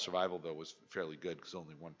 Overall survival, though, was fairly good because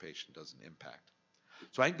only 1 patient doesn't impact.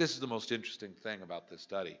 So I think this is the most interesting thing about this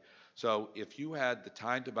study. So if you had the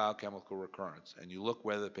time to biochemical recurrence and you look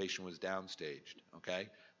whether the patient was downstaged, okay,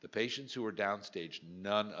 the patients who were downstaged,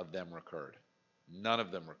 none of them recurred. None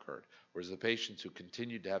of them recurred. Whereas the patients who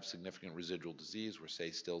continued to have significant residual disease were,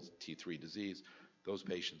 say, still T3 disease, those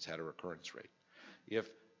patients had a recurrence rate. If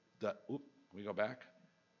the, can we go back?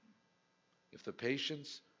 If the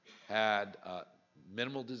patients had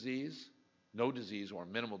minimal disease, no disease, or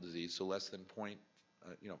minimal disease, so less than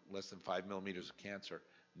less than 5 millimeters of cancer,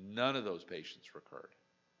 none of those patients recurred.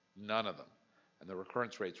 None of them. And the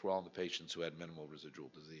recurrence rates were all in the patients who had minimal residual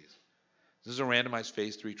disease. This is a randomized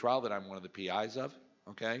phase 3 trial that I'm one of the PIs of,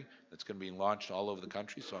 okay? That's going to be launched all over the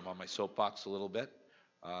country, so I'm on my soapbox a little bit.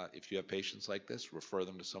 If you have patients like this, refer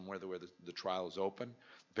them to somewhere where the trial is open.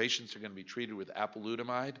 The patients are going to be treated with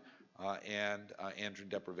apalutamide and androgen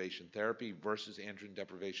deprivation therapy versus androgen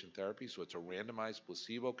deprivation therapy. So it's a randomized,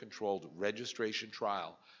 placebo-controlled registration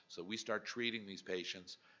trial. So we start treating these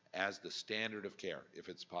patients as the standard of care. If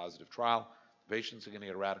it's a positive trial, the patients are going to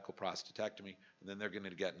get a radical prostatectomy, and then they're going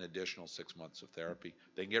to get an additional 6 months of therapy.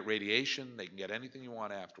 They can get radiation. They can get anything you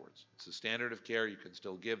want afterwards. It's the standard of care you can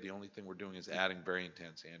still give. The only thing we're doing is adding very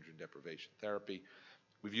intense androgen deprivation therapy.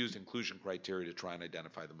 We've used inclusion criteria to try and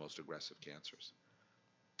identify the most aggressive cancers.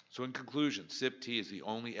 So in conclusion, CYP-T is the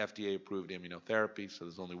only FDA-approved immunotherapy, so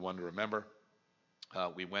there's only one to remember.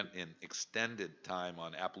 We went in extended time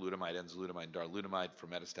on apalutamide, enzalutamide, and darolutamide for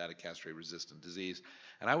metastatic castrate-resistant disease.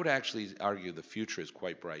 And I would actually argue the future is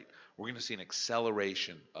quite bright. We're going to see an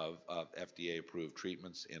acceleration of FDA-approved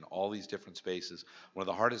treatments in all these different spaces. One of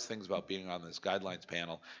the hardest things about being on this guidelines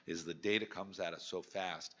panel is the data comes at us so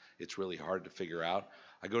fast, it's really hard to figure out.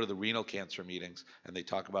 I go to the renal cancer meetings, and they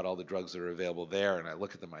talk about all the drugs that are available there, and I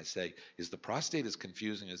look at them, I say, is the prostate as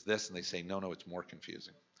confusing as this? And they say, no, it's more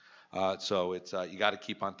confusing. So it's you got to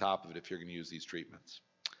keep on top of it if you're going to use these treatments.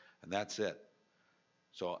 And that's it.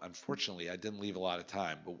 So unfortunately, I didn't leave a lot of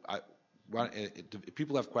time. But if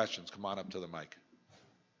people have questions, come on up to the mic.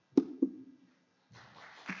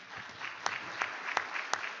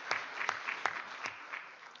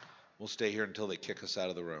 We'll stay here until they kick us out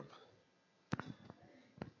of the room.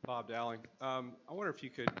 Bob Dowling. I wonder if you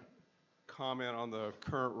could comment on the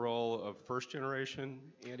current role of first-generation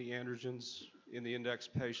anti-androgens in the index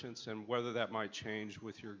patients and whether that might change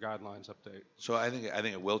with your guidelines update. So I think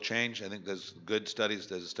it will change. I think there's good studies.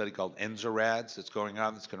 There's a study called ENZARADS that's going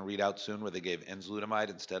on that's going to read out soon where they gave enzalutamide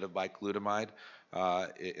instead of bicalutamide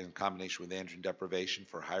in combination with androgen deprivation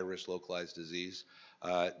for high-risk localized disease.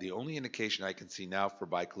 The only indication I can see now for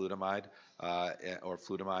bicalutamide or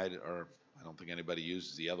flutamide, or I don't think anybody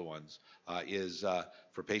uses the other ones, is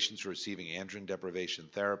for patients receiving androgen deprivation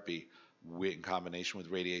therapy in combination with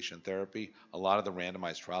radiation therapy. A lot of the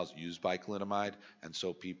randomized trials use bicalutamide, and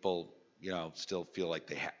so people, still feel like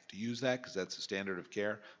they have to use that because that's the standard of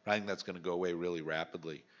care. But I think that's going to go away really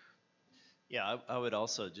rapidly. Yeah, I would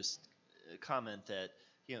also just comment that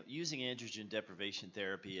using androgen deprivation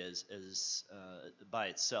therapy as by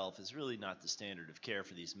itself is really not the standard of care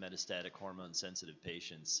for these metastatic hormone sensitive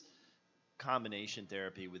patients. Combination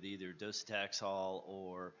therapy with either docetaxel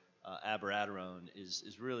or abiraterone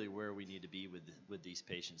is really where we need to be with these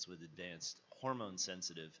patients with advanced hormone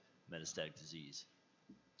sensitive metastatic disease.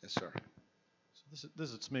 Yes, sir. So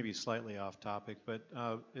this is maybe slightly off topic, but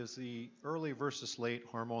is the early versus late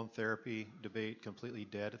hormone therapy debate completely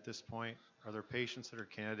dead at this point? Are there patients that are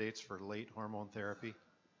candidates for late hormone therapy?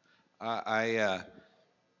 I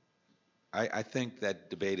think that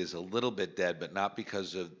debate is a little bit dead, but not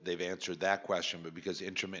because they've answered that question, but because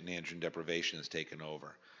intermittent androgen deprivation has taken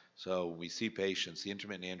over. So we see patients, the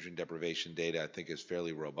intermittent androgen deprivation data I think is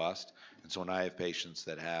fairly robust. And so when I have patients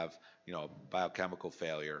that have, biochemical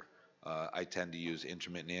failure, I tend to use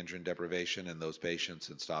intermittent androgen deprivation in those patients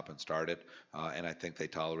and stop and start it. And I think they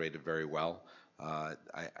tolerate it very well.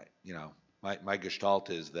 My gestalt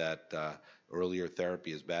is that earlier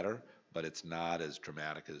therapy is better, but it's not as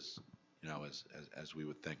dramatic as as we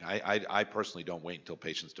would think. I personally don't wait until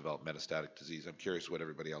patients develop metastatic disease. I'm curious what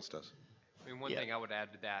everybody else does. I mean, one thing I would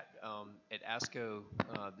add to that, at ASCO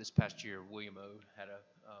this past year, William O. had a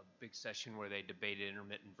big session where they debated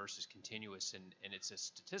intermittent versus continuous, and it's a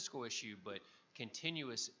statistical issue, but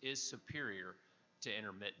continuous is superior to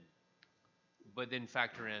intermittent. But then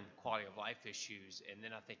factor in quality of life issues, and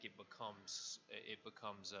then I think it becomes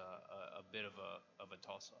a bit of a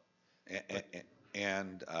toss-up.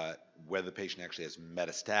 And whether the patient actually has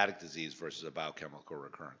metastatic disease versus a biochemical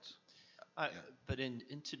recurrence. But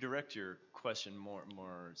to direct your question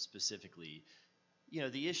more specifically,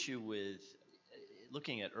 the issue with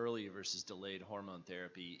looking at early versus delayed hormone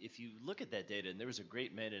therapy, if you look at that data, and there was a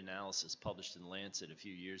great meta-analysis published in Lancet a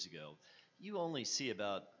few years ago, you only see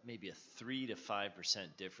about maybe a 3 to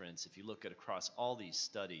 5% difference if you look at across all these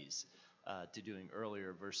studies to doing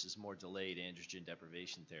earlier versus more delayed androgen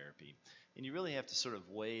deprivation therapy. And you really have to sort of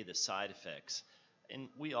weigh the side effects. And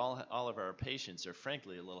all of our patients are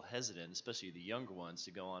frankly a little hesitant, especially the younger ones,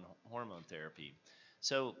 to go on hormone therapy.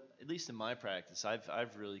 So at least in my practice,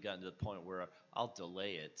 I've really gotten to the point where I'll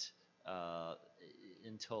delay it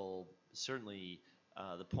until certainly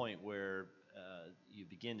the point where you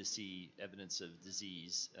begin to see evidence of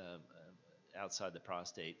disease outside the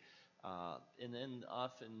prostate. And then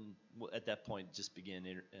often at that point just begin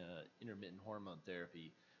intermittent hormone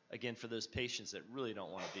therapy, again, for those patients that really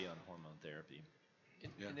don't want to be on hormone therapy.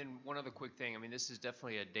 And then one other quick thing, I mean, this is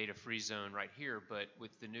definitely a data-free zone right here, but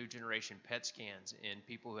with the new generation PET scans in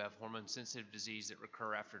people who have hormone-sensitive disease that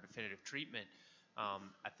recur after definitive treatment,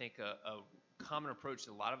 I think a common approach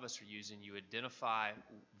that a lot of us are using, you identify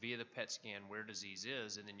via the PET scan where disease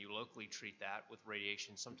is, and then you locally treat that with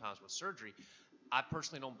radiation, sometimes with surgery. I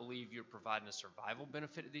personally don't believe you're providing a survival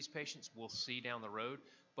benefit to these patients. We'll see down the road,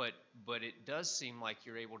 but it does seem like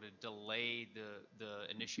you're able to delay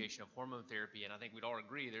the initiation of hormone therapy, and I think we'd all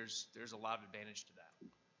agree there's a lot of advantage to that.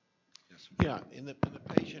 Yes. Yeah, in the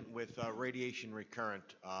patient with radiation recurrent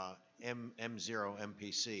M0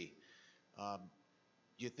 MPC,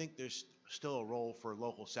 do you think there's still a role for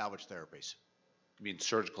local salvage therapies? You mean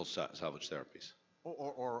surgical salvage therapies?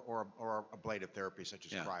 Or ablative therapy such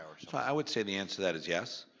as cryo or something? So I would say the answer to that is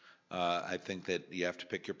yes. I think that you have to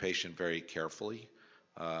pick your patient very carefully.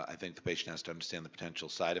 I think the patient has to understand the potential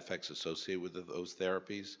side effects associated with those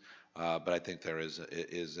therapies, but I think there is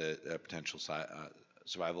a potential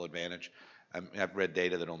survival advantage. I've read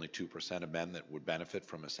data that only 2% of men that would benefit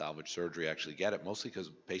from a salvage surgery actually get it, mostly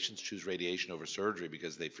because patients choose radiation over surgery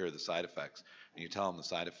because they fear the side effects. And you tell them the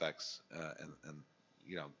side effects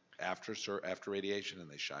after radiation,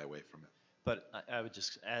 and they shy away from it. But I would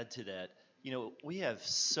just add to that, we have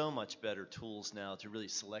so much better tools now to really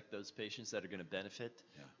select those patients that are going to benefit.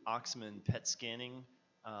 Yeah. Oxman PET scanning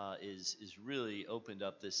is really opened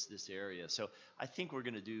up this area. So I think we're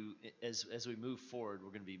going to do, as we move forward, we're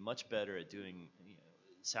going to be much better at doing,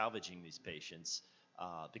 salvaging these patients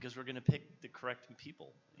because we're going to pick the correct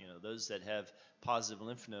people. Those that have positive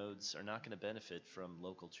lymph nodes are not going to benefit from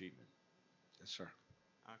local treatment. Yes, sir.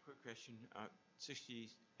 Quick question.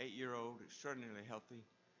 68-year-old, extraordinarily healthy.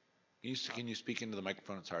 Can you speak into the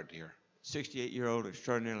microphone? It's hard to hear. 68-year-old,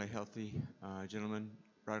 extraordinarily healthy gentleman,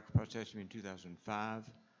 radical prostatectomy in 2005,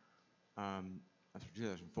 after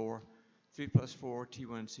 2004, 3+4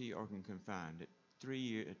 T1C organ confined.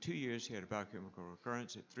 2 years, he had a biochemical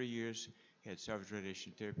recurrence. At 3 years, he had salvage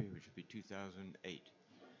radiation therapy, which would be 2008.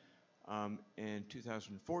 In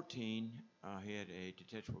 2014, he had a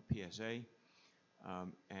detectable PSA,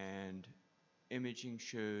 and imaging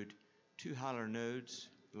showed 2 hilar nodes,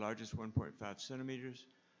 the largest 1.5 centimeters,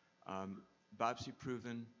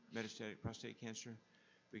 biopsy-proven metastatic prostate cancer,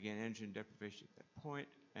 began androgen deprivation at that point,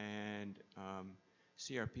 and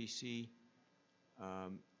CRPC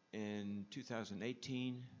in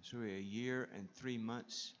 2018, so we're a year and 3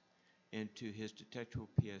 months into his detectable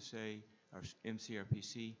PSA, or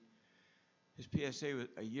MCRPC. His PSA was,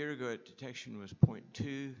 a year ago at detection was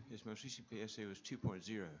 0.2. His most recent PSA was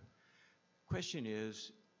 2.0. Question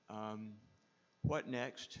is, what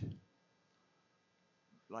next?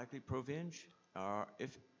 Likely Provenge, or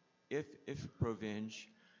if Provenge,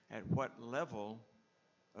 at what level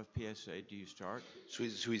of PSA do you start? So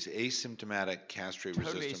he's asymptomatic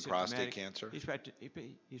castrate-resistant prostate cancer?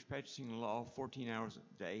 He's practicing law 14 hours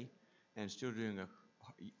a day and still doing a...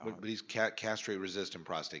 But he's castrate-resistant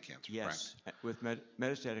prostate cancer, yes, correct? with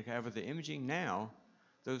metastatic. However, the imaging now,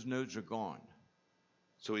 those nodes are gone.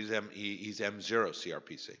 So he's M0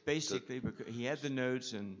 CRPC. Basically, because he had the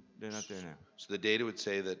nodes and they're not there now. So the data would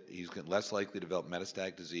say that he's less likely to develop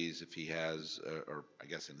metastatic disease if he has, or I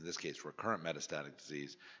guess in this case, recurrent metastatic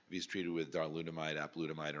disease, if he's treated with darolutamide,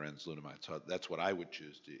 apalutamide, or enzalutamide. So that's what I would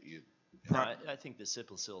choose. No, I think the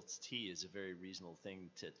Ciplasil-T is a very reasonable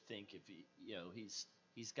thing to think. If he,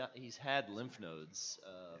 he's had lymph nodes.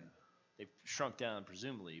 They've shrunk down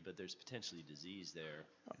presumably, but there's potentially disease there.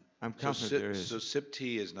 I'm confident there is. So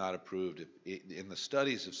CYP-T is not approved. In the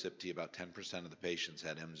studies of CYP-T, about 10% of the patients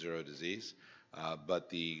had M0 disease,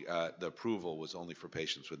 but the approval was only for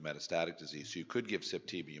patients with metastatic disease. So you could give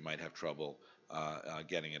CYP-T, but you might have trouble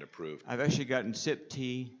getting it approved. I've actually gotten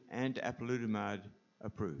CYP-T and apalutamide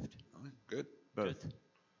approved. Oh, good. Both.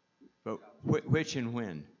 But which and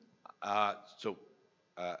when?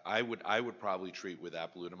 I would probably treat with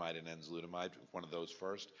apalutamide and enzalutamide, one of those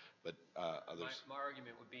first, but others. My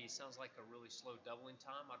argument would be, sounds like a really slow doubling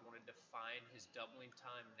time. I'd want to define his doubling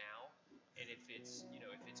time now, and if it's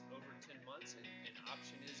over 10 months, an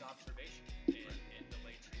option is observation and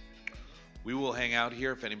delay treatment. We will hang out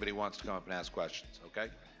here if anybody wants to come up and ask questions, okay?